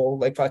the whole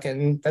like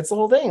fucking that's the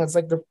whole thing. That's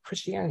like the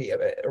Christianity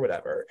of it or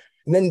whatever.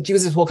 And then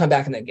Jesus will come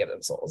back and then give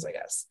them souls, I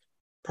guess,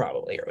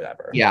 probably or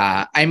whatever.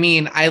 Yeah, I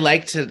mean, I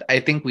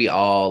think we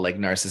all like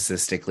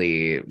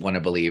narcissistically want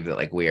to believe that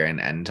like we're in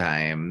end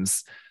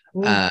times.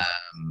 Mm.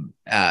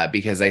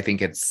 Because I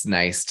think it's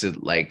nice to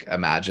like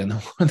imagine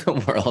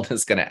the world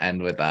is going to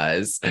end with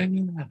us.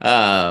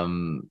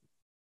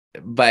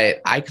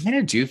 But I kind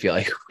of do feel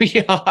like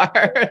we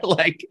are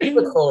like,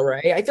 Cool,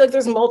 right? I feel like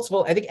there's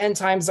multiple. I think end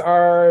times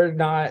are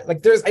not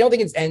like there's. I don't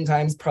think it's end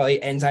times. Probably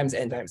end times.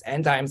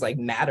 Like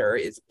matter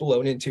is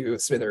blown into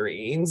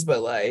smithereens,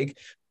 but like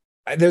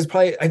there's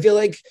probably I feel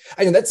like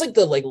I know that's like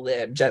the like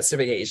lib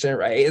justification,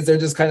 right? Is they're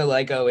just kind of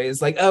like always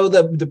like, oh,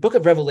 the book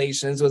of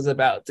Revelations was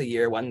about the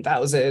year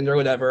 1000 or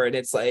whatever, and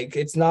it's like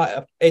it's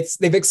not it's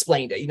they've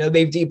explained it, you know,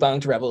 they've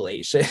debunked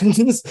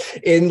Revelations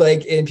in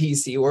like in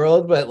PC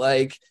world, but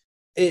like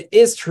it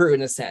is true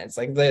in a sense,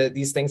 like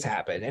these things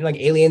happen and like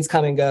aliens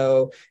come and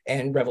go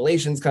and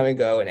Revelations come and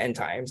go and end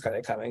times kind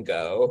of come and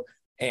go,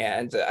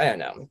 and I don't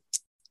know.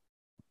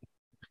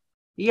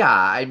 yeah,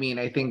 I mean,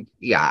 I think,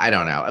 yeah, I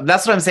don't know.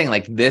 That's what I'm saying.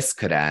 Like this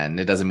could end.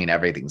 It doesn't mean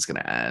everything's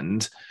going to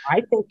end.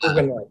 I think we're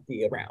gonna like,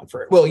 be around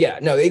for well, yeah,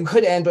 no, it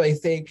could end, but I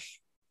think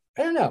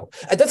I don't know.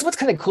 That's what's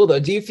kind of cool though.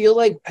 Do you feel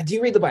like do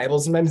you read the Bible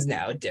sometimes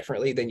now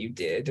differently than you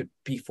did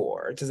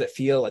before? Does it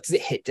feel like does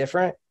it hit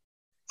different?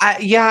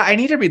 Yeah, I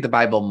need to read the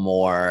Bible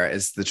more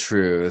is the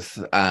truth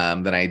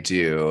than I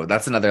do.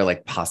 That's another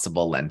like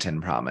possible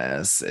Lenten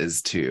promise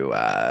is to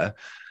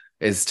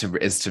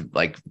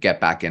like get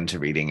back into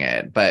reading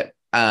it. But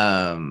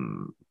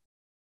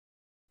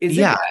Is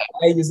Yeah. it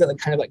I use it like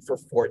kind of like for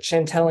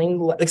fortune telling?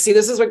 Like, see,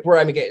 this is like where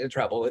I'm getting into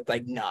trouble with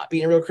like not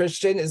being a real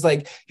Christian. Is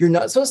like you're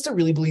not supposed to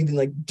really believe in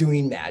like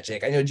doing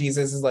magic. I know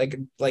Jesus is like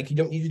you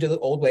don't need to do the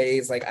old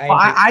ways. Like I Well,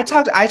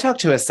 agree. I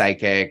talked to a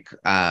psychic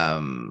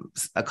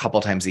a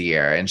couple times a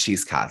year, and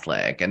she's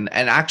Catholic, and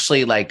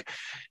actually, like,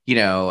 you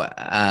know,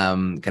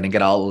 gonna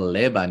get all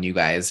lib on you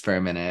guys for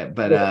a minute,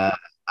 but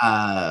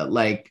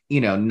like,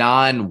 you know,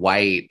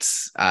 non-white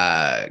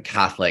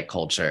Catholic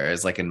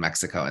cultures like in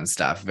Mexico and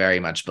stuff very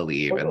much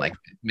believe in like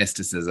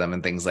mysticism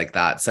and things like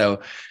that.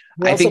 So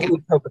We I also think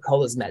believe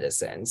Coca-Cola's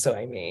medicine. So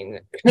I mean,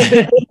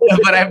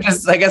 but I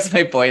guess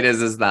my point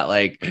is that,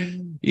 like,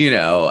 you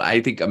know,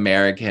 I think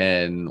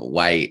American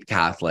white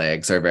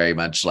Catholics are very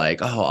much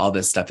like, oh, all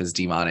this stuff is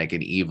demonic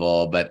and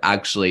evil, but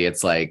actually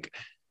it's like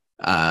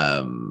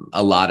a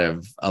lot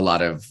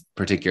of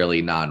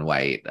particularly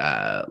non-white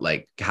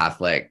like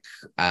Catholic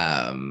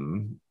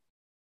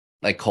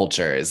like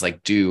cultures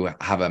like do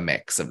have a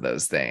mix of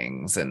those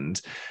things.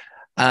 And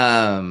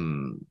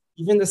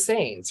even the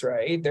saints,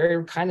 right?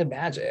 They're kind of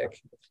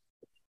magic.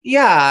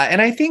 yeah,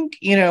 and I think,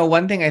 you know,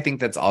 one thing I think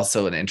that's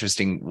also an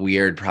interesting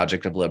weird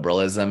project of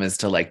liberalism is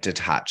to like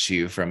detach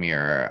you from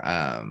your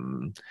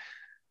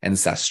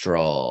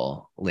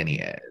ancestral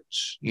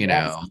lineage, you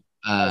Yes.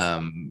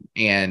 know.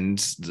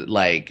 And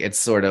like it's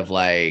sort of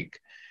like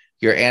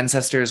your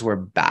ancestors were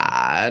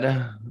bad,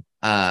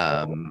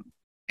 Worse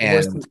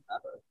and than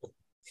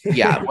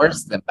yeah, ever.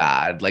 worse than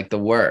bad, like the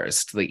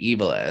worst, the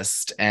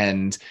evilest,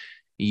 and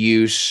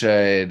you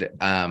should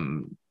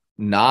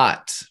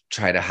not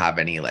try to have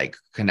any like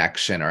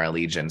connection or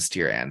allegiance to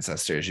your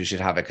ancestors. You should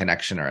have a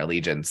connection or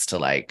allegiance to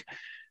like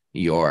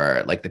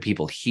your like the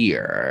people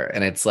here.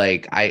 And it's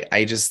like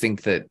I just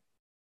think that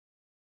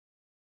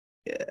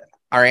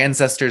our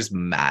ancestors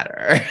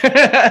matter.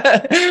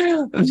 Let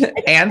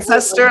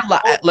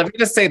me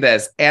just say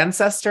this,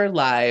 ancestor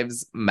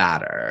lives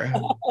matter.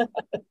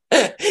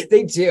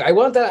 They do. I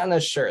want that on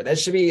a shirt. That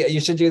should be, you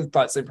should do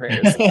thoughts and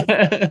prayers.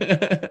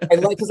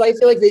 And like, because I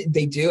feel like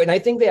they do. And I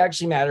think they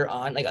actually matter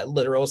on like a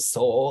literal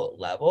soul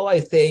level. I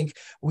think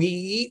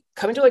we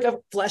come into like a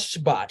flesh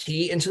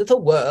body into the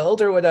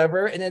world or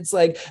whatever. And it's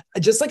like,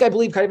 just like I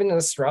believe kind of in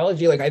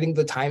astrology, like I think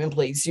the time and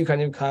place you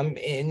kind of come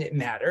in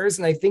matters.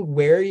 And I think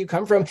where you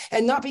come from,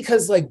 and not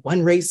because like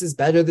one race is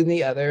better than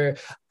the other.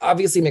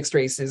 Obviously, mixed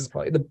race is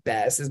probably the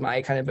best, is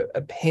my kind of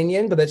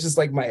opinion, but that's just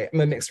like I'm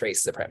a mixed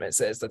race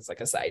supremacist. That's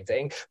like a side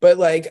thing. But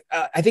like,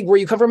 I think where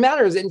you come from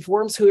matters,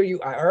 informs who you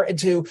are, and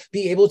to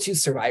be able to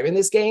survive in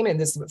this game, in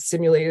this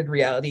simulated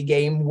reality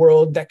game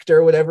world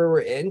vector, whatever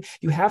we're in,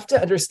 you have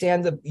to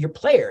understand your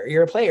player.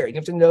 You're a player. You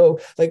have to know,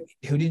 like,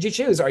 who did you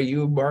choose? Are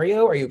you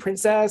Mario? Are you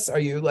Princess? Are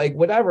you like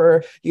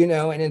whatever, you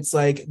know? And it's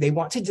like they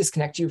want to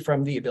disconnect you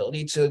from the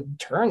ability to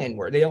turn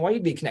inward. They don't want you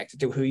to be connected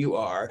to who you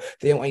are.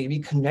 They don't want you to be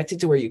connected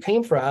to where you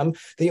came from.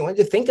 They don't want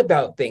you to think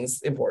about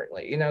things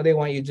importantly. You know, they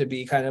want you to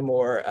be kind of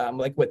more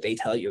like what they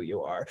tell you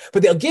you are.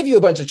 But they'll give you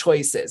a bunch of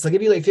choices. They'll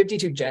give you like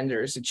 52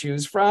 genders to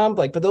choose from.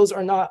 Like, but those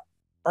are not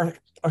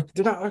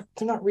they're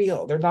not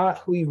real. They're not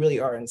who you really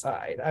are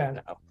inside. I don't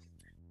know.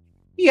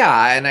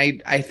 Yeah, and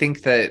I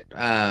think that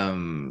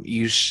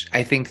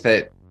I think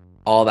that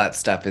all that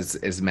stuff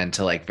is meant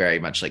to like very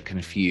much like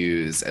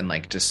confuse and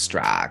like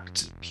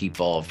distract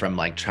people from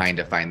like trying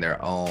to find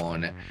their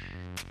own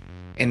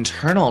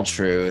internal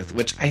truth,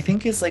 which I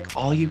think is like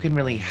all you can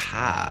really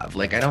have.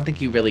 Like I don't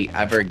think you really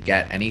ever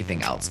get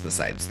anything else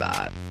besides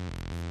that.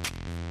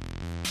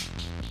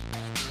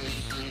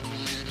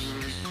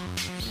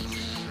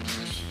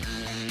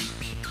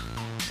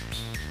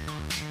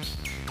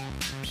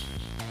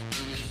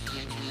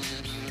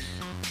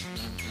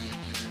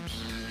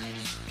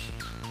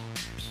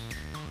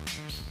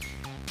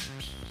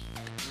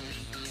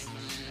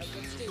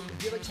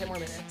 Do you have like 10 more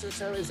minutes or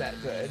so? Is that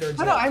good? Or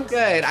Oh, no, I'm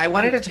good. I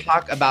wanted to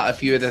talk about a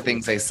few of the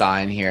things I saw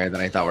in here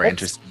that I thought were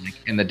interesting,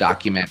 like, in the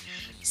document.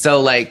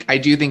 So, like, I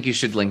do think you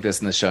should link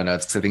this in the show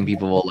notes because I think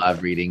people will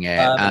love reading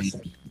it.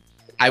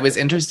 I was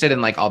interested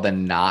in like all the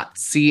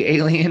Nazi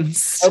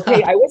aliens.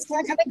 Okay, I was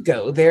gonna kind of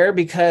go there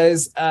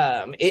because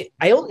I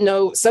don't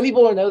know. Some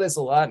people don't know this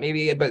a lot,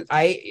 maybe, but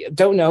I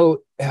don't know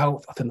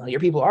how familiar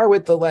people are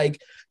with the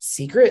like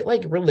secret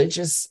like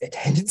religious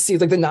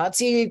tendencies. Like the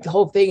Nazi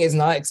whole thing is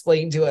not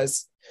explained to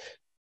us.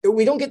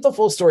 We don't get the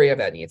full story of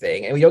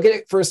anything, and we don't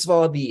get, first of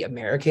all, the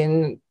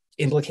American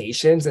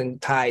implications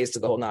and ties to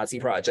the whole Nazi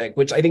project,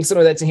 which I think some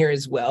of that's in here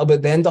as well.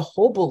 But then the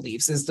whole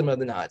belief system of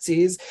the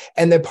Nazis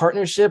and their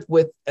partnership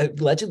with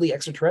allegedly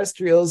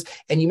extraterrestrials.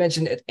 And you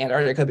mentioned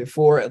Antarctica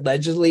before,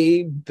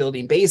 allegedly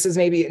building bases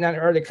maybe in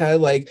Antarctica.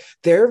 Like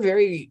they're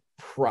very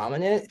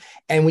prominent.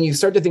 And when you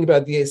start to think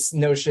about this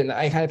notion that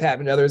I kind of have,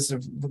 and others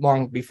have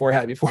long before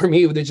had before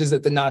me, which is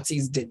that the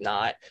Nazis did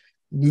not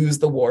lose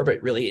the war,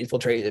 but really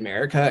infiltrated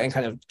America and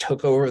kind of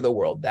took over the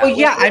world that Well,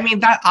 way. yeah, I mean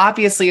that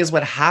obviously is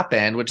what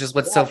happened, which is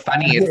what's so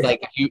funny. It's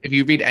like if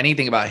you read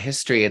anything about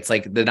history, it's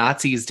like the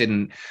Nazis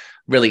didn't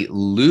really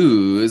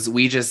lose.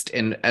 We just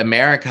in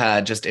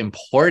America just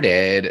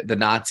imported the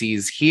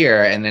Nazis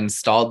here and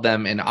installed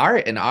them in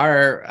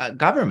our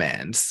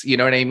governments. You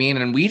know what I mean?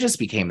 And we just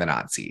became the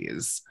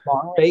Nazis.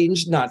 Long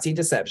range Nazi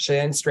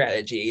deception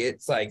strategy.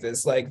 It's like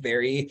this, like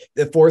very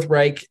the Fourth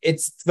Reich.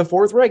 It's the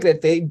Fourth Reich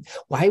that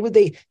why would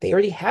they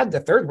already had the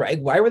Third Reich.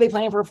 Why were they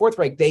planning for a Fourth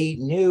Reich? They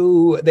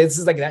knew this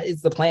is like that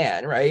is the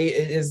plan, right?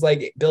 It is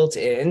like built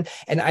in.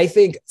 And I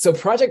think so.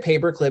 Project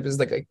Paperclip is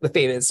like the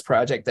famous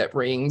project that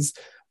brings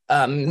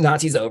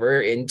Nazis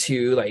over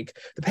into like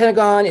the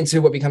Pentagon,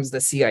 into what becomes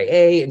the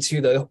CIA, into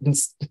the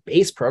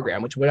space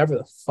program, which whatever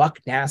the fuck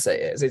NASA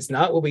is, it's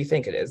not what we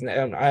think it is.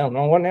 And I don't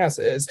know what NASA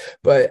is,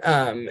 but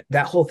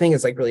that whole thing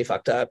is like really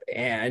fucked up.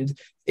 And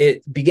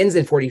it begins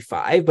in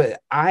 45,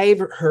 but I've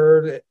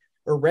heard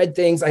or read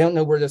things, I don't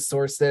know where to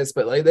source this,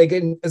 but like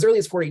in, as early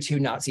as 42,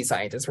 Nazi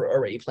scientists were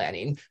already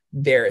planning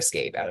their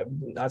escape out of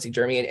Nazi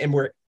Germany and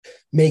were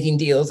making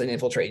deals and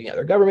infiltrating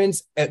other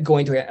governments,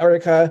 going to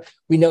Antarctica.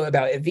 We know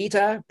about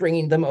Evita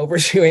bringing them over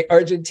to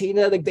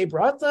Argentina. Like they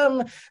brought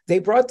them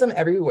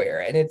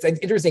everywhere. And it's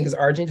interesting because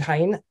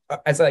Argentine,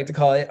 as I like to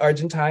call it,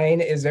 Argentine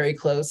is very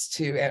close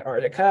to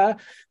Antarctica.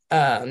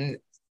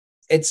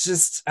 It's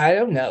just, I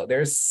don't know.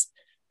 There's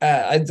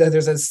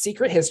a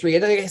secret history.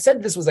 And like I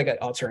said, this was like an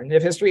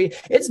alternative history.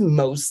 It's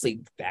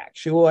mostly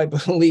factual, I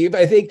believe.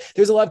 I think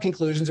there's a lot of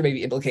conclusions or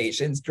maybe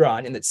implications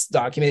drawn in this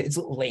document. It's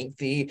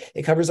lengthy.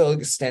 It covers an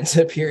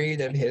extensive period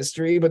of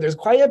history, but there's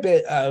quite a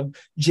bit of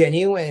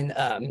genuine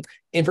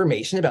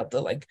information about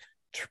the like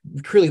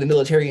truly the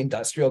military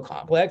industrial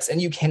complex.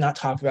 And you cannot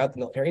talk about the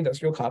military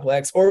industrial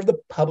complex or the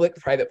public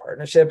private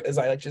partnership, as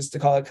I like just to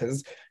call it,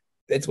 because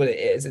it's what it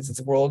is. It's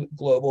a world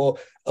global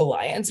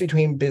alliance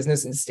between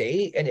business and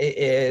state, and it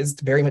is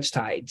very much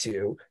tied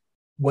to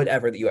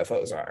whatever the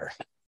UFOs are.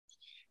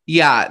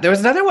 Yeah, there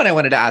was another one I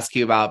wanted to ask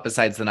you about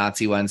besides the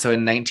Nazi one. So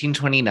in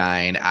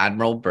 1929,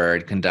 Admiral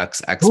Byrd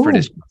conducts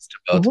expeditions to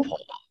both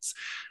poles.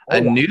 A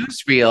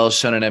newsreel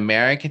shown in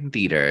American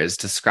theaters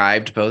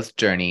described both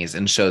journeys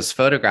and shows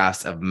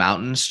photographs of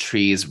mountains,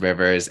 trees,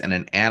 rivers, and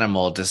an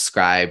animal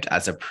described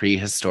as a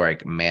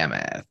prehistoric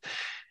mammoth.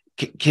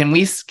 Can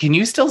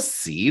you still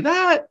see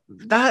that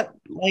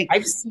like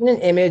I've seen an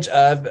image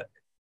of,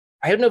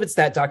 I don't know if it's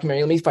that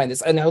documentary. Let me find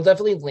this. And I'll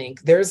definitely link.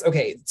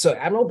 So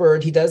Admiral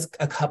Byrd, he does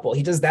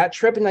that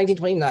trip in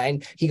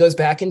 1929. He goes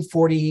back in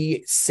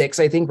 46,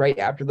 I think, right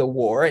after the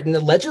war. And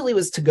allegedly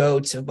was to go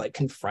to like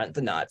confront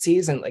the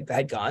Nazis and like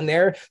had gone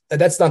there.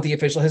 That's not the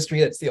official history.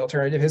 That's the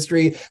alternative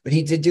history. But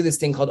he did do this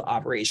thing called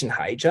Operation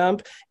High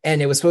Jump.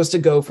 And it was supposed to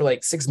go for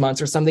like 6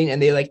 months or something. And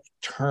they like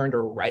turned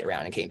right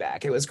around and came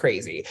back. It was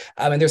crazy.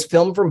 And there's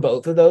film from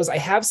both of those. I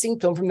have seen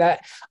film from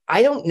that.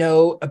 I don't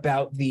know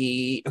about so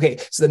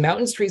the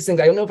mountains, trees, I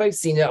don't know if I've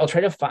seen it. I'll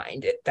try to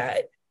find it,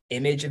 that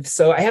image.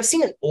 So I have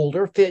seen an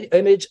older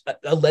image,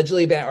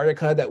 allegedly of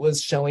Antarctica, that was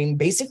showing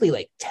basically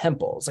like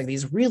temples, like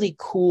these really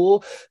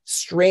cool,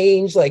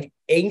 strange, like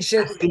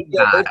ancient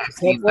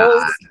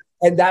temples.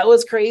 And that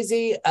was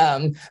crazy.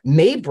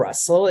 Mae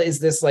Brussel is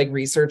this like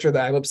researcher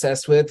that I'm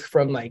obsessed with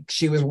from like,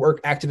 she was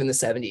active in the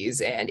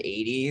 70s and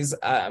 80s.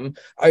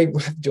 I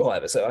do a whole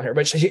episode on her,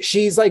 but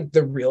she's like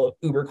the real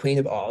uber queen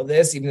of all of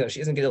this, even though she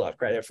doesn't get a lot of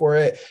credit for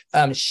it.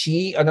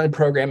 She on a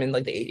program in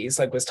like the 80s,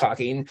 like was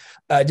talking,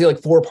 did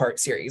like 4-part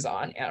series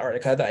on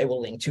Antarctica that I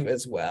will link to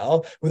as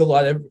well, with a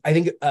lot of, I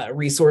think,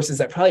 resources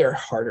that probably are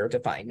harder to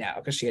find now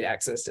because she had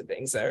access to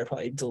things that are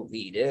probably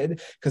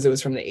deleted because it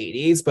was from the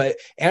 80s. But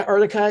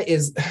Antarctica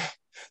is...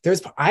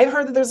 I've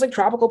heard that there's like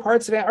tropical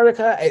parts of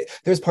Antarctica.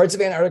 There's parts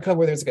of Antarctica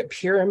where there's like a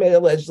pyramid,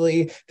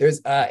 allegedly. There's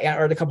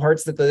Antarctica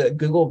parts that the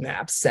Google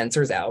Maps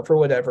censors out for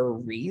whatever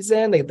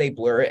reason. They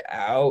blur it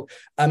out.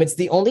 It's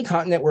the only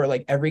continent where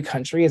like every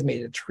country has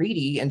made a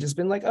treaty and just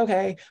been like,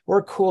 okay,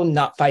 we're cool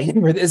not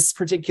fighting for this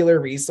particular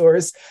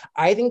resource.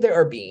 I think there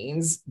are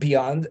beings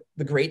beyond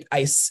the great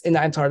ice in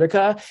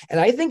Antarctica. And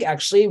I think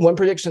actually one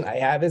prediction I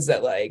have is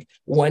that like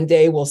one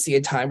day we'll see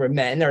a time where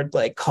men are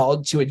like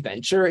called to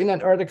adventure in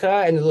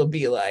Antarctica, and it'll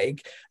be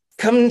like,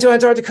 come to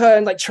Antarctica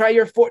and like try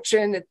your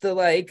fortune at the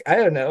like, I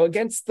don't know,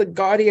 against the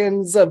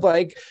guardians of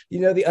like, you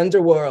know, the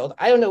underworld.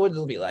 I don't know what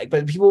it'll be like,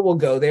 but people will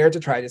go there to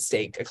try to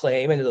stake a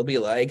claim, and it'll be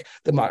like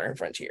the modern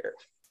frontier.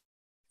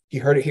 You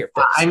heard it here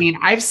first. I mean,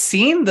 I've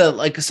seen the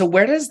like, so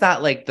where does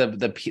that like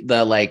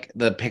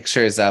the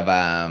pictures of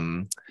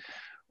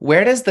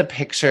where does the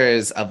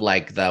pictures of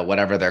like the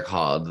whatever they're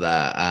called,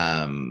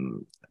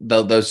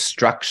 those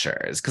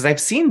structures, because I've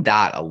seen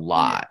that a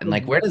lot, and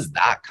like where does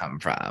that come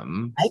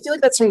from? I feel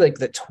like that's from like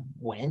the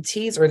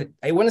 20s, or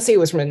I want to say it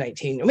was from the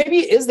 19, maybe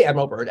it is the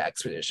Admiral Byrd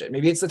expedition,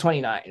 maybe it's the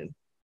 29,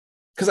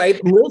 because I'm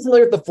really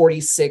familiar with the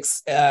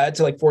 46 to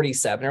like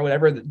 47 or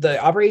whatever.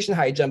 The Operation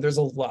High Jump, there's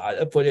a lot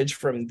of footage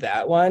from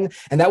that one,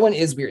 and that one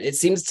is weird. It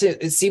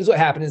seems what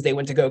happened is they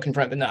went to go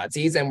confront the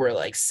Nazis and were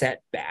like sent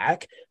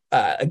back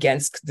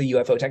against the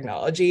UFO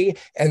technology.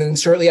 And then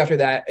shortly after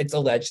that, it's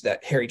alleged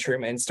that Harry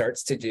Truman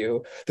starts to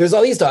do, there's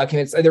all these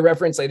documents, they're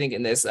referenced, I think,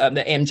 in this,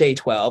 the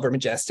MJ-12 or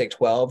Majestic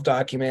 12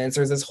 documents.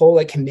 There's this whole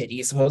like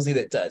committee supposedly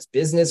that does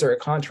business or a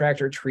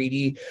contract or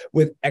treaty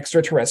with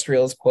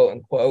extraterrestrials, quote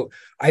unquote.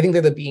 I think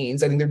they're the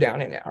beings. I think they're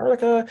down in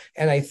Antarctica.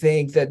 And I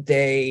think that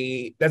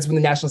that's when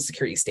the national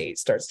security state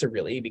starts to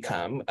really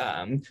become,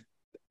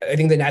 I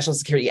think the National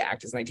Security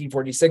Act is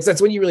 1946.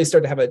 That's when you really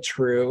start to have a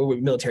true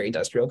military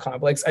industrial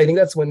complex. I think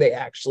that's when they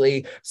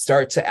actually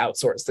start to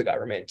outsource the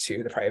government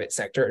to the private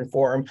sector and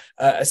form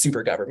a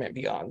super government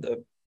beyond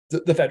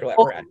the federal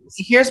apparatus. Well,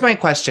 here's my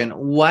question.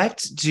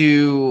 What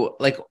do,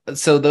 like,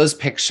 so those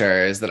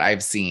pictures that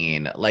I've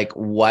seen, like,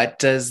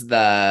 what is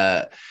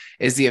the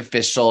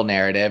official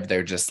narrative?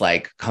 They're just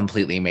like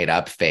completely made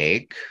up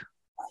fake?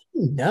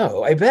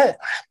 No, I bet.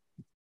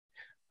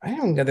 I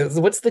don't know.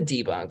 What's the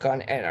debunk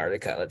on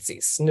Antarctica? Let's see.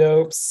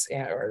 Snopes,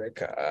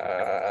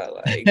 Antarctica.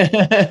 Like,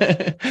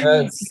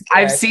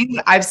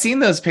 I've seen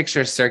those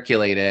pictures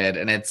circulated,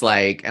 and it's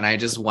like, and I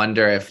just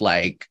wonder if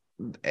like,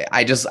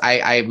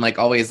 I'm like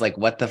always like,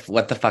 what the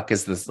fuck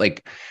is this?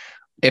 Like,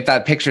 if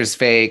that picture's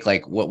fake,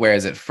 like, where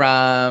is it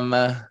from?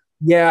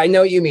 Yeah, I know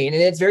what you mean.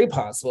 And it's very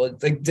possible.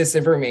 It's like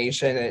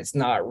disinformation and it's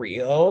not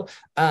real.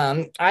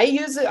 I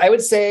use it, I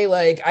would say,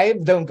 like, I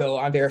don't go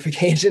on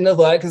verification a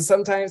lot because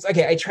sometimes,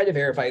 okay, I try to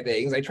verify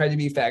things. I try to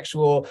be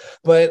factual,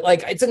 but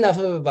like, it's enough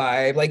of a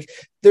vibe. Like,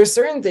 there's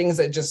certain things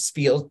that just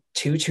feel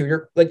too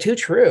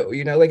true,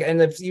 you know, like,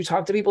 and if you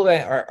talk to people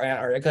that are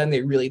Antarctica and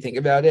they really think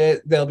about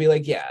it, they'll be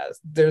like, yeah,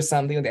 there's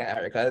something with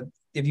Antarctica.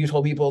 If you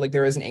told people like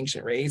there was an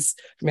ancient race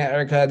from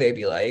Antarctica, they'd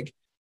be like,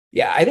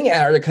 yeah, I think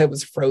Antarctica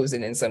was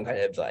frozen in some kind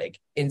of like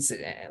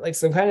incident, like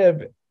some kind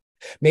of,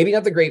 maybe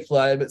not the Great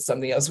Flood, but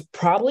something else.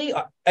 Probably,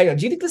 I don't know.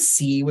 Do you think the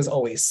sea was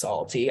always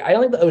salty? I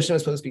don't think the ocean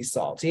was supposed to be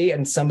salty,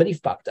 and somebody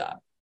fucked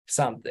up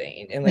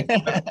something in like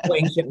the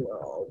ancient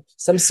world.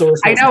 Some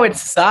source. I know it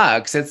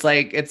sucks. It's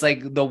like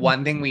the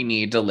one thing we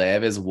need to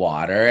live is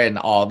water, and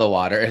all the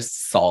water is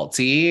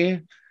salty.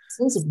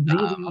 Seems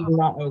really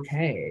not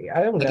okay.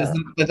 I don't know.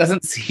 That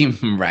doesn't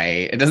seem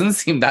right. It doesn't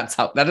seem that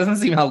doesn't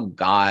seem how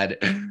God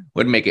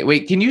would make it.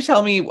 Wait, can you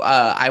tell me?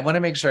 I want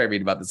to make sure I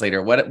read about this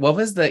later. What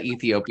was the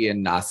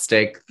Ethiopian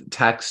Gnostic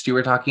text you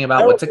were talking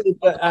about? What's it?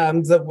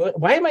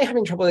 Why am I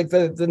having trouble? Like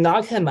the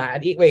Nag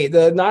Hammadi? Wait,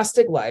 the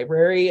Gnostic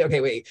library.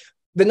 Okay, wait.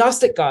 The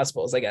Gnostic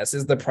Gospels, I guess,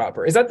 is the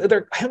proper. Is that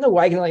there? I don't know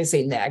why I can only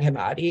say Nag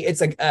Hammadi. It's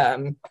like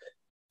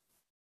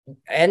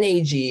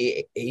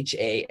Naghammadi,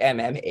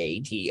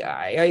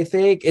 I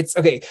think. It's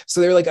okay. So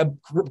they're like a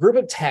group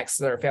of texts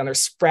that are found.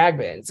 There's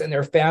fragments, and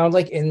they're found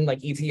like in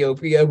like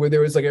Ethiopia, where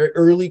there was like an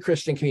early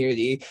Christian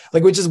community,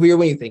 like, which is weird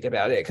when you think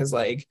about it, because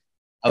like,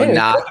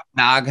 Nag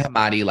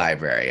Hammadi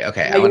library.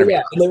 Okay, I want to.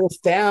 Yeah, and they were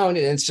found,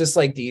 and it's just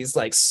like these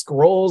like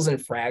scrolls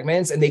and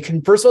fragments, and they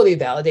can, first of all, they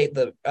validate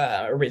the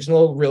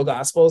original real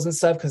gospels and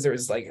stuff, because there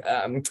was like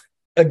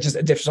just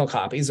additional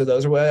copies of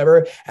those or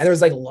whatever. And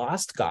there's like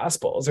lost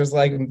gospels. There's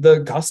like the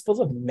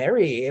Gospel of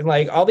Mary and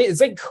like all these.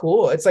 It's like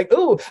cool. It's like,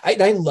 oh,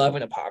 I love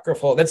an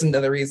apocryphal. That's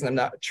another reason I'm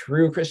not a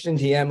true Christian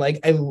TM. Like,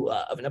 I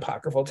love an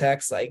apocryphal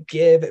text. Like,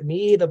 give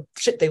me the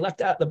shit they left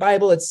out the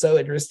Bible. It's so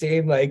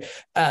interesting. Like,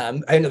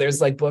 I know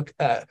there's like book,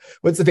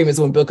 what's the famous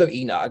one? Book of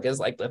Enoch is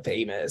like the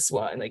famous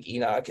one. Like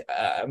Enoch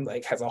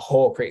like has a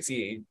whole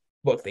crazy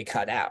book they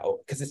cut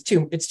out because it's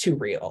too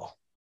real.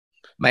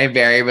 My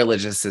very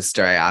religious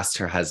sister, I asked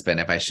her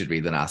husband if I should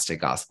read the Gnostic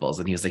Gospels,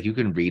 and he was like, you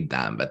can read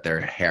them, but they're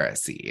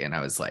heresy. And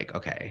I was like,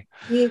 okay.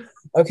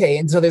 Okay,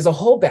 and so there's a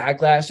whole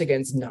backlash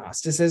against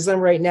Gnosticism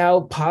right now,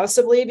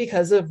 possibly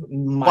because of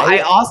my... Well, I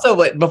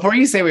also, before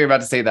you say what you're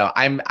about to say, though,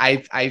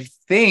 I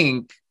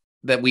think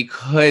that we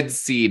could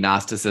see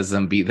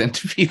Gnosticism be the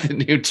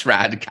new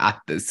trad cath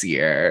this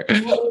year.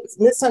 Well,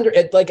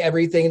 it's like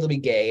everything, it'll be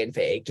gay and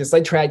fake, just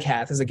like trad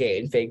cath is a gay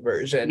and fake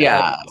version.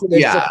 Yeah,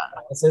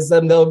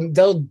 Gnosticism,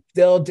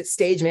 they'll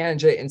stage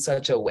manage it in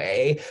such a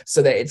way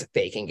so that it's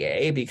fake and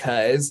gay,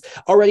 because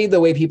already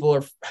the way people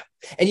are,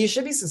 and you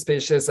should be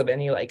suspicious of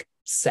any like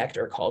sect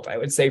or cult, I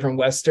would say, from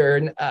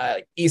Western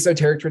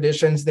esoteric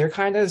traditions. They're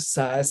kind of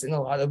sus in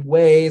a lot of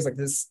ways, like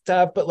this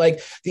stuff. But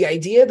like the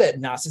idea that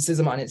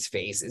Gnosticism on its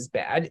face is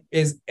bad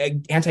is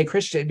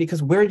anti-Christian,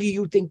 because where do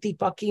you think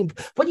what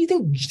do you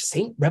think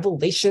Saint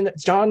Revelation,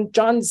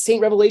 John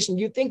Saint Revelation,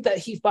 you think that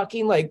he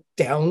fucking like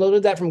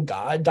downloaded that from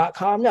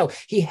God.com? No,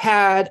 he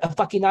had a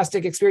fucking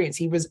Gnostic experience.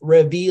 He was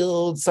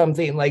revealed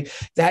something. Like,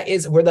 that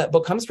is where that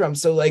book comes from.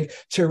 So like,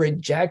 to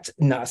reject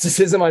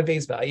Gnosticism on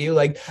face value,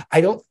 like,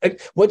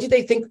 what do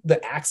they think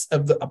the Acts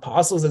of the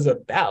Apostles is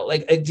about?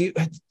 Like,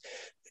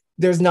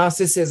 there's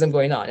Gnosticism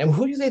going on, and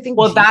who do they think?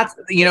 Well, that's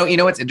you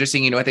know what's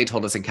interesting. You know what they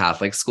told us in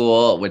Catholic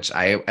school, which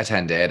I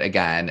attended.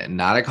 Again,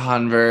 not a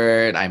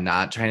convert. I'm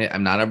not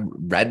a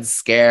Red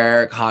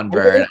Scare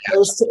convert. I'm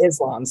close to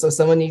Islam, so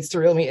someone needs to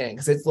reel me in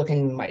because it's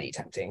looking mighty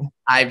tempting.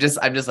 I'm just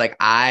like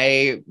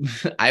I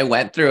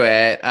went through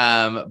it.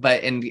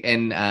 But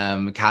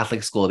in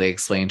Catholic school, they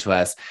explained to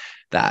us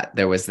that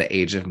there was the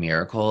age of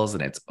miracles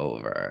and it's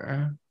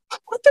over.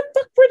 What the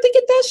fuck? Where'd they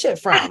get that shit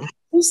from?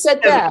 Who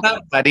said Isn't that?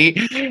 that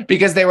funny?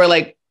 Because they were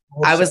like,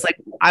 Oh, I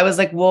was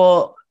like,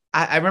 well,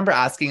 I remember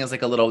asking as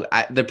like a little,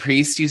 the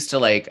priest used to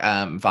like,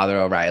 Father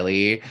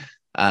O'Reilly,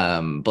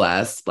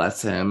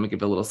 bless him,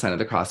 give a little sign of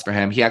the cross for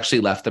him. He actually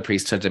left the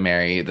priesthood to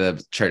marry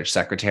the church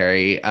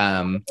secretary.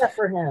 that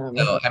for him.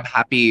 So I'm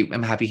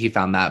happy he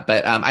found that.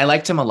 But I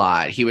liked him a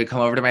lot. He would come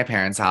over to my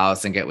parents'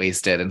 house and get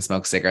wasted and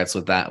smoke cigarettes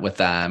with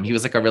them. He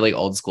was like a really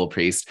old school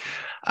priest.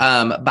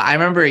 But I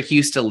remember he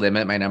used to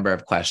limit my number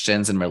of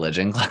questions in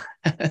religion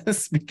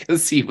class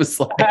because he was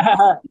like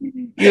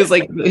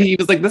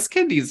this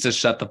kid needs to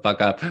shut the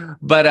fuck up.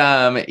 But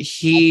I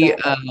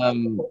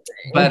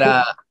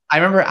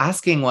remember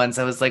asking once,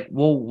 I was like,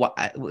 well,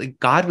 like,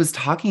 God was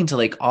talking to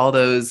like all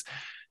those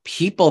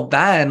people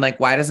then, like,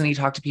 why doesn't he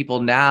talk to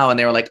people now? And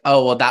they were like,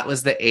 oh, well, that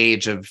was the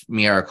age of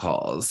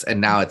miracles and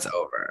now it's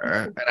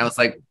over. And I was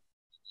like,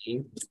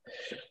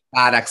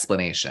 bad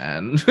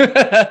explanation.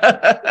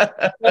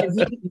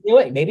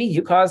 Maybe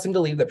you caused him to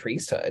leave the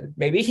priesthood.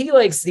 Maybe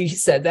he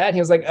said that and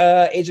he was like,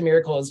 Age of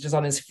Miracles just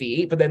on his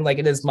feet, but then like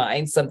in his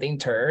mind something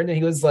turned and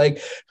he was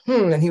like,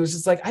 and he was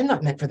just like, I'm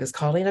not meant for this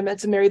calling. I'm meant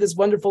to marry this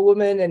wonderful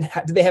woman. And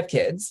do they have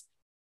kids?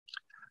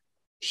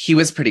 He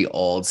was pretty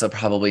old, so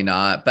probably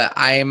not. But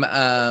I'm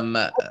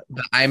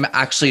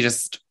actually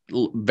just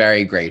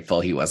very grateful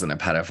he wasn't a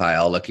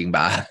pedophile looking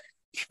back.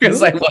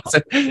 Because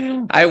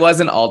I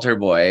was an altar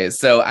boy,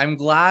 so I'm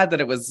glad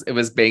that it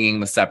was banging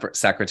the separate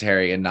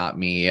secretary and not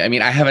me. I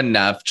mean, I have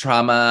enough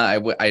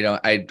trauma.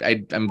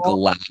 I'm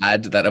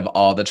glad that of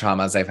all the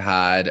traumas I've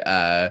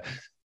had,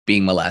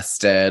 being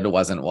molested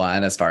wasn't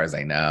one, as far as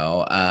I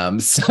know.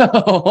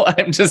 So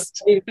I'm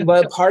just.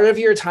 But part of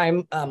your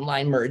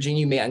timeline merging,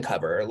 you may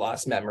uncover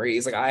lost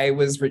memories. Like I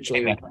was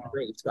ritually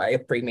raped by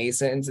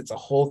Freemasons. It's a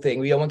whole thing.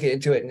 We don't want to get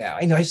into it now.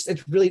 I know it's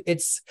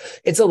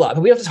a lot,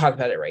 but we have to talk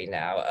about it right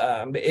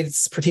now.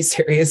 It's pretty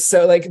serious.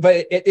 So like,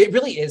 but it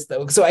really is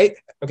though. So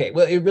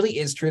well, it really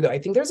is true though. I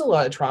think there's a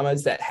lot of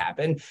traumas that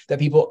happen that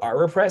people are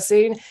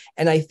repressing,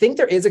 and I think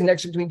there is a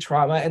connection between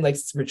trauma and like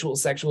ritual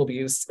sexual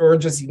abuse, or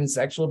just even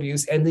sexual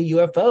abuse, and the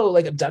UFO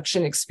like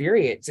abduction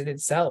experience in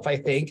itself. I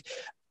think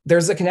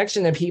there's a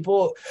connection, and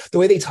people, the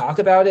way they talk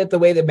about it, the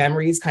way the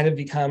memories kind of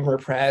become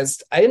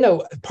repressed. I don't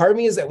know. Part of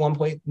me is at one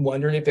point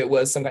wondering if it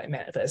was some kind of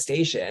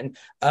manifestation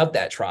of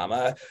that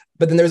trauma.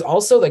 But then there's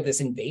also like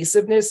this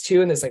invasiveness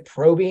too, and this like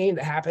probing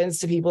that happens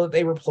to people that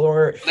they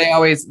report. They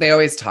always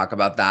talk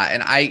about that.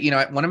 And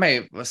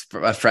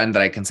a friend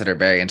that I consider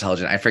very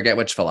intelligent, I forget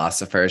which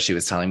philosopher she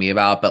was telling me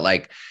about, but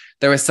like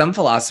there was some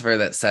philosopher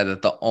that said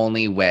that the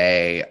only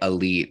way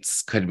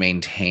elites could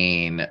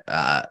maintain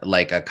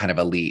like a kind of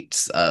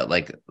elite,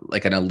 like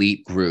an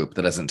elite group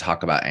that doesn't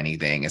talk about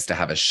anything is to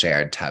have a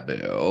shared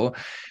taboo.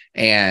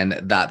 And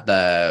that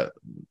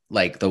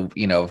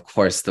of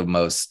course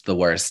the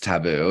worst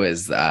taboo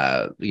is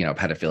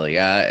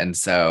pedophilia. And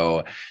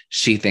so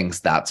she thinks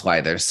that's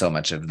why there's so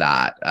much of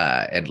that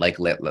in like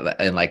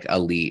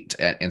elite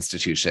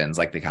institutions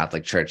like the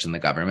Catholic Church and the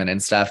government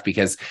and stuff,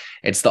 because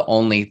it's the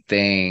only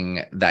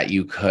thing that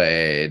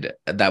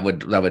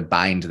would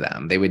bind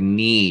them. They would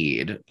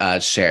need a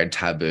shared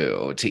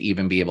taboo to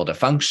even be able to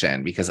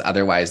function, because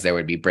otherwise there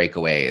would be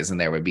breakaways and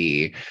there would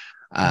be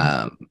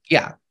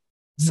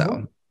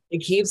so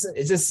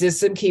it's a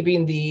system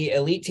keeping the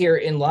elite tier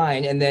in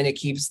line, and then it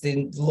keeps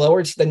the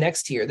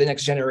next tier, the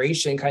next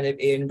generation, kind of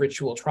in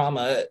ritual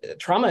trauma.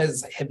 Trauma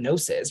is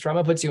hypnosis.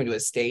 Trauma puts you into a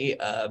state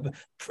of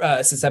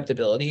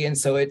susceptibility, and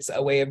so it's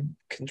a way of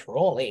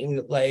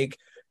controlling. Like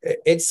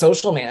it's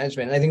social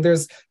management. I think there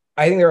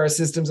are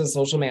systems of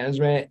social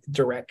management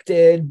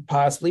directed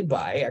possibly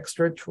by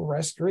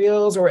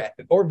extraterrestrials or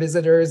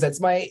visitors.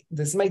 This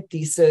is my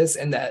thesis,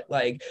 and that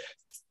like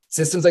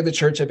systems like the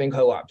church have been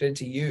co-opted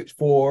to use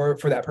for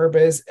that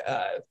purpose.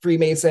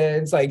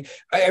 Freemasons, like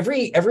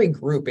every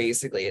group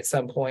basically at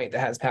some point that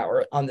has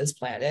power on this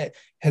planet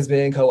has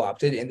been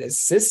co-opted in this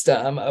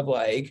system of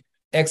like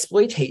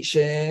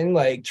exploitation,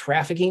 like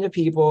trafficking of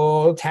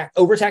people,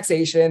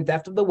 overtaxation,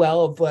 theft of the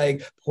wealth,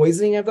 like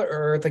poisoning of the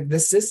earth. Like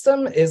this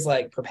system is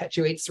like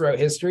perpetuates throughout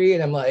history.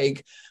 And I'm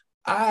like,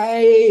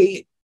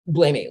 I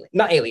blame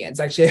not aliens,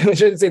 actually. I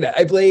shouldn't say that.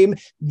 I blame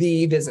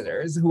the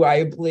visitors, who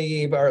I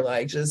believe are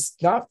like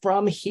just not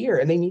from here,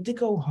 and they need to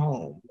go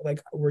home. Like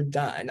we're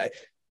done.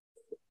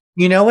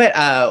 You know what?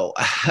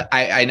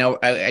 I know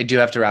I do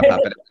have to wrap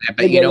up, but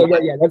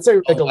That's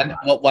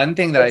one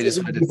thing that I just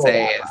wanted to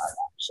say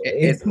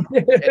is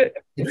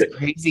it's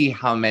crazy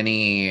how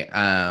many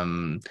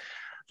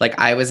like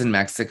I was in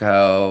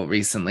Mexico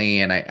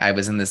recently, and I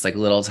was in this like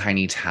little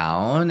tiny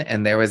town,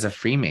 and there was a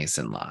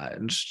Freemason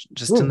lodge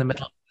just in the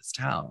middle of this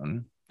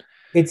town.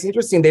 It's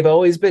interesting. They've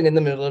always been in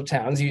the middle of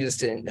towns. You just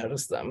didn't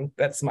notice them.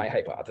 That's my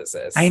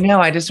hypothesis. I know.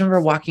 I just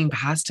remember walking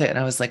past it and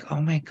I was like,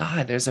 oh my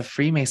God, there's a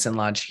Freemason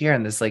lodge here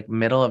in this like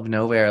middle of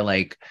nowhere,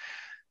 like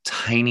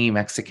tiny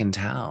Mexican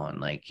town,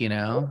 like, you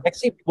know?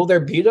 Actually, well, they're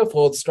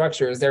beautiful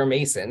structures. They're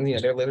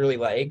masons, they're literally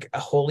like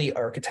holy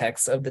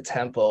architects of the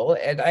temple.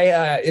 And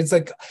it's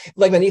like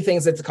many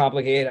things, it's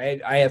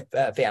complicated. I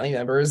have family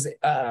members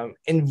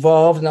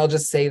involved, and I'll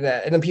just say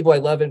that, and then people I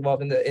love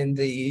involved in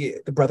the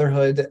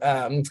brotherhood.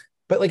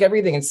 But like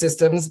everything in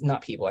systems,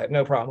 not people. I have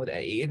no problem with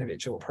any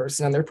individual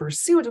person and their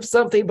pursuit of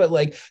something, but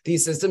like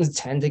these systems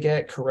tend to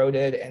get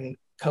corroded and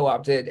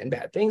co-opted, and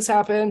bad things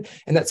happen.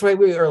 And that's why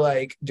we are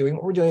like doing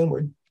what we're doing.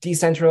 We're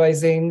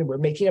decentralizing, we're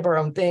making up our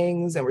own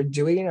things, and we're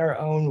doing it our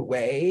own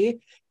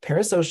way,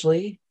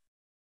 parasocially,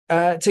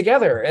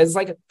 together as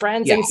like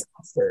friends and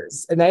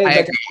sisters. And I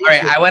agree. All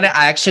right, I want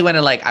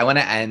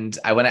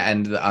to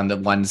end on the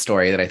one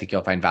story that I think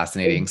you'll find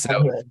fascinating.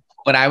 So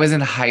when I was in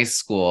high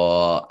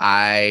school,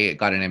 I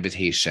got an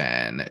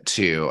invitation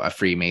to a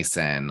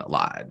Freemason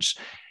lodge,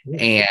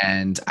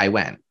 and I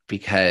went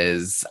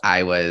because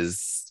I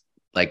was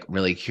like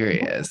really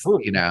curious,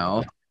 you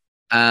know?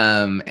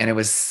 And it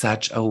was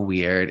such a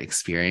weird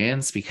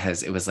experience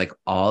because it was like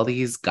all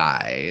these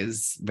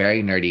guys,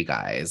 very nerdy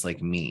guys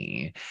like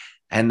me.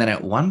 And then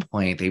at one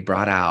point they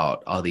brought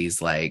out all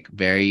these like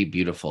very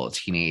beautiful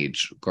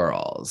teenage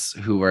girls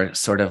who were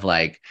sort of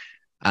like,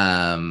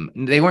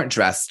 they weren't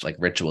dressed like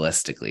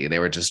ritualistically. They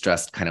were just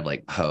dressed kind of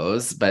like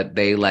hoes, but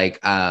they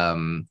like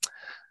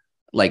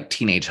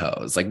teenage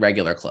hoes, like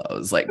regular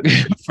clothes, like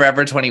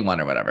Forever 21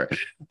 or whatever.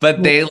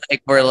 But they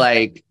like were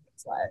like,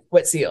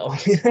 what seal?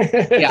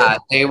 Yeah,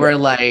 they were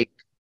like,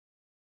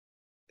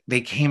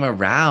 they came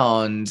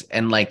around,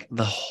 and like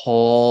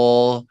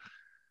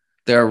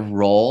their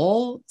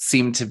role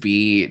seemed to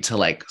be to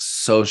like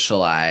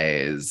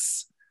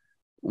socialize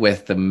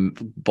with the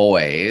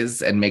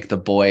boys and make the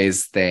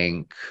boys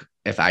think,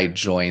 if I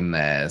join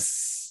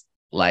this,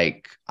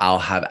 like I'll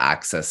have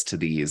access to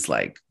these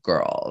like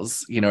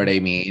girls, you know what I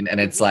mean?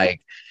 And it's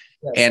like,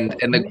 and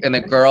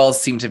the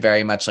girls seem to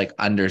very much like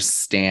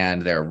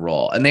understand their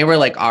role, and they were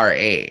like our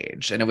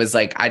age, and it was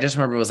like, I just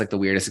remember it was like the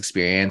weirdest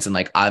experience, and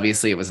like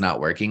obviously it was not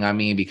working on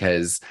me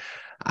because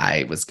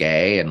I was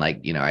gay, and like,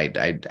 you know,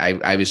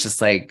 I was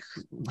just like,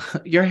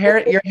 your hair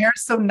is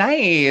so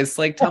nice,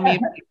 like tell me,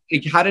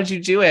 like, how did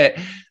you do it?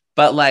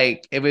 But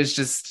like it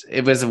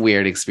was a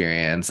weird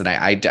experience, and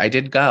I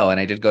did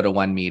go to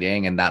one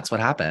meeting, and that's what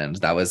happened.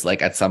 That was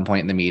like at some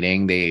point in the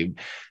meeting they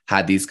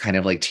had these kind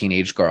of like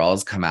teenage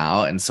girls come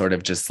out and sort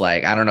of just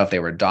like, I don't know if they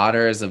were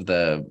daughters of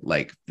the,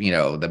 like, you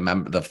know,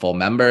 the full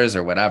members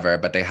or whatever,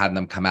 but they had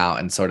them come out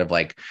and sort of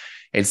like,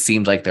 it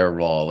seemed like their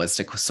role was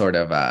to sort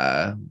of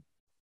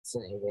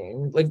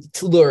like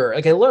to lure,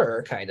 like a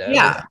lure kind of.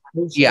 Yeah.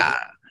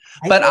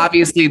 But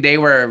obviously they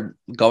were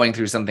going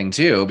through something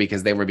too,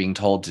 because they were being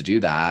told to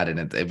do that,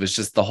 and it was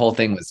just, the whole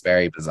thing was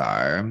very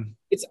bizarre.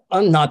 It's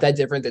not that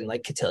different than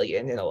like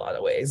cotillion in a lot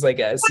of ways, I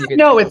guess.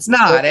 No, it's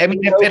not. I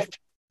mean,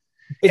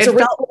 it's a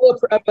ritual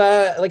of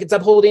like it's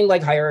upholding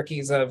like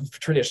hierarchies of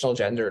traditional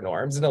gender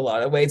norms in a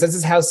lot of ways. This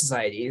is how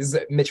societies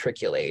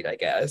matriculate, I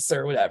guess,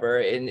 or whatever.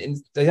 And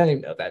I don't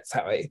even know if that's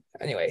how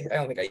anyway, I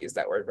don't think I used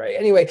that word right.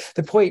 Anyway,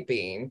 the point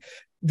being,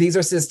 these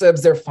are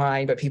systems, they're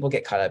fine, but people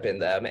get caught up in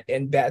them,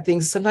 and bad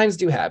things sometimes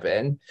do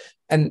happen.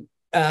 And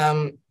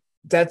I'm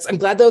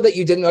glad though that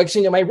you didn't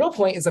actually. My real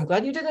point is, I'm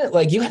glad you didn't,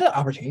 like, you had an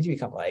opportunity to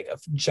become like a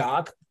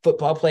jock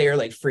football player,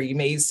 like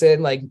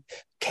Freemason, like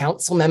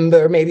council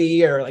member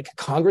maybe, or like a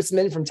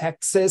congressman from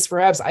Texas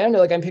perhaps. I don't know,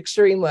 like I'm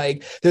picturing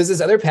like there's this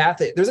other path,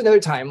 there's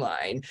another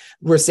timeline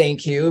where St.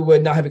 Q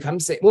would not have become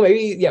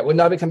would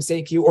not become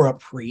St. Q, or a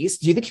priest.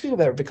 Do you think you would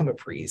have ever become a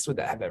priest? Would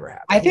that have ever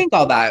happened? I think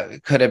all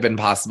that could have been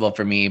possible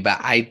for me, but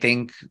I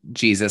think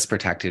Jesus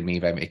protected me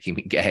by making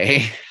me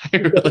gay. I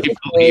really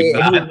believe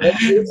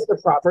that. The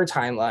proper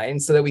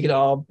timeline so that we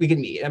could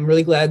meet. I'm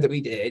really glad that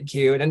we did,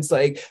 Q. And it's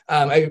like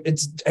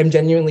I'm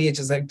genuinely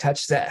just like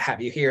touched to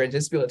have you here and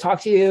just be able to talk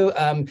to you.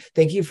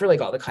 Thank you for like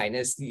all the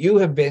kindness.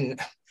 You've been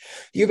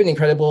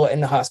incredible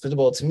and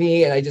hospitable to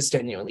me, and I just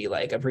genuinely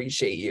like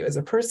appreciate you as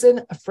a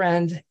person, a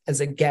friend,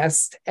 as a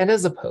guest, and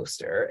as a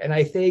poster. And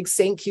I think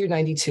St.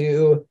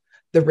 Q92,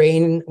 the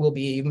reign will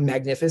be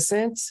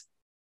magnificent,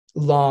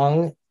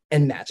 long,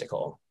 and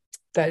magical.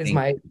 That is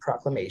my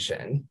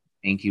proclamation.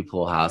 Thank you,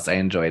 Pool House. I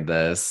enjoyed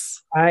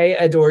this. I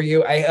adore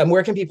you.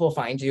 Where can people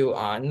find you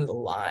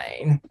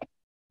online?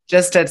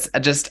 Just at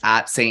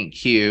St.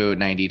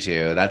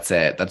 Q92. That's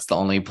it. That's the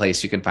only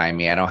place you can find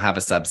me. I don't have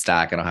a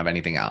Substack. I don't have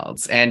anything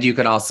else. And you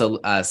can also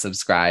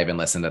subscribe and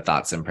listen to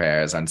Thoughts and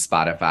Prayers on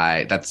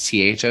Spotify. That's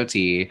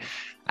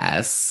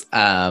THOTS.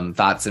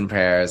 Thoughts and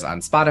Prayers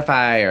on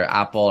Spotify or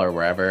Apple or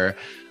wherever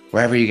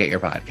you get your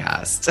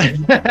podcast.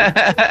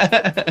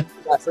 Yeah,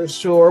 for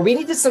sure. We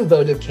needed some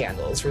votive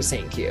candles for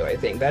St. Q. I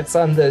think that's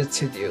on the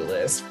to-do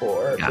list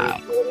for.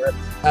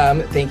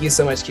 Thank you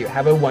so much, Q.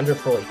 Have a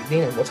wonderful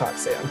evening, and we'll talk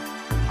soon.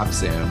 Talk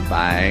soon.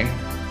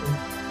 Bye.